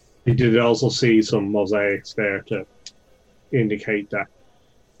 He did also see some mosaics there to indicate that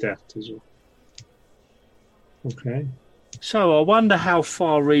death as well. Okay. So I wonder how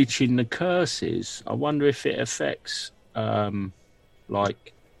far-reaching the curse is. I wonder if it affects,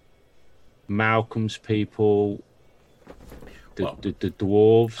 like Malcolm's people, the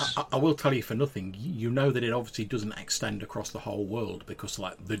dwarves. I will tell you for nothing. You know that it obviously doesn't extend across the whole world because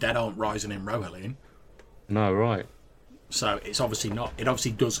like the dead aren't rising in Rohalin. No, right. So it's obviously not. It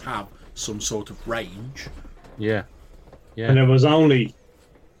obviously does have some sort of range. Yeah. And it was only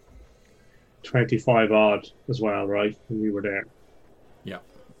 25 odd as well, right? When we were there. Yeah.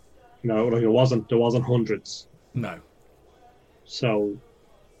 No, like there wasn't hundreds. No. So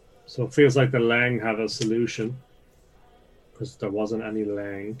it feels like the Lang have a solution because there wasn't any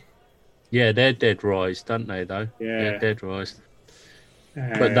Lang. Yeah, they're dead rise, don't they, though? Yeah. They're dead rise.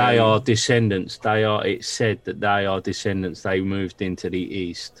 But they are descendants. It's said that they are descendants. They moved into the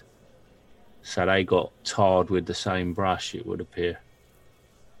east. So they got tarred with the same brush, it would appear.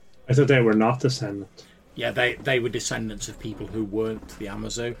 I thought they were not descendants. Yeah, they were descendants of people who weren't the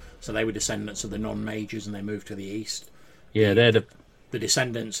Amazu. So they were descendants of the non-mages and they moved to the east. Yeah, they're the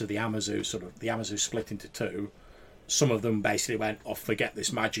descendants of the Amazu, the Amazu split into 2. Some of them basically went off, forget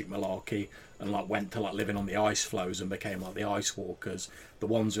this magic malarkey, and like went to like living on the ice floes and became like the ice walkers. The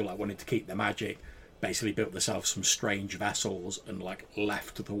ones who like wanted to keep the magic basically built themselves some strange vessels and like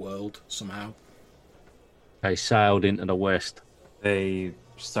left the world somehow. They sailed into the west. They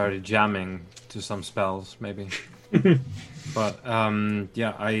started jamming to some spells, maybe. But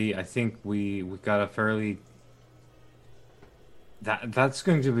yeah, I think we got a fairly that's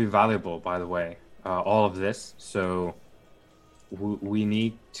going to be valuable, by the way. All of this, so we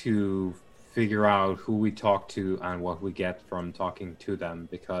need to figure out who we talk to and what we get from talking to them,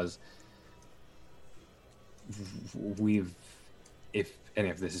 because if any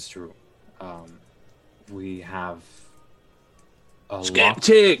of this is true, we have a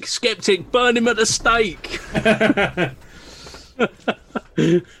Skeptic, burn him at the stake.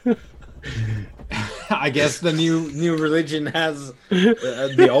 I guess the new religion has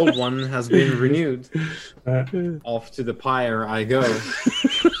the old one has been renewed. Off to the pyre I go.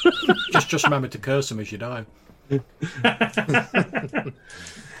 Just remember to curse them as you die.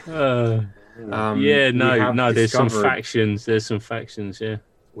 There's some factions. There's some factions, yeah.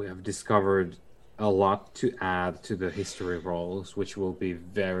 We have discovered a lot to add to the history rolls, which will be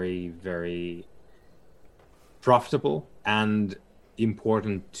very, very profitable and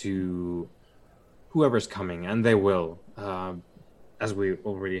important to whoever's coming, and they will, as we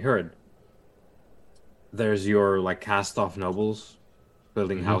already heard. There's your cast-off nobles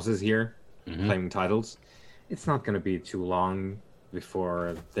building houses here, claiming titles. It's not going to be too long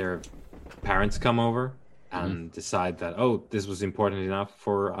before their parents come over and decide that, oh, this was important enough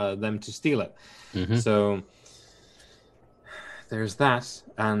for them to steal it. So there's that,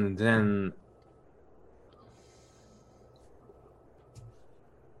 and then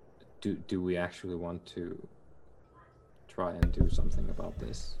do we actually want to try and do something about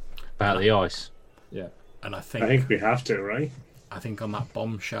this? About the ice? Yeah. And I I think think we have to, right? I think on that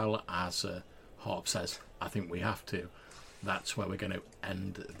bombshell, as Harp says, I think we have to. That's where we're going to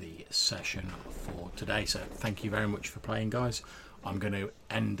end the session for today. So thank you very much for playing, guys. I'm going to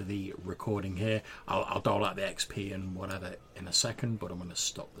end the recording here. I'll dole out the XP and whatever in a second, but I'm going to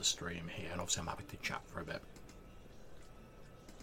stop the stream here, and obviously I'm happy to chat for a bit.